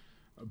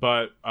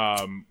 But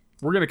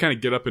we're going to kind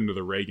of get up into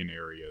the Reagan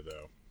area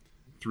though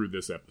through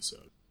this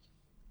episode.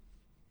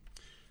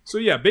 So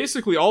yeah,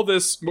 basically all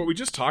this what we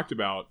just talked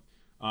about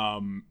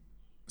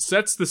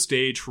sets the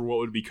stage for what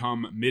would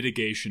become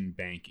mitigation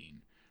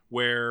banking,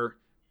 where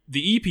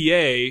the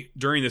EPA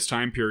during this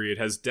time period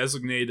has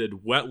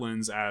designated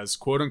wetlands as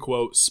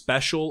quote-unquote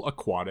special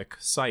aquatic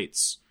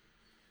sites.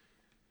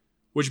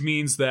 which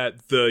means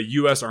that the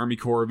U.S. Army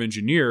Corps of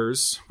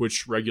Engineers,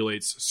 which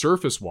regulates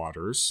surface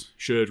waters,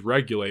 should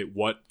regulate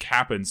what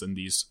happens in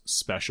these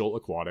special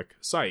aquatic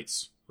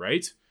sites,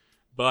 right?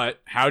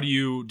 But how do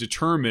you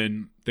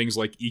determine things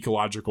like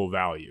ecological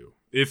value?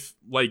 If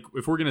we're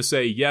going to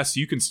say, yes,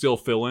 you can still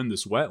fill in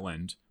this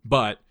wetland,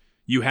 but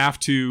you have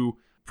to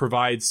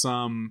provide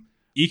some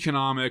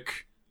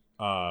economic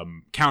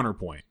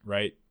counterpoint,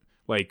 right?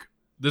 Like,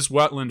 this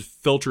wetland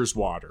filters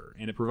water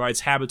and it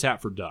provides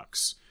habitat for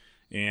ducks,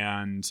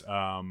 and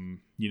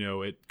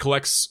it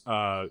collects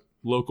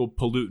local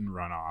pollutant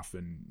runoff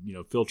and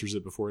filters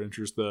it before it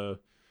enters the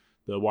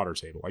water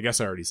table. I guess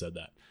I already said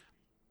that.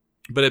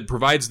 But it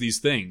provides these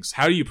things.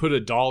 How do you put a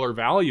dollar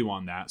value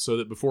on that so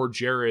that before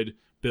Jared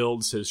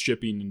builds his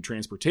shipping and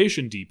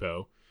transportation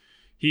depot,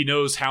 he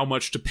knows how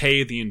much to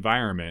pay the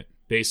environment,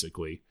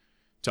 basically,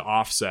 to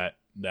offset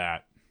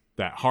that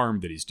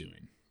harm that he's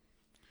doing?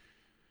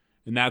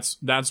 And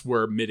that's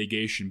where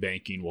mitigation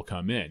banking will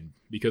come in,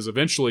 because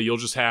eventually you'll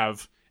just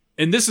have,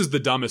 and this is the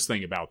dumbest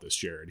thing about this,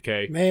 Jared,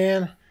 okay?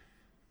 Man,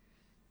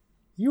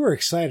 you were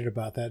excited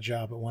about that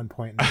job at one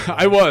point.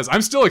 I was.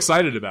 I'm still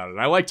excited about it.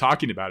 I like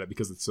talking about it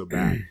because it's so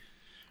bad.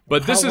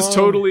 But this is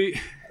totally...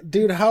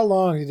 Dude, how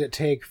long did it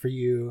take for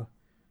you,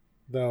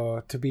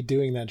 though, to be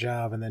doing that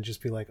job and then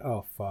just be like,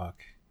 oh,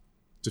 fuck?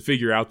 To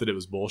figure out that it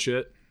was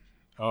bullshit?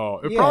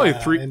 Oh, probably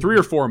three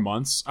or 4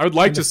 months. I would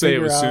like to say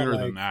it was sooner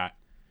than that.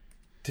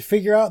 To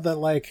figure out that,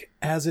 like,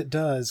 as it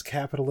does,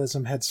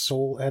 capitalism had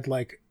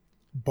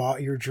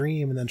bought your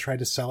dream and then tried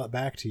to sell it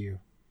back to you.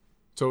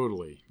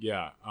 Totally,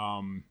 yeah.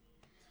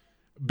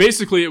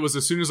 Basically, it was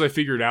as soon as I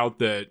figured out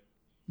that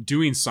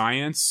doing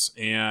science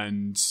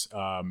and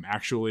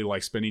actually,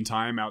 like, spending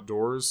time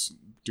outdoors,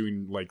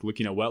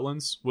 looking at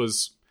wetlands,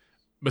 was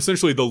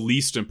essentially the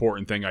least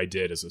important thing I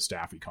did as a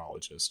staff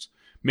ecologist.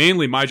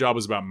 Mainly, my job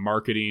was about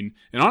marketing,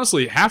 and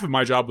honestly, half of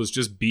my job was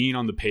just being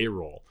on the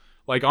payroll.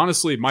 Like,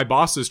 honestly, my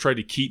bosses tried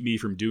to keep me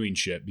from doing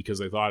shit because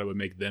they thought it would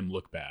make them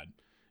look bad,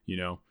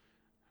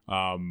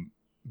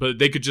 But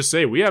they could just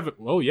say, we have an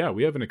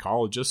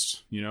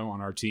ecologist,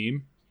 on our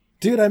team.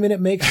 Dude, I mean,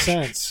 it makes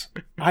sense.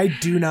 I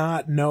do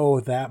not know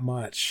that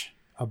much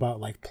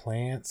about, like,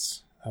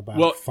 plants,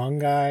 about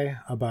fungi,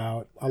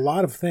 about a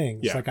lot of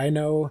things. Yeah. Like, I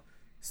know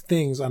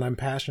things and I'm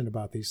passionate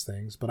about these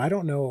things, but I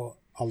don't know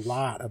a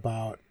lot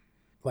about,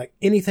 like,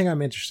 anything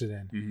I'm interested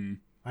in. Mm-hmm.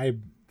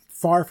 I'm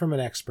far from an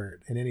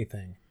expert in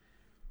anything.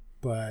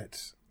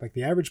 But, like,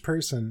 the average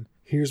person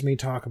hears me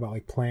talk about,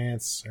 like,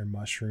 plants or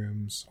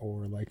mushrooms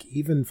or, like,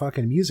 even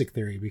fucking music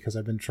theory, because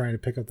I've been trying to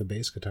pick up the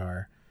bass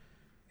guitar,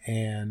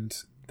 and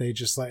they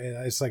just, like,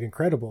 it's, like,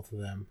 incredible to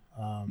them.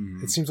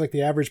 It seems like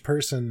the average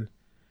person,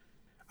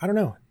 I don't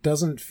know,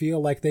 doesn't feel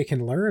like they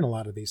can learn a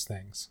lot of these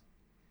things.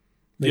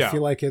 They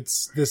feel like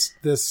it's this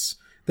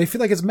they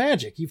feel like it's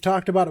magic. You've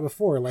talked about it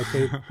before. Like,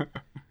 they,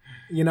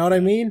 you know what I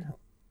mean?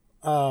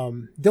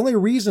 The only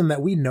reason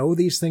that we know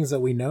these things that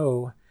we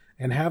know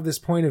and have this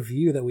point of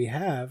view that we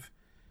have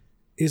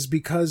is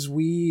because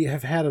we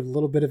have had a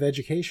little bit of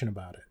education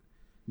about it.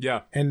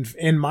 Yeah. And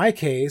in my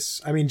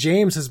case, I mean,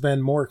 James has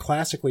been more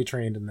classically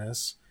trained in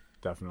this.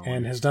 Definitely.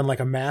 And has done, like,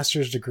 a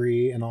master's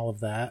degree and all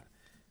of that.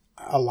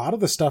 A lot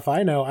of the stuff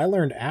I know, I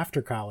learned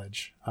after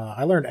college.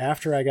 I learned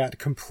after I got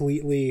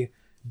completely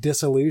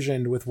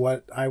disillusioned with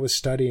what I was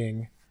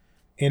studying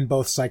in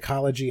both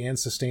psychology and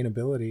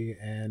sustainability.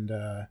 And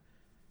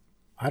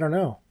I don't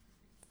know.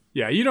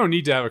 Yeah, you don't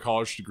need to have a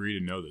college degree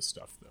to know this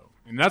stuff, though.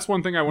 And that's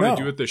one thing I want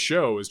to do with this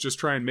show, is just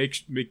try and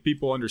make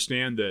people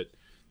understand that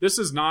this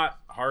is not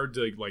hard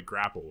to, like,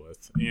 grapple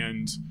with.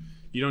 And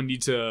you don't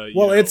need to...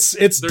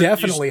 it's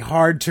definitely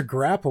hard to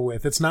grapple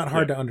with. It's not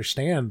hard to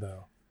understand,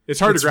 though. It's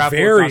hard to grapple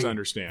with, not to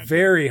understand.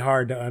 Very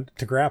hard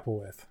to grapple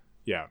with.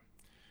 Yeah.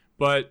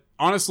 But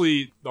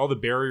honestly, all the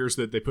barriers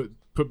that they put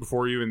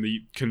before you in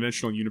the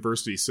conventional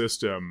university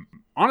system,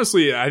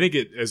 honestly, I think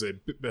it is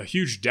a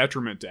huge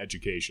detriment to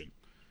education.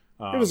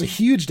 It was a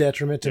huge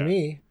detriment to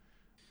me.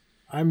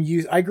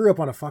 I grew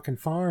up on a fucking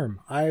farm.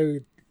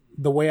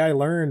 The way I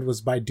learned was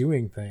by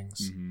doing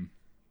things. Mm-hmm.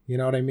 You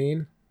know what I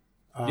mean?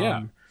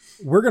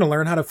 We're going to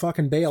learn how to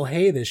fucking bale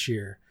hay this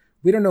year.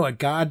 We don't know a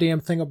goddamn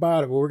thing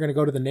about it, but we're going to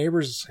go to the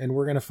neighbors and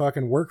we're going to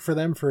fucking work for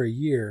them for a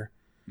year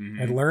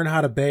and learn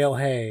how to bale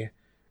hay,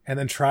 and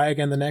then try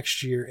again the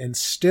next year and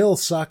still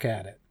suck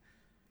at it.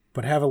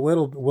 But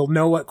we'll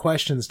know what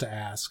questions to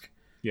ask.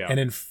 Yeah. And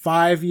in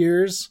 5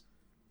 years,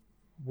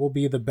 we'll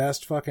be the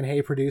best fucking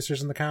hay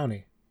producers in the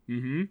county.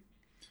 Mm-hmm.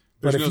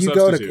 But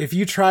if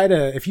you try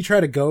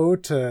to go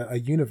to a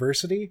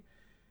university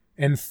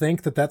and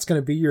think that that's going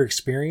to be your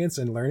experience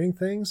in learning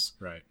things,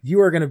 right,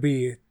 you are going to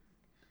be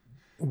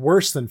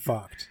worse than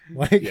fucked.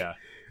 Like, yeah.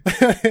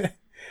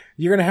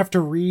 You're going to have to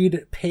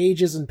read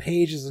pages and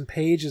pages and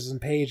pages and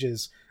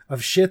pages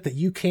of shit that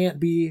you can't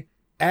be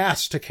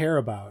asked to care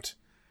about.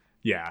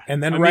 Yeah.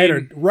 And then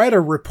write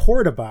a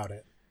report about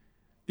it.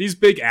 These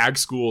big ag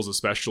schools,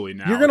 especially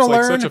now, it's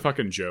like such a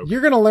fucking joke.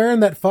 You're going to learn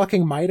that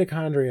fucking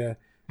mitochondria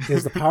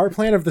is the power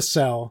plant of the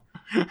cell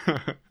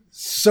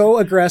so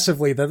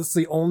aggressively that it's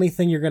the only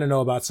thing you're going to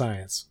know about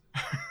science.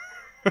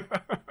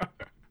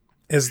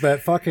 is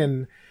that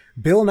fucking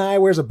Bill Nye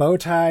wears a bow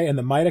tie and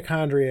the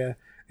mitochondria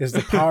is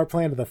the power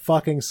plant of the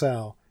fucking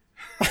cell.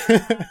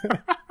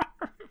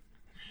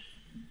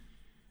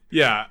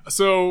 Yeah.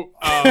 So,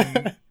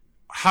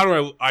 how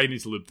do I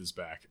need to loop this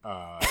back?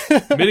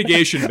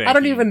 Mitigation banking. I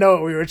don't even know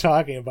what we were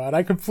talking about.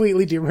 I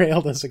completely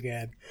derailed us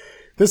again.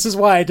 This is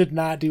why I did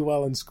not do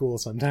well in school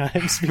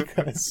sometimes,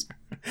 because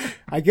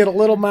I get a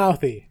little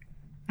mouthy.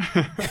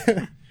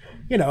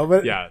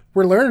 But yeah.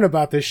 We're learning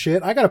about this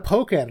shit. I got to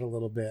poke at it a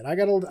little bit. I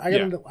got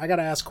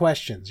to ask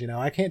questions.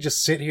 I can't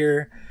just sit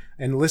here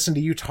and listen to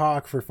you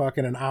talk for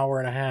fucking an hour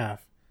and a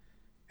half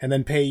and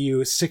then pay you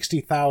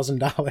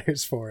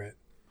 $60,000 for it.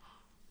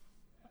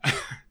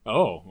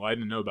 Oh, well, I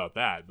didn't know about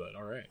that, but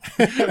all right.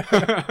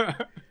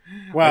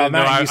 Well,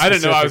 I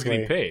didn't know I was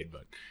getting paid,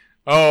 but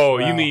you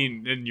Well,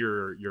 mean in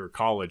your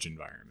college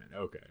environment?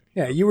 Okay.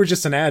 Yeah, you were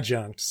just an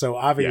adjunct, so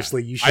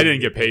obviously you should. I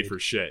didn't get paid for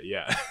shit.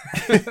 Yeah.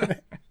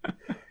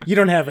 You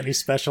don't have any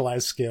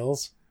specialized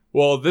skills.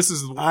 Well, this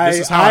is how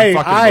I'm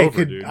fucking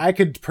over, dude. I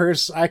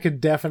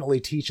could definitely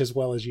teach as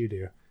well as you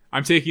do.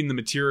 I'm taking the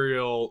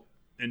material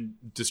and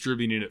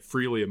distributing it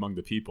freely among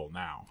the people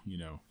now.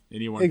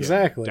 Anyone can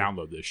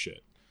download this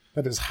shit.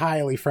 That is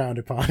highly frowned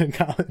upon in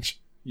college.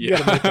 You Yeah.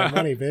 gotta make that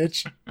money,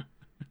 bitch.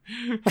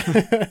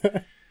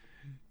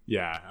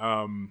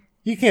 Yeah.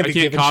 You can't be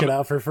giving shit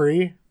out for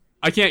free.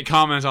 I can't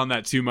comment on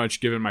that too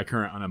much given my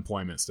current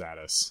unemployment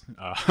status.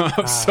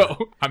 So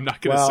I'm not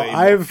going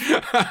to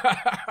say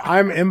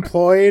I'm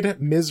employed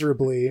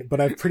miserably, but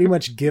I've pretty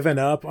much given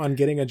up on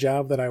getting a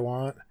job that I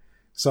want.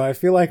 So I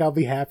feel like I'll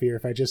be happier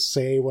if I just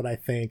say what I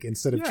think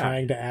instead of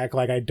trying to act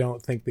like I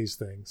don't think these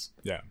things.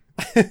 Yeah.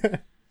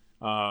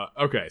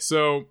 Okay.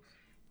 So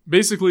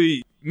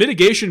basically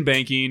mitigation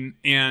banking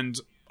and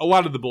a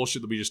lot of the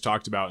bullshit that we just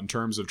talked about in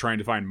terms of trying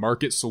to find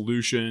market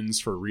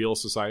solutions for real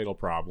societal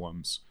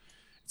problems.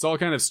 It's all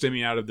kind of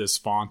stemming out of this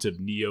font of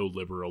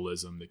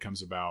neoliberalism that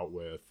comes about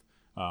with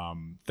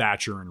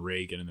Thatcher and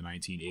Reagan in the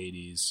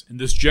 1980s, and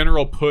this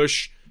general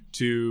push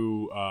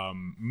to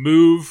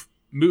move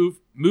the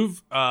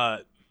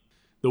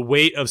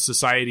weight of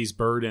society's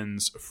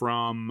burdens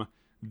from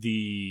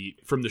the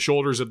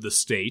shoulders of the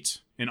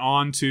state and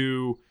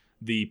onto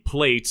the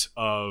plate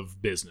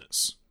of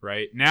business.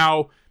 Right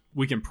now,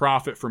 we can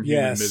profit from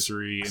human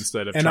misery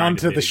instead of trying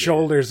to the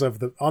shoulders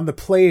on the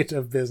plate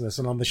of business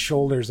and on the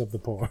shoulders of the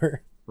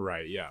poor.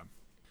 Right, yeah.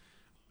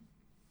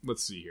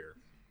 Let's see here.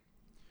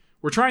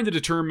 We're trying to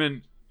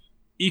determine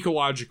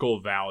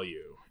ecological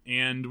value,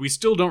 and we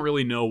still don't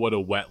really know what a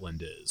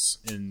wetland is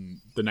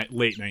in the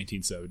late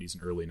 1970s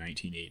and early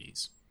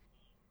 1980s.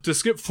 To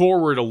skip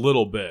forward a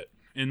little bit,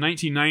 in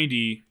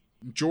 1990,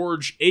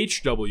 George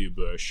H.W.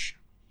 Bush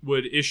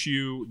would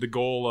issue the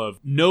goal of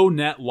no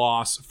net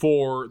loss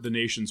for the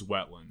nation's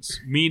wetlands,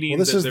 meaning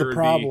this is the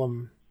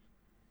problem.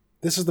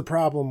 This is the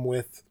problem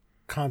with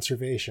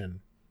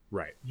conservation.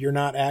 Right. You're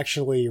not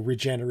actually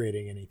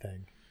regenerating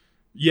anything.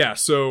 Yeah,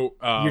 so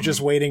you're just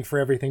waiting for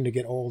everything to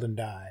get old and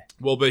die.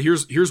 Well, but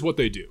here's what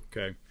they do,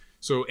 okay?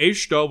 So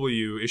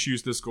HW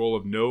issues this goal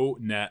of no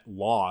net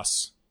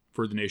loss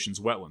for the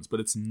nation's wetlands, but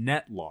it's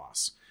net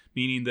loss,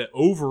 meaning that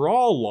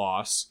overall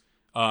loss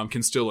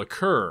can still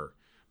occur,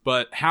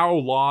 but how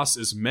loss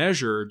is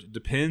measured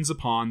depends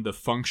upon the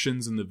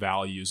functions and the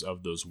values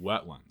of those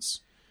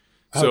wetlands.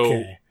 So,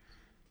 okay.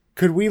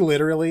 Could we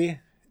literally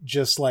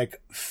just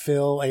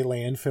fill a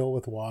landfill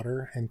with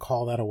water and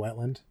call that a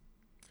wetland?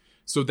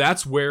 So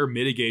that's where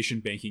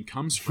mitigation banking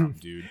comes from,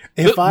 dude.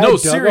 If I dug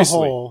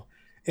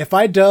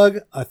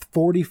a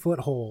 40-foot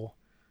hole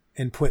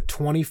and put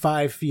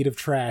 25 feet of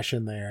trash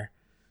in there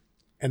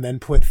and then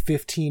put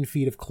 15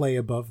 feet of clay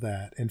above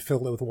that and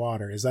filled it with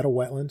water, is that a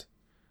wetland?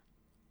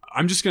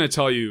 I'm just going to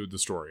tell you the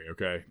story,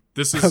 okay?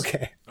 This is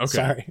okay.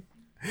 Sorry.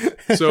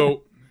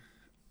 So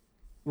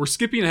we're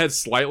skipping ahead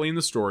slightly in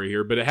the story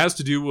here, but it has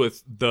to do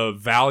with the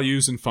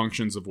values and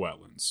functions of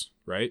wetlands,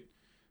 right?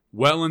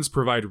 Wetlands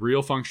provide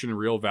real function and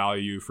real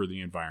value for the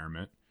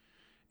environment,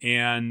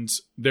 and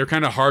they're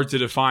kind of hard to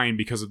define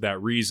because of that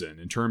reason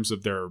in terms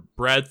of their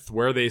breadth,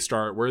 where they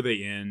start, where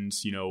they end,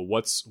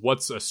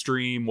 what's a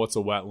stream, what's a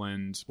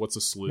wetland, what's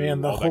a slough.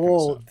 Man, the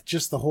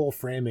whole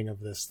framing of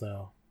this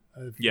though,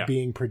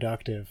 being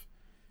productive.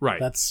 Right.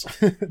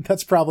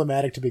 That's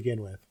problematic to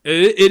begin with.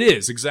 It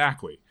is,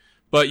 exactly.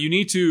 But you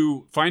need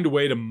to find a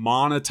way to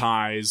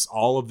monetize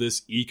all of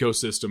this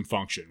ecosystem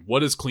function.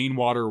 What is clean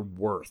water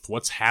worth?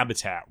 What's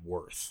habitat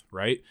worth,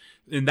 right?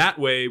 In that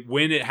way,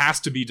 when it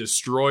has to be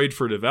destroyed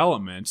for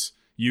development,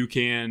 you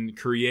can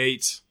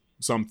create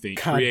something,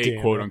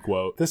 quote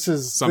unquote. This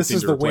is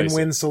the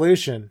win-win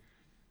solution.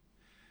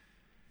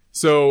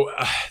 So,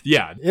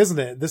 yeah. Isn't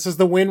it? This is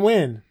the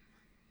win-win.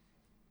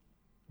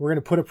 We're going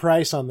to put a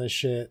price on this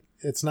shit.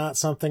 It's not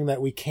something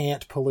that we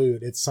can't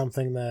pollute. It's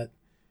something that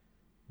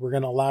we're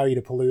going to allow you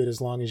to pollute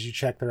as long as you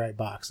check the right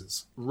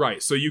boxes.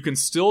 Right. So you can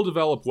still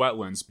develop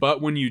wetlands,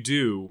 but when you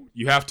do,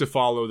 you have to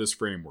follow this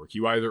framework.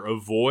 You either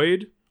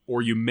avoid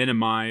or you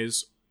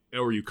minimize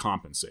or you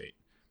compensate.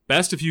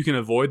 Best if you can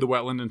avoid the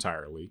wetland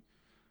entirely.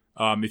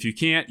 If you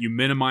can't, you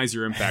minimize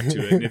your impact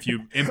to it. And if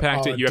you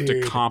impact it, you have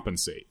to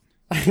compensate.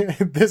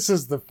 This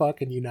is the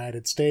fucking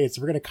United States.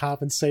 We're going to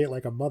compensate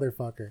like a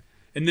motherfucker.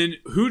 And then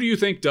who do you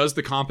think does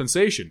the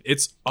compensation?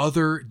 It's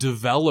other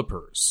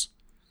developers.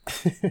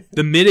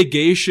 The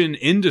mitigation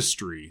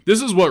industry.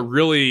 This is what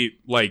really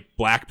like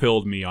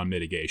blackpilled me on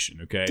mitigation.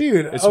 Okay,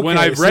 dude. It's when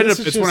I read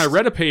when I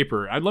read a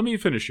paper. Let me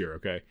finish here.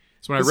 Okay,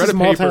 it's when I read a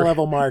paper.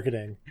 Multi-level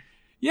marketing.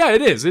 Yeah,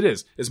 it is.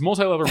 It's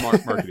multi-level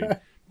marketing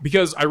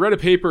because I read a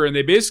paper and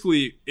they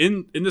basically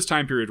in this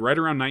time period, right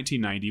around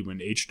 1990, when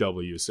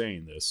HW is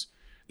saying this,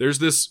 there's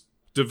this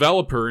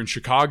developer in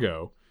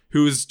Chicago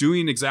who is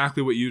doing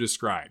exactly what you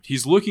described.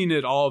 He's looking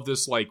at all of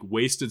this like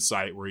wasted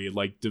site where he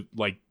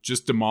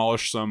just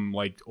demolished some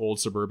like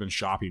old suburban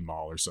shopping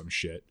mall or some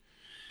shit.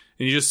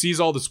 And he just sees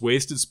all this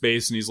wasted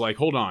space and he's like,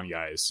 hold on,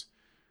 guys.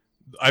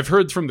 I've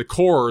heard from the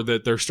Corps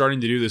that they're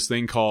starting to do this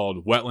thing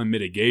called wetland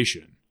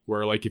mitigation,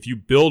 where like if you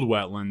build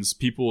wetlands,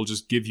 people will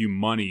just give you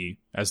money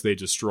as they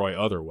destroy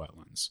other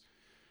wetlands.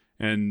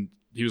 And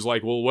he was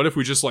like, well, what if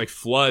we just like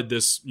flood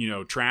this,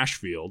 trash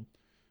field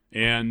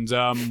and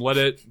let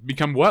it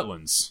become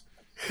wetlands?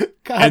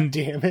 God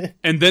damn it.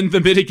 And then the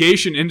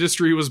mitigation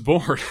industry was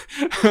born.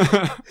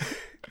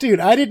 Dude,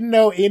 I didn't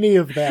know any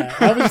of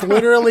that. I was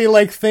literally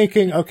like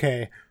thinking,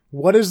 okay,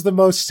 what is the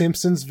most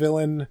Simpsons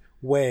villain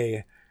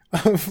way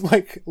of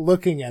like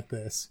looking at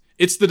this?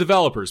 It's the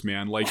developers,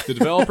 man. Like the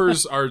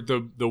developers are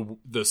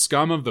the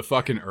scum of the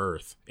fucking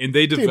earth. And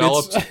they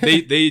developed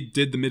they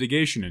did the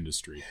mitigation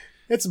industry.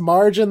 It's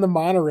Marge and the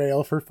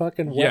monorail for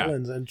fucking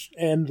wetlands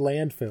and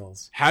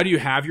landfills. How do you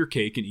have your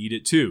cake and eat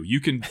it too?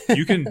 You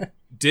can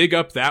dig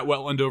up that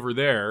wetland over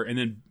there and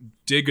then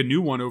dig a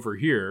new one over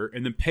here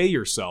and then pay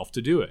yourself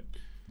to do it.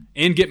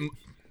 And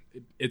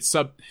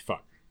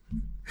fuck.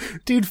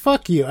 Dude,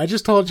 fuck you. I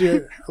just told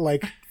you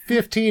like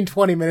 15,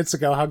 20 minutes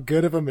ago how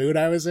good of a mood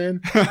I was in.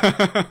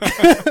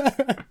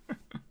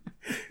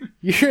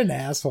 You're an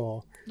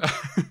asshole.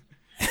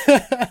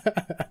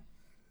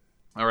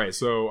 All right,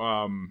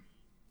 so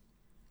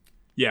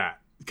yeah,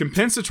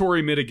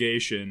 compensatory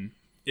mitigation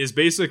is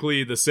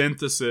basically the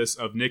synthesis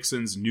of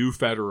Nixon's new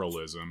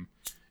federalism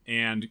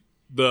and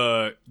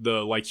the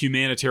like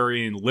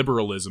humanitarian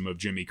liberalism of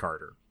Jimmy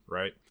Carter,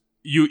 right?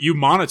 You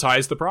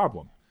monetize the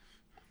problem.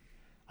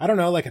 I don't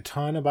know like a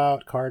ton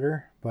about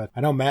Carter, but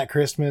I know Matt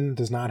Christman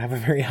does not have a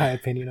very high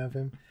opinion of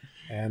him.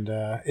 And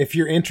if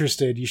you're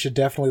interested, you should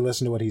definitely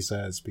listen to what he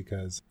says,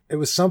 because it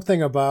was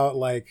something about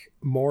like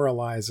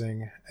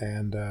moralizing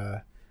and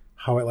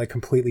how it like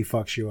completely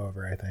fucks you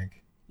over, I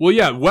think. Well,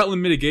 yeah,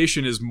 wetland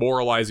mitigation is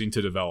moralizing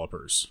to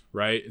developers,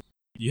 right?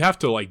 You have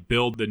to like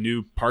build the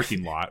new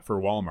parking lot for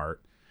Walmart,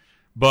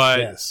 but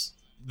yes,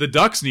 the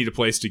ducks need a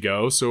place to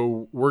go,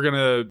 so we're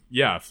gonna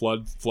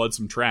flood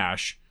some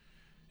trash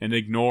and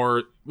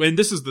ignore. And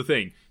this is the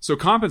thing. So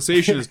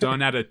compensation is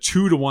done at a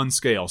 2-to-1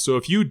 scale. So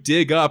if you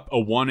dig up a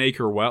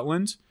 1-acre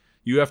wetland,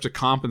 you have to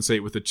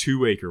compensate with a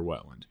 2-acre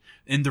wetland.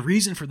 And the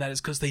reason for that is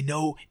because they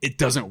know it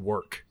doesn't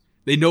work.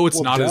 They know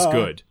it's not as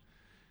good.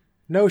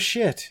 No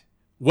shit.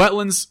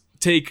 Wetlands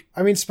take...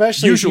 I mean,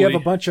 especially usually, if you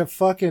have a bunch of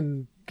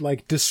fucking,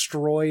 like,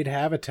 destroyed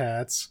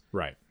habitats.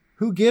 Right.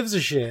 Who gives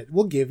a shit?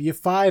 We'll give you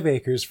 5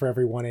 acres for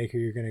every 1 acre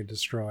you're going to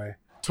destroy.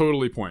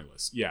 Totally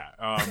pointless. Yeah.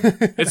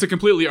 It's a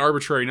completely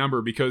arbitrary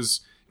number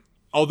because,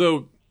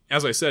 although,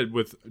 as I said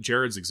with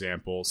Jared's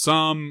example,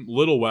 some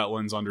little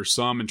wetlands under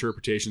some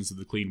interpretations of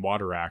the Clean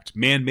Water Act,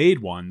 man-made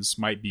ones,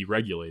 might be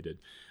regulated.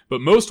 But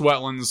most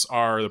wetlands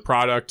are the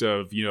product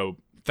of,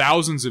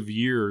 thousands of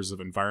years of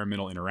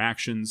environmental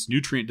interactions,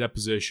 nutrient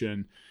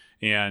deposition,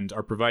 and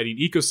are providing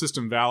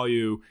ecosystem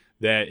value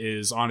that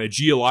is on a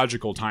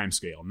geological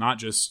timescale, not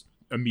just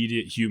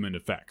immediate human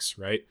effects,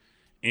 right?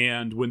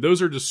 And when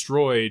those are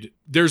destroyed,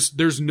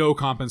 there's no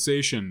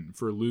compensation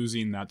for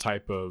losing that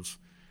type of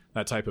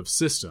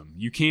system.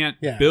 You can't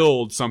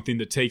build something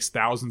that takes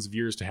thousands of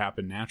years to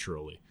happen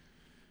naturally.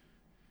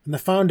 And the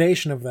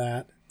foundation of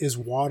that is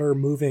water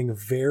moving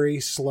very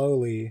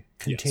slowly,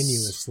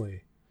 continuously.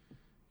 Yes.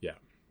 Yeah.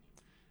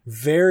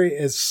 Very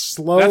as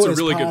slow That's a as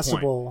really possible,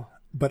 good point.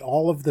 But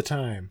all of the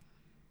time.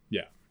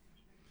 Yeah.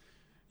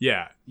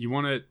 Yeah. You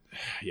want to...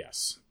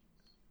 Yes.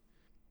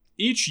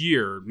 Each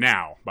year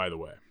now, by the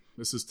way,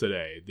 this is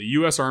today, the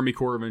U.S. Army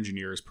Corps of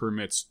Engineers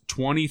permits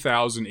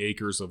 20,000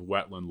 acres of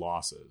wetland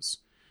losses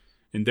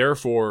and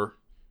therefore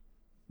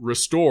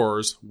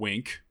restores,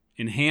 wink,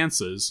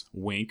 enhances,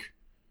 wink,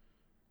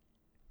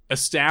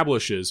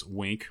 establishes,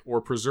 wink,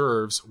 or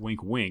preserves,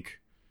 wink, wink,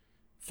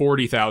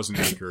 40,000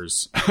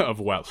 acres of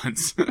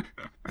wetlands.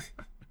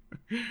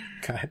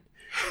 God.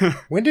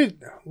 When did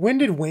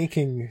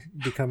winking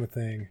become a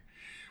thing?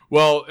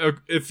 Well,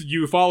 if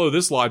you follow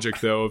this logic,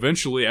 though,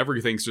 eventually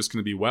everything's just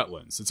going to be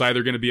wetlands. It's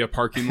either going to be a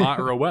parking lot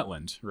or a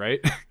wetland, right?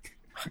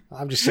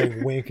 I'm just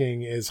saying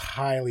winking is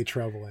highly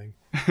troubling.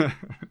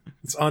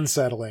 It's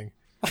unsettling.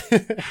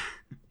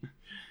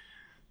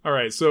 All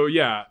right, so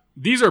yeah,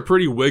 these are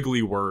pretty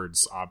wiggly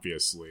words,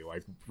 obviously,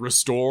 like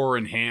restore,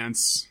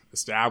 enhance,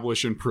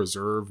 establish and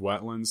preserve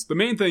wetlands. The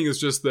main thing is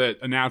just that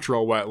a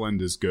natural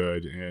wetland is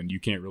good, and you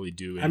can't really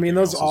do anything. I mean,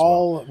 those else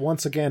all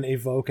once again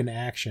evoke an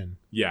action.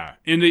 Yeah,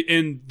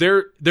 and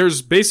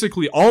there's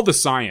basically all the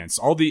science,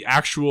 all the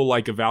actual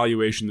like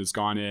evaluation that's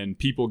gone in,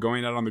 people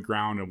going out on the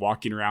ground and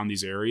walking around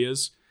these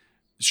areas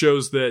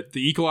shows that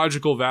the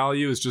ecological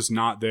value is just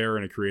not there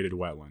in a created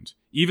wetland.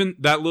 Even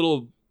that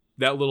little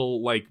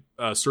like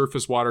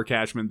surface water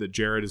catchment that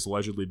Jared is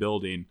allegedly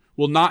building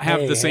will not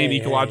have the same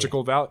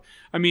ecological value.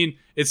 I mean,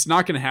 it's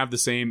not going to have the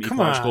same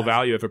ecological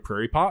value of a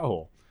prairie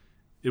pothole.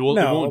 It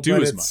won't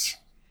do as much.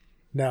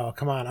 No,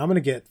 come on. I'm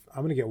gonna get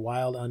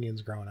wild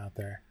onions growing out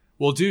there.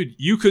 Well, dude,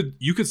 you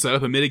could set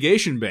up a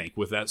mitigation bank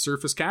with that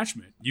surface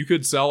catchment. You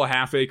could sell a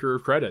half acre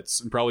of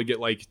credits and probably get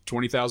like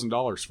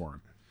 $20,000 for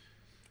them.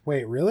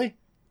 Wait, really?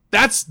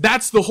 That's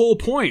the whole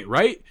point,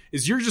 right?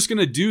 Is you're just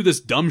gonna do this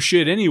dumb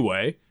shit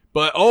anyway.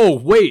 But, oh,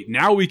 wait,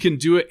 now we can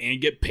do it and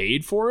get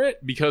paid for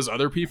it because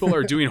other people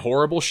are doing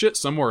horrible shit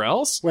somewhere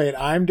else? Wait,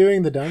 I'm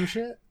doing the dumb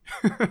shit?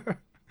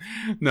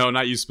 No,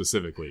 not you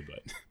specifically,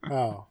 but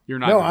oh, you're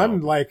not. No,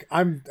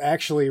 I'm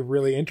actually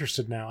really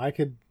interested now.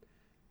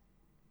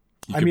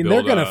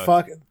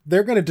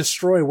 They're gonna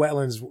destroy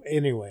wetlands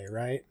anyway,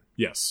 right?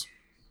 Yes.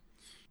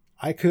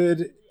 I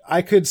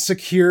could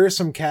secure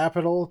some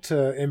capital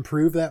to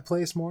improve that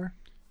place more.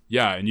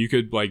 Yeah, and you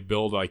could like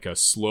build like a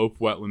slope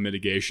wetland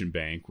mitigation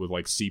bank with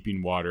like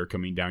seeping water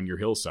coming down your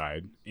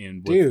hillside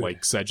and with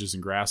like sedges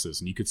and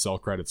grasses, and you could sell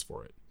credits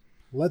for it.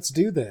 Let's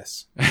do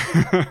this.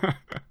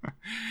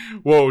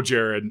 Whoa,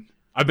 Jared.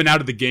 I've been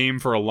out of the game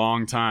for a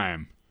long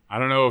time. I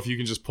don't know if you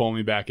can just pull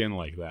me back in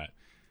like that.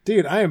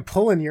 Dude, I am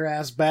pulling your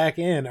ass back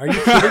in. Are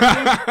you kidding me?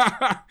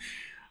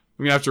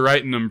 I'm gonna have to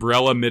write an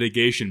umbrella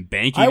mitigation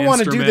banking I want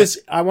to instrument. do this.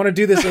 I want to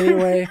do this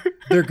anyway.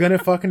 They're gonna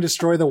fucking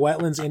destroy the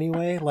wetlands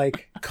anyway.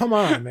 Like, come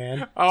on,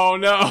 man. Oh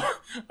no!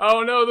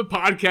 The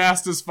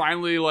podcast is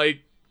finally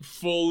like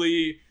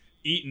fully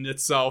eaten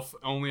itself.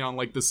 Only on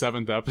like the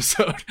 7th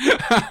episode.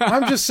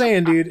 I'm just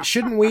saying, dude.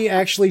 Shouldn't we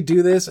actually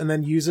do this and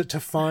then use it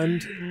to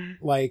fund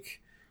like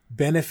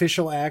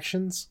beneficial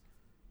actions?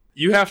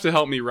 You have to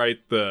help me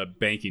write the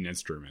banking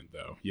instrument,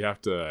 though. You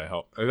have to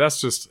help.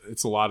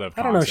 It's a lot of.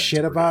 I don't know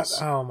shit about.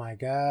 Oh my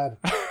god,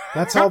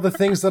 that's all the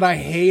things that I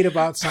hate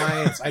about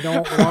science. I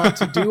don't want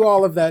to do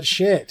all of that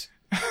shit.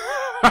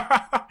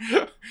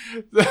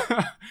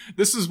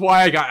 This is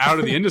why I got out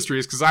of the industry,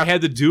 is because I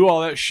had to do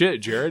all that shit,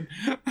 Jared.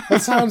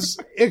 That sounds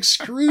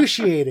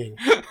excruciating.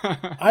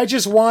 I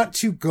just want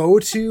to go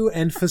to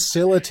and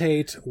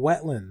facilitate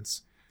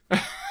wetlands.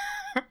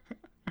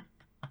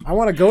 I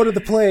want to go to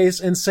the place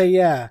and say,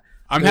 yeah.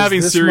 I'm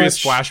having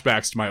serious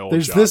flashbacks to my old job.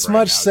 There's this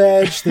much now,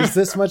 sedge. There's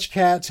this much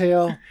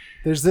cattail.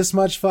 There's this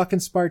much fucking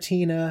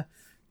Spartina.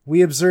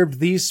 We observed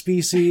these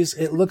species.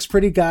 It looks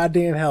pretty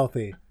goddamn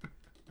healthy.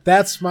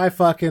 That's my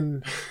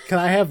fucking... Can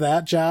I have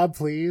that job,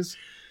 please?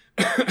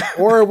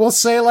 Or we'll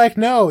say like,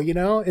 no,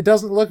 it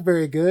doesn't look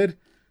very good.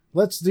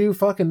 Let's do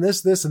fucking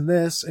this, and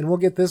this, and we'll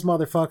get this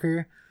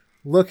motherfucker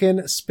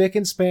looking spick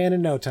and span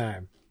in no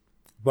time.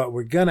 But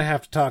we're gonna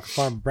have to talk to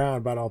Farmer Brown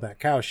about all that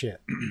cow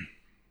shit.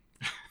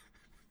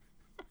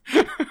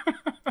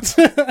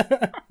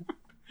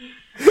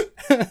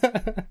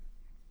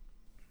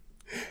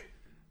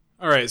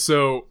 All right,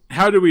 so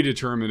how do we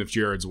determine if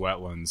Jared's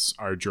wetlands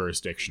are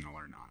jurisdictional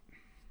or not?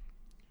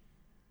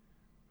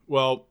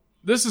 Well,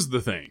 this is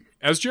the thing.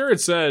 As Jared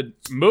said,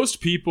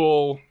 most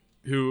people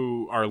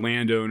who are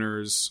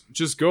landowners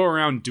just go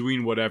around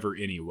doing whatever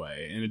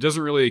anyway, and it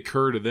doesn't really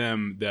occur to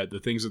them that the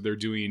things that they're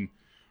doing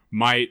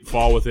might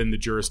fall within the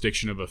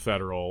jurisdiction of a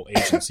federal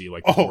agency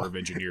like the Corps of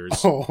Engineers.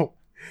 Oh,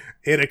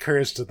 it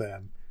occurs to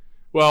them.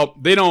 Well,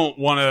 they don't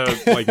want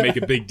to like make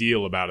a big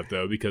deal about it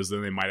though, because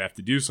then they might have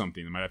to do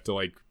something. They might have to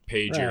like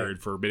pay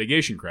Jared for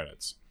mitigation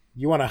credits.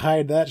 You want to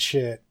hide that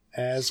shit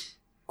as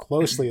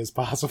closely as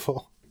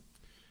possible.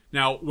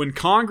 Now, when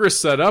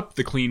Congress set up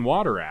the Clean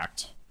Water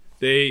Act,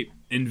 they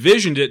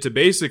envisioned it to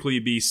basically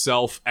be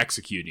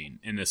self-executing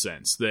in the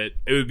sense that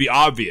it would be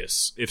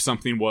obvious if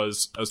something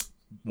was a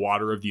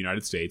water of the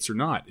United States or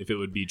not, if it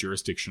would be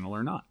jurisdictional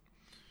or not.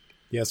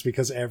 Yes,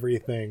 because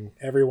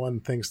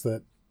everyone thinks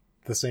that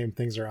the same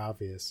things are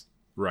obvious.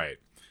 Right.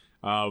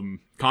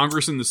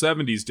 Congress in the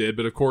 70s did,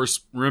 but of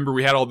course, remember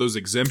we had all those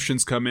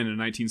exemptions come in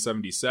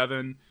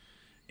 1977,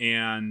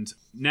 and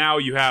now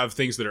you have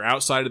things that are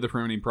outside of the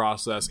permitting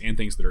process and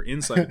things that are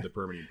inside of the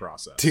permitting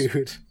process.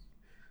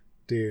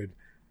 Dude,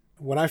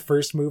 when I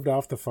first moved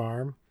off the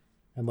farm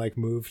and like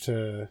moved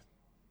to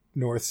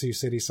North Sioux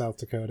City, South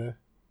Dakota,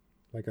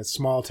 like a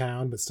small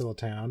town, but still a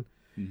town.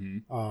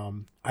 Mm-hmm.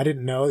 I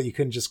didn't know that you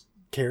couldn't just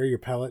carry your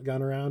pellet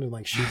gun around and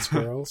like shoot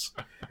squirrels.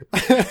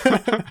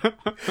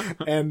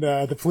 And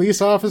the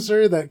police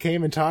officer that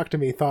came and talked to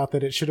me thought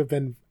that it should have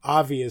been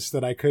obvious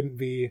that I couldn't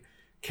be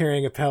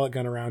carrying a pellet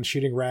gun around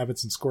shooting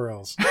rabbits and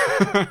squirrels.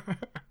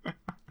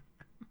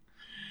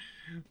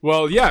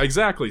 Well, yeah,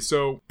 exactly.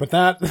 So, but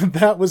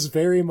that was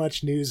very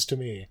much news to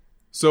me.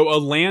 So a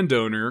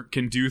landowner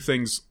can do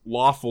things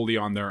lawfully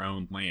on their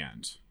own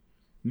land.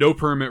 no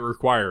permit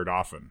required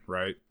often,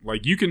 right?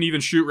 Like, you can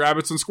even shoot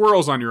rabbits and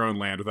squirrels on your own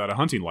land without a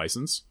hunting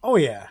license. Oh,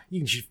 yeah.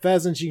 You can shoot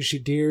pheasants, you can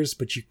shoot deers,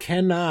 but you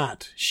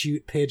cannot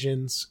shoot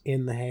pigeons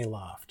in the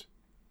hayloft.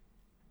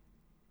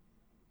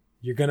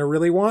 You're going to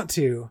really want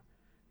to,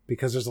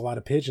 because there's a lot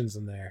of pigeons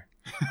in there.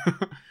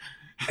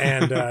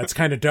 And it's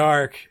kind of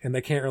dark, and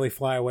they can't really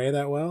fly away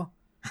that well.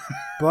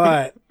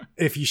 But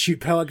if you shoot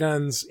pellet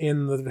guns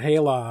in the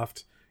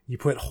hayloft, you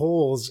put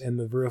holes in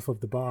the roof of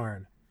the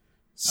barn.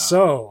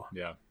 So...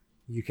 yeah.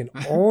 You can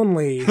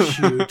only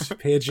shoot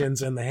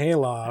pigeons in the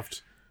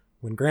hayloft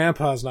when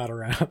Grandpa's not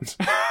around.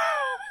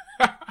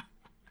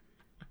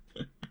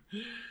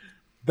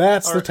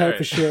 That's the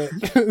type of shit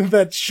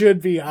that should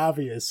be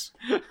obvious.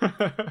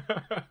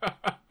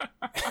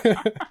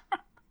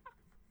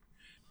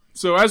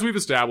 So, as we've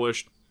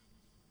established,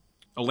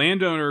 a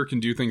landowner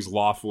can do things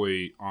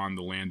lawfully on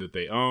the land that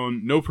they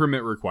own, no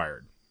permit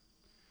required.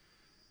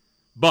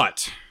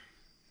 But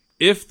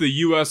if the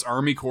U.S.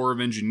 Army Corps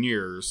of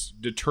Engineers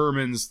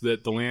determines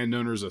that the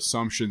landowner's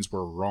assumptions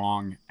were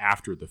wrong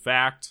after the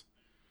fact,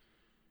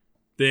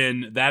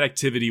 then that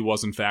activity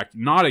was in fact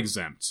not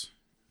exempt.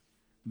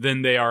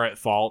 Then they are at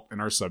fault and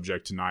are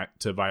subject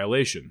to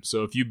violation.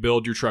 So if you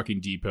build your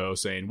trucking depot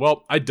saying,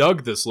 well, I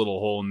dug this little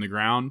hole in the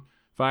ground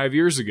 5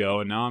 years ago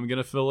and now I'm going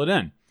to fill it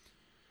in.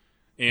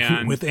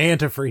 And with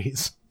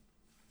antifreeze.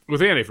 With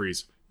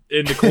antifreeze.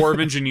 And the Corps of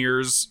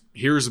Engineers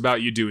hears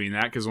about you doing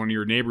that because one of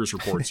your neighbors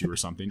reports you or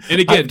something. And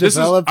again,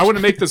 I want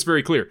to make this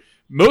very clear.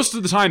 Most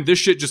of the time, this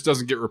shit just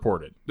doesn't get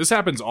reported. This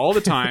happens all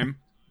the time.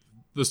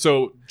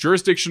 So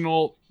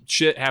jurisdictional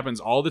shit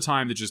happens all the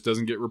time that just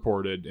doesn't get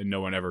reported, and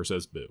no one ever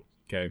says boo.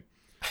 Okay?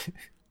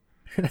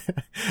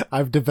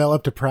 I've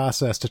developed a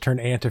process to turn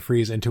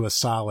antifreeze into a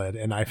solid,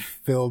 and I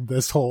filled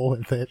this hole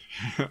with it.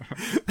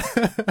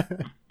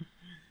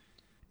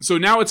 So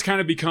now it's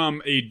kind of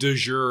become a de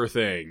jure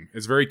thing.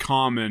 It's very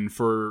common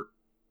for,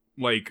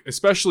 like,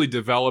 especially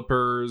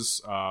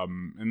developers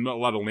and a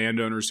lot of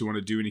landowners who want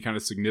to do any kind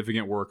of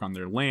significant work on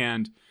their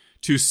land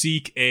to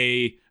seek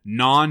a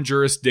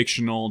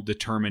non-jurisdictional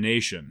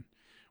determination,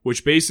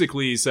 which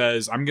basically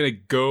says, I'm going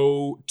to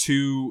go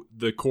to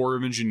the Corps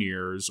of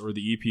Engineers or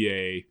the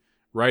EPA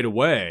right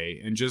away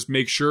and just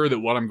make sure that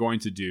what I'm going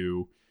to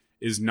do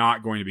is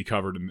not going to be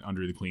covered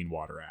under the Clean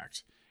Water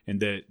Act, and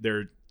that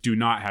they're do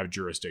not have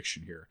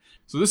jurisdiction here.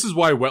 So this is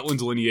why wetland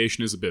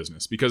delineation is a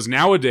business, because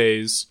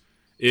nowadays,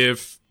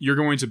 if you're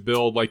going to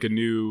build like a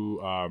new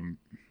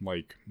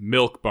like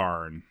milk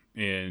barn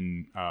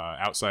in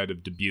outside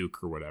of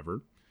Dubuque or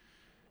whatever,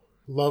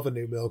 love a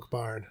new milk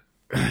barn.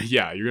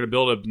 Yeah, you're going to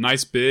build a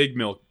nice big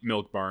milk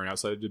barn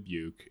outside of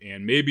Dubuque,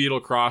 and maybe it'll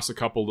cross a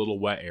couple little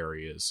wet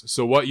areas.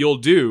 So what you'll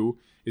do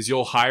is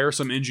you'll hire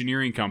some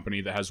engineering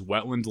company that has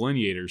wetland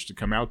delineators to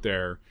come out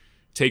there,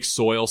 take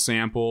soil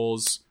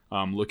samples,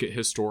 look at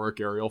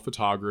historic aerial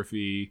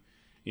photography,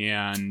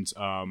 and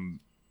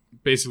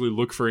basically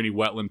look for any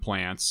wetland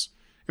plants.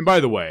 And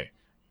by the way,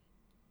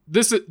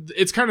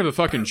 it's kind of a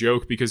fucking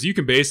joke because you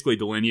can basically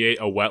delineate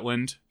a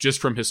wetland just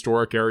from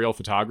historic aerial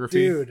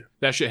photography. Dude,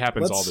 that shit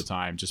happens all the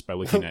time just by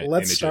looking at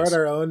let's images. Start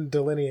our own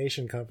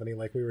delineation company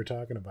like we were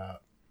talking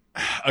about.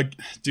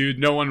 Dude,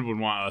 no one would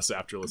want us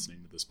after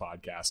listening to this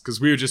podcast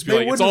because we would just be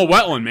it's all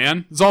wetland,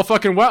 man. It's all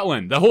fucking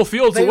wetland. The whole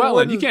field's a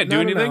wetland. You can't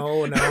do anything.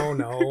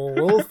 No.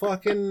 We'll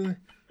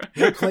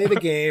play the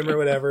game or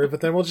whatever, but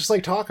then we'll just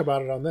like talk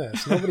about it on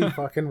this. Nobody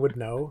fucking would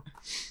know.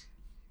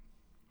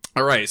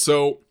 All right,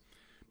 so,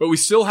 but we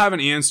still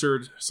haven't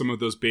answered some of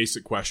those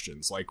basic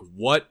questions, like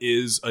what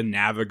is a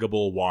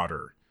navigable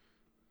water?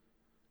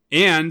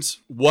 And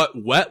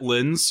what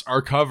wetlands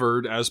are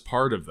covered as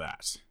part of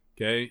that?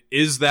 Okay,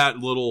 is that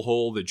little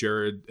hole that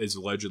Jared is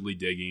allegedly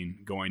digging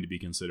going to be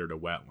considered a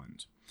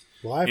wetland?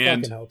 Well, I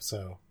fucking hope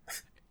so.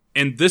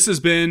 And this has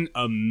been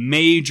a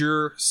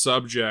major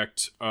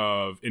subject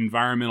of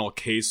environmental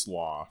case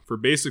law for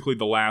basically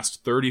the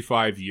last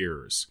 35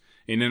 years.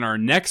 And in our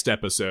next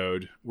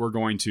episode, we're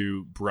going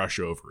to brush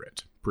over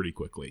it pretty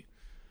quickly.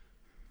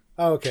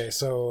 Okay,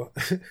 so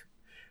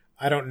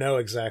I don't know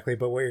exactly,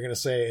 but what you're going to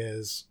say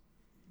is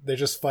they're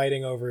just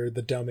fighting over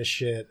the dumbest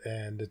shit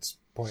and it's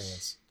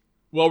pointless.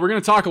 Well, we're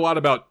going to talk a lot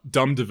about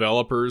dumb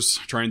developers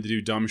trying to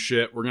do dumb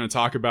shit. We're going to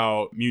talk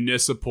about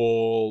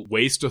municipal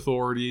waste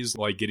authorities,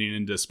 like getting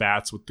into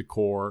spats with the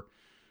Corps.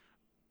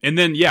 And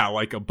then, yeah,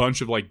 like a bunch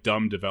of like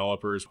dumb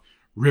developers,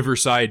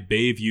 Riverside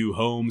Bayview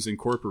Homes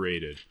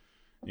Incorporated,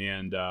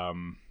 and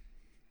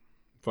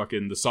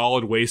fucking the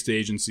Solid Waste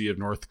Agency of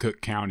North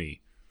Cook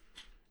County,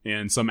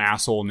 and some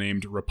asshole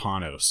named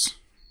Rapanos.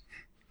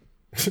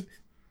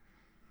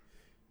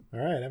 All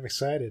right, I'm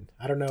excited.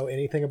 I don't know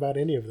anything about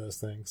any of those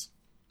things.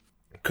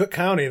 Cook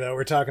County, though,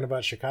 we're talking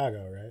about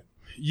Chicago, right?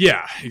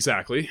 Yeah,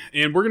 exactly.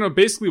 And we're going to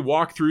basically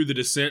walk through the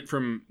descent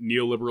from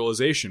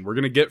neoliberalization. We're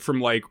going to get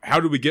from, like, how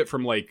do we get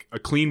from, like, a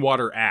Clean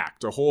Water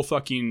Act, a whole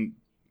fucking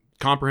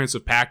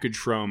comprehensive package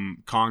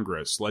from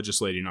Congress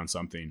legislating on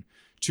something,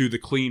 to the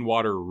Clean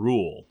Water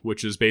Rule,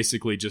 which is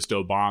basically just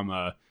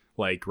Obama,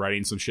 like,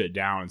 writing some shit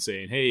down and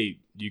saying, hey,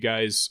 you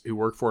guys who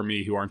work for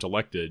me who aren't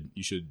elected,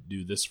 you should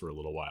do this for a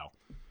little while.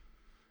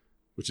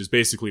 which is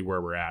basically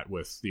where we're at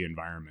with the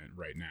environment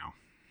right now.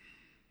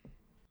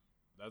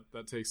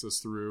 That takes us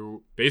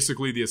through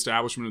basically the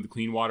establishment of the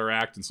Clean Water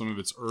Act and some of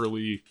its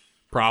early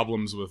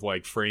problems with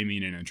like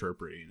framing and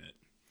interpreting it.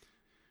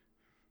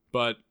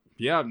 But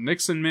yeah,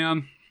 Nixon,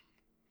 man.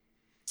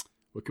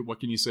 What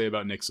can you say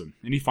about Nixon?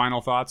 Any final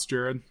thoughts,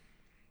 Jared?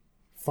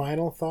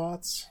 Final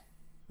thoughts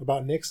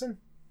about Nixon?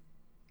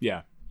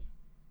 Yeah.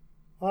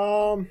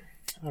 I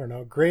don't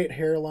know. Great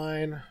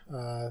hairline,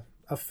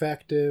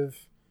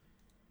 effective.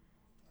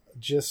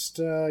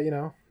 Just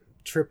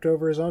tripped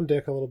over his own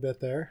dick a little bit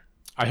there.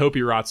 I hope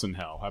he rots in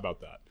hell. How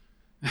about that?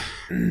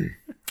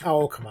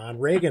 Oh, come on.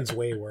 Reagan's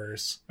way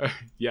worse.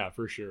 Yeah,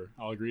 for sure.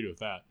 I'll agree with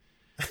that.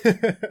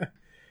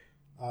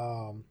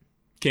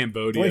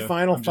 Cambodia. My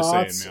final I'm just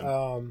thoughts. saying,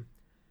 man.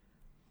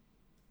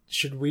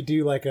 Should we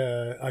do like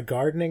a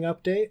gardening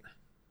update?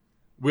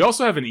 We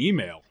also have an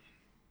email.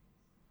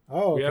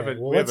 Oh, okay.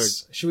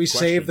 Should we question.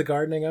 save the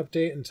gardening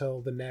update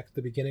until the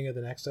beginning of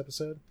the next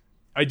episode?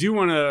 I do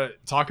want to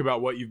talk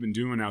about what you've been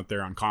doing out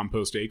there on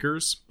Compost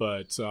Acres,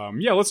 but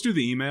yeah, let's do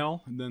the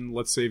email and then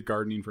let's save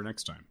gardening for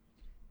next time.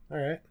 All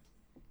right.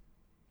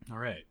 All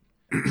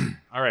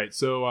right.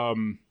 So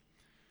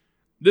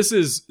this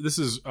is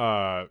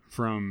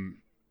from,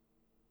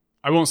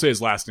 I won't say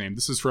his last name.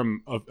 This is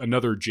from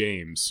another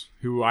James,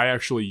 who I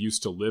actually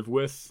used to live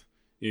with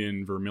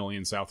in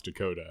Vermilion, South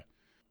Dakota.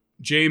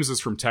 James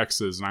is from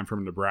Texas and I'm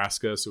from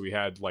Nebraska, so we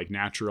had like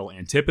natural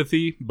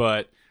antipathy,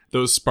 but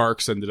those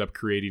sparks ended up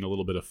creating a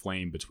little bit of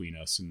flame between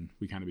us, and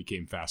we kind of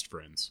became fast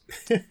friends.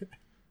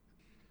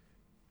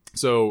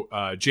 So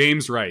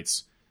James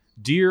writes,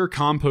 "Dear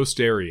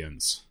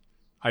Compostarians,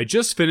 I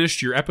just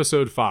finished your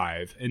episode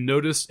 5 and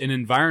noticed an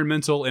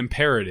environmental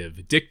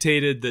imperative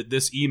dictated that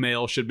this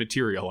email should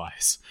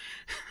materialize.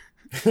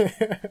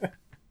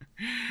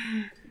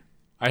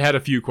 I had a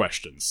few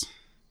questions.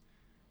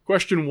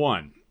 Question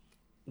 1.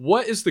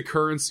 What is the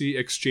currency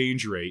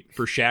exchange rate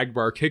for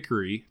shagbark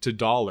hickory to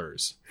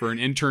dollars for an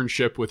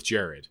internship with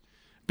Jared?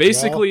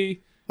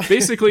 Basically,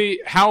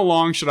 how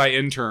long should I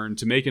intern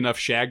to make enough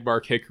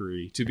shagbark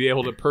hickory to be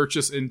able to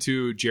purchase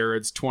into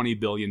Jared's $20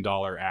 billion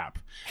app?"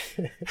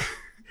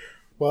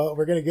 Well,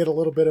 we're going to get a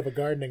little bit of a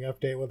gardening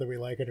update whether we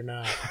like it or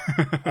not.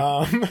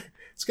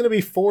 It's going to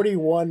be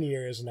 41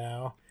 years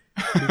now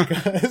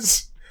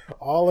because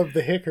all of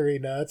the hickory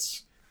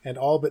nuts and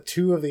all but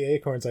 2 of the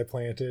acorns I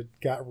planted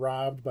got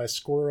robbed by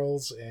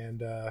squirrels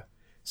and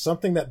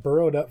something that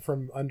burrowed up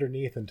from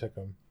underneath and took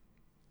them.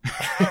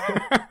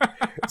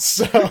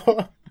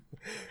 So,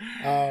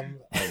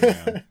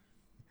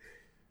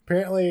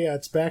 apparently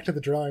it's back to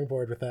the drawing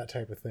board with that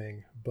type of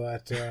thing.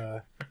 But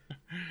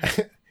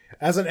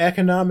as an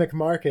economic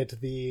market,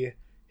 the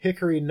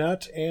hickory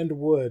nut and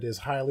wood is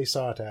highly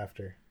sought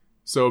after.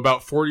 So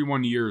about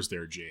 41 years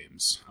there,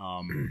 James.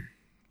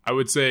 I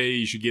would say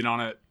you should get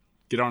on it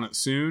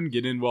soon.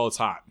 Get in while it's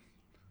hot.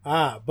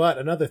 But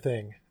another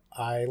thing.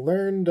 I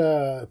learned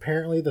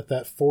apparently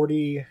that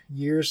 40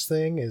 years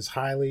thing is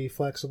highly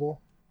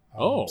flexible.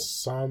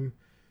 Some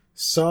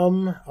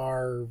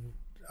are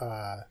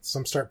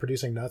some start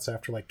producing nuts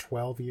after like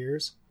 12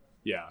 years.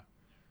 Yeah.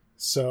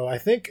 So I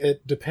think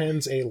it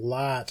depends a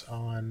lot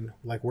on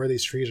like where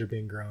these trees are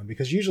being grown,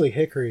 because usually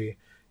hickory,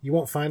 you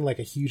won't find like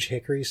a huge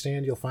hickory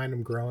stand. You'll find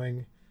them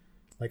growing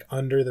like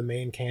under the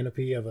main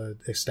canopy of an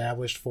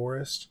established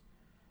forest.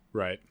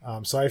 Right.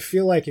 So I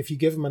feel like if you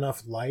give them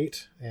enough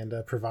light and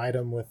provide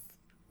them with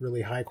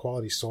really high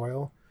quality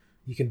soil,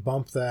 you can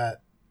bump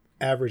that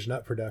average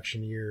nut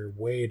production year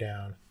way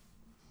down.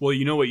 Well,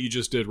 you know what you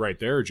just did right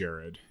there,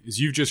 Jared, is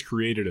you've just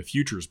created a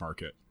futures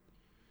market.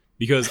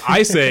 Because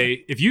I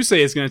say, if you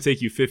say it's going to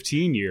take you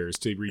 15 years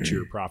to reach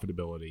your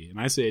profitability, and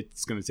I say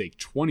it's going to take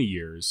 20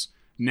 years,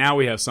 now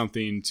we have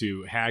something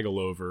to haggle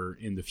over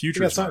in the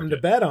futures market. You got something to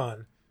bet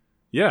on.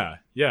 Yeah.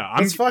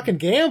 Let's fucking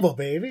gamble,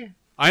 baby.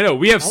 I know.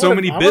 We have so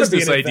many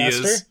business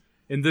ideas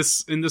in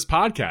this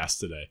podcast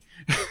today.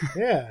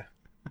 Yeah.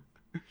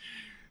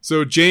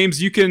 So, James,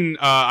 you can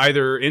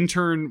either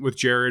intern with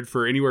Jared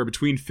for anywhere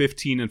between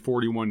 15 and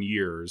 41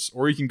 years,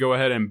 or you can go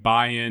ahead and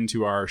buy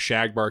into our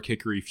shagbark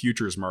hickory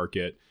futures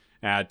market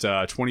at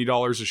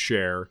 $20 a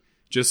share.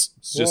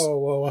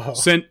 Whoa.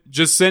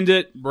 Send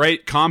it,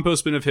 right?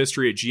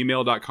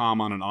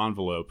 compostbinofhistory@gmail.com on an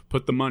envelope.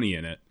 Put the money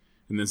in it,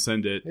 and then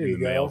send it in the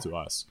mail to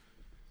us.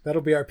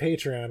 That'll be our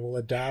Patreon. We'll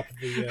adopt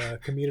the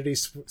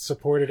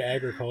community-supported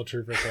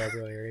agriculture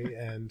vocabulary,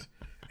 and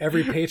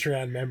every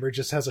Patreon member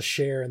just has a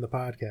share in the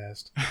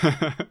podcast.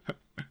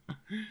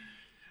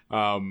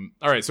 All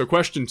right, so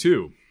question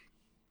 2.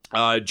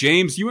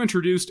 James, you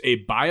introduced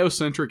a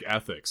biocentric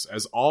ethics,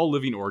 as all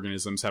living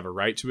organisms have a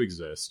right to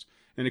exist,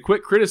 and a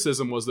quick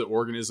criticism was that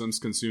organisms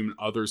consume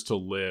others to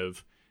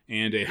live,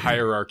 and a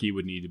hierarchy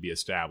would need to be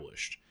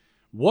established.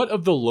 What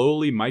of the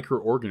lowly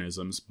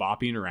microorganisms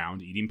bopping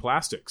around eating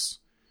plastics?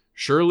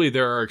 Surely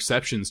there are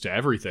exceptions to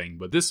everything,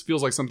 but this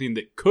feels like something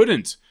that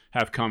couldn't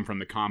have come from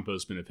the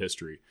compost bin of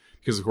history,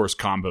 because of course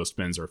compost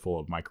bins are full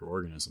of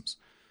microorganisms.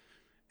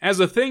 As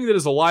a thing that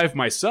is alive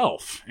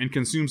myself and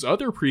consumes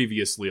other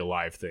previously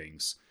alive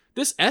things,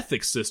 This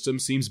ethics system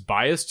seems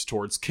biased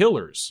towards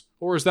killers.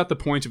 Or is that the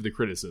point of the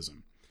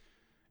criticism?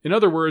 In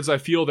other words, I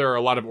feel there are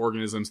a lot of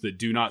organisms that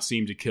do not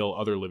seem to kill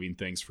other living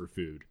things for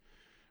food.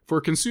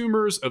 For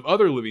consumers of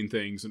other living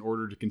things in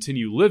order to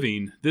continue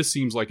living, this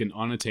seems like an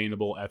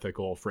unattainable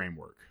ethical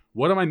framework.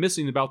 What am I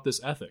missing about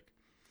this ethic?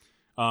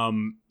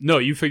 No,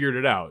 you figured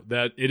it out.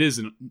 That it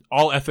isn't.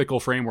 All ethical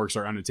frameworks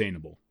are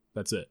unattainable.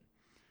 That's it.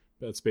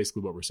 That's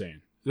basically what we're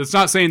saying. That's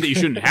not saying that you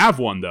shouldn't have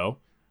one, though.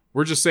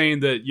 We're just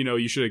saying that,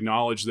 you should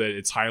acknowledge that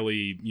it's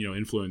highly,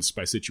 influenced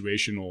by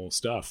situational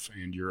stuff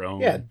and your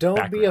own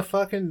don't be a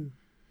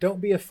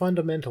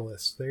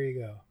fundamentalist. There you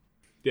go.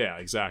 Yeah,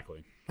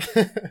 exactly.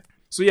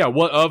 So yeah,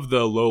 what of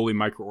the lowly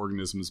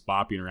microorganisms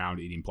bopping around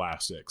eating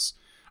plastics?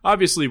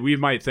 Obviously, we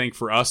might think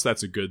for us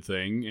that's a good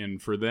thing,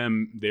 and for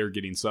them, they're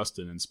getting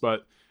sustenance.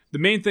 But the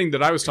main thing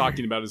that I was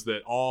talking about is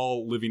that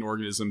all living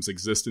organisms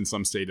exist in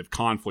some state of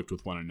conflict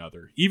with one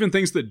another. Even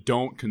things that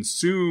don't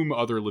consume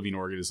other living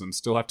organisms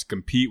still have to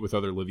compete with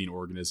other living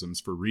organisms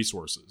for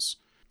resources.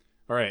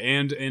 All right,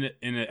 and in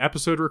an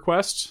episode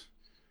request,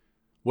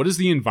 what is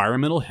the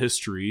environmental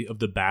history of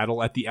the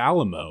battle at the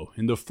Alamo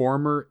in the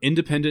former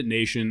independent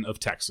nation of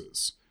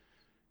Texas?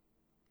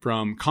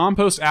 From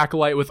Compost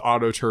Acolyte with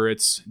Auto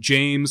Turrets,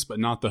 James, but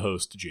not the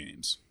host,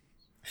 James.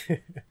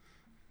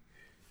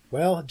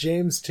 Well,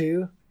 James,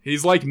 too.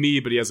 He's like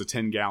me, but he has a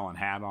 10-gallon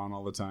hat on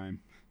all the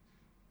time.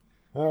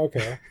 Oh,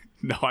 okay.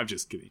 No, I'm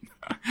just kidding.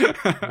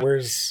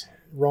 Wears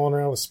rolling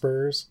around with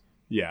spurs?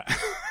 Yeah.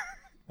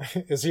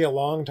 Is he a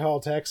long, tall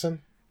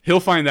Texan? He'll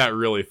find that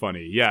really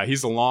funny. Yeah,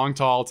 he's a long,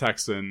 tall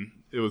Texan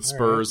with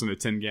spurs and a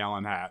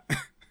 10-gallon hat.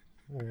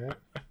 All right.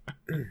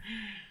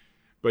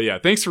 But yeah,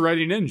 thanks for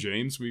writing in,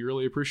 James. We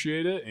really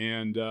appreciate it.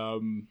 And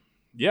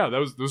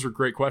those are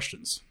great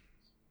questions.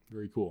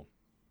 Very cool.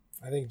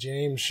 I think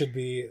James should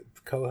be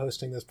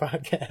co-hosting this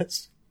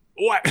podcast.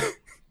 What?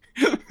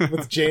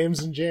 With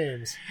James and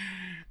James.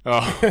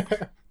 Oh.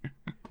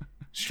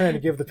 Just trying to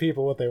give the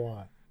people what they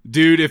want.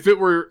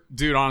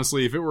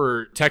 Honestly, if it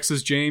were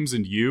Texas James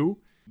and you,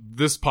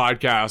 this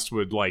podcast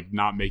would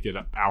not make it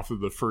out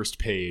of the first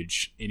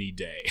page any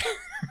day.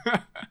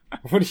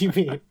 What do you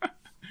mean?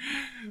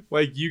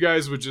 You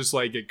guys would just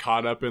get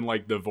caught up in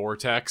the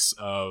vortex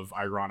of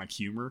ironic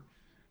humor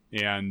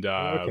and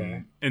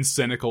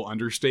cynical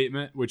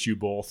understatement, which you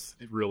both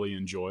really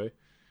enjoy.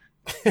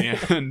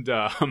 And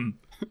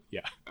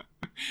yeah,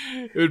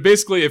 it would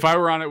basically, if I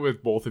were on it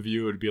with both of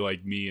you, it would be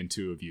like me and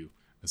two of you,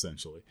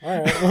 essentially.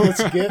 All right, well,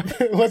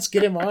 let's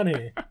get him on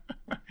here.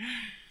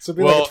 This will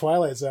be like a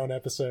Twilight Zone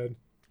episode.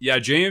 Yeah,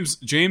 James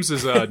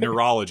is a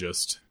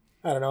neurologist.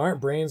 I don't know.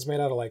 Aren't brains made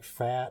out of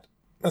fat?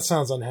 That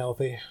sounds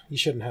unhealthy. You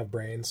shouldn't have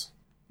brains.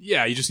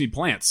 Yeah, you just need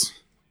plants.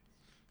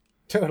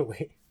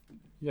 Totally.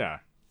 Yeah.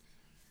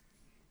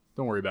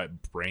 Don't worry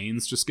about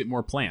brains. Just get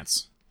more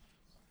plants.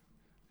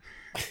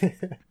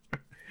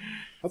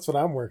 That's what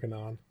I'm working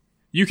on.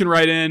 You can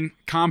write in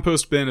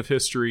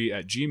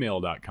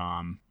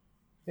compostbinofhistory@gmail.com.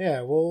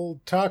 Yeah, we'll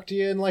talk to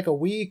you in a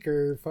week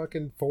or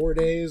fucking 4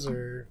 days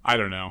or... I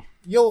don't know.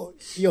 You'll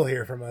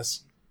hear from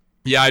us.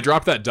 Yeah, I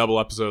dropped that double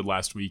episode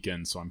last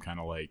weekend, so I'm kind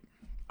of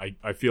I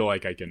feel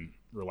like I can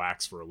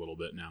relax for a little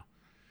bit now.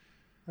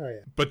 Oh, yeah.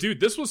 But dude,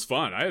 this was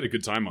fun. I had a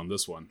good time on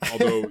this one,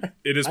 although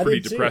it is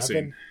pretty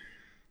depressing.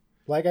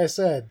 Like I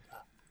said,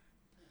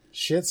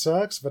 shit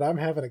sucks, but I'm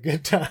having a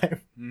good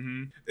time.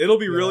 Mm-hmm. It'll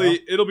be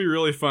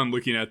really fun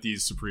looking at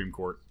these Supreme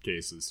Court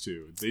cases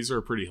too. These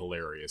are pretty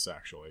hilarious,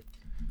 actually.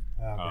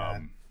 Oh,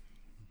 God.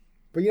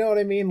 But you know what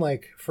I mean?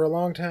 For a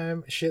long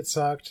time, shit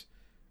sucked,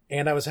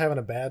 and I was having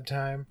a bad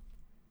time.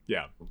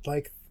 Yeah.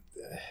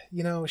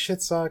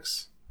 Shit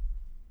sucks.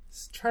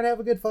 Just try to have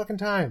a good fucking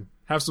time.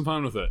 Have some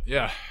fun with it.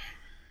 Yeah.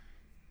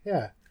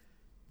 Yeah.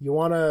 You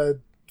want to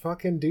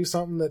fucking do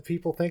something that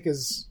people think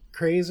is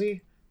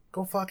crazy?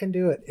 Go fucking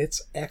do it.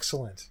 It's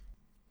excellent.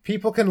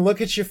 People can look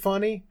at you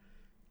funny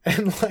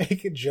and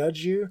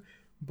judge you,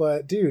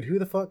 but dude, who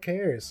the fuck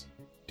cares?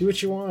 Do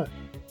what you want.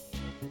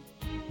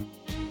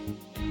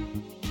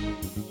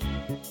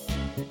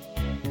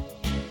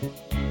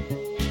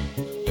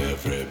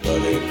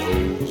 Everybody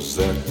knows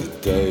that the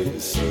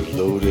dice are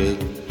loaded.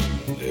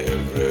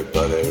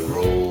 Everybody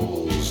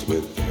rolls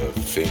with their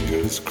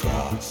fingers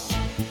crossed.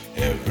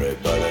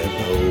 Everybody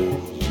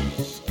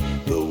knows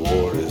the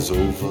war is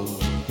over.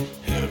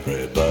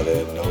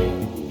 Everybody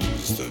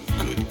knows the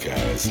good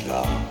guys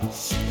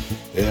lost.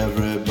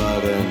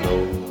 Everybody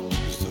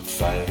knows the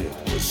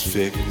fight was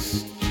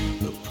fixed.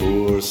 The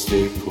poor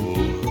stay poor,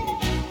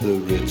 the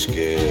rich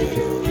get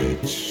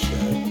rich.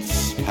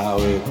 That's how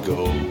it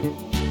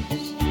goes.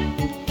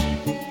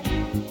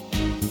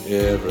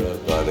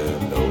 Everybody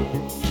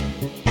knows.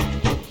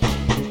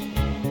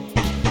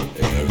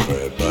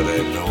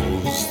 Everybody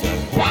knows that.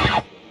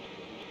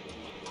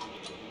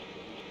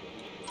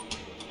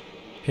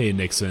 Hey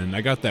Nixon,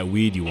 I got that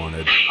weed you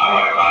wanted. I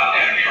want about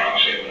 10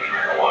 trucks in with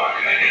marijuana.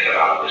 Can I get it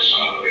out of this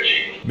son of a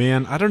bitch?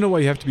 Man, I don't know why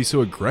you have to be so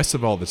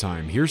aggressive all the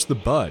time. Here's the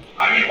bud.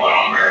 I mean, one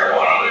on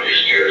marijuana that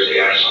just tears the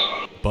ass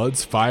off.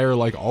 Buds fire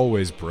like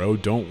always, bro.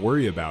 Don't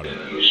worry about it.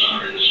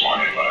 This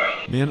morning,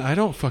 but Man, I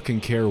don't fucking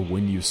care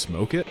when you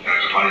smoke it.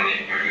 That's a funny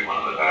thing. Every one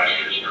of the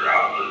bastards that are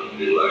out in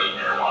the Midwest,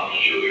 marijuana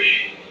is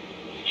Jewish.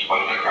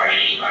 What the Christ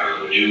is the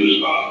matter with the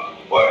Jews, Bob?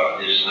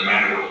 What is the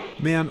matter with them?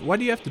 Man, why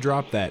do you have to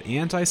drop that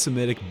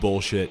anti-Semitic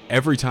bullshit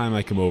every time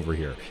I come over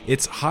here?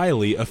 It's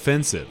highly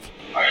offensive.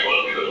 I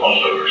suppose because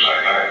most of them are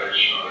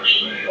psychiatrists. There's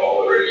so many,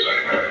 all the great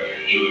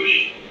psychiatrists are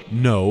Jewish.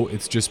 No,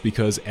 it's just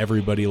because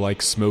everybody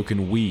likes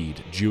smoking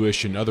weed,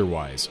 Jewish and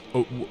otherwise.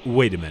 Oh,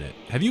 wait a minute.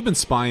 Have you been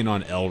spying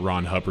on L.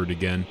 Ron Hubbard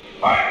again?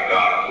 My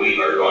God,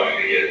 we are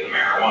going to get the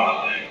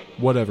marijuana thing.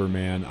 Whatever,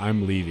 man.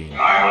 I'm leaving.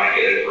 I want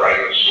to get it right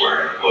and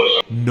swear and close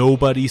up.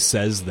 Nobody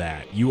says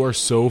that. You are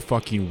so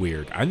fucking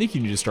weird. I think you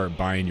need to start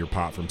buying your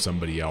pot from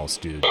somebody else,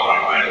 dude. I want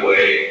to find a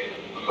way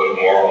to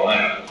put more on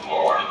that.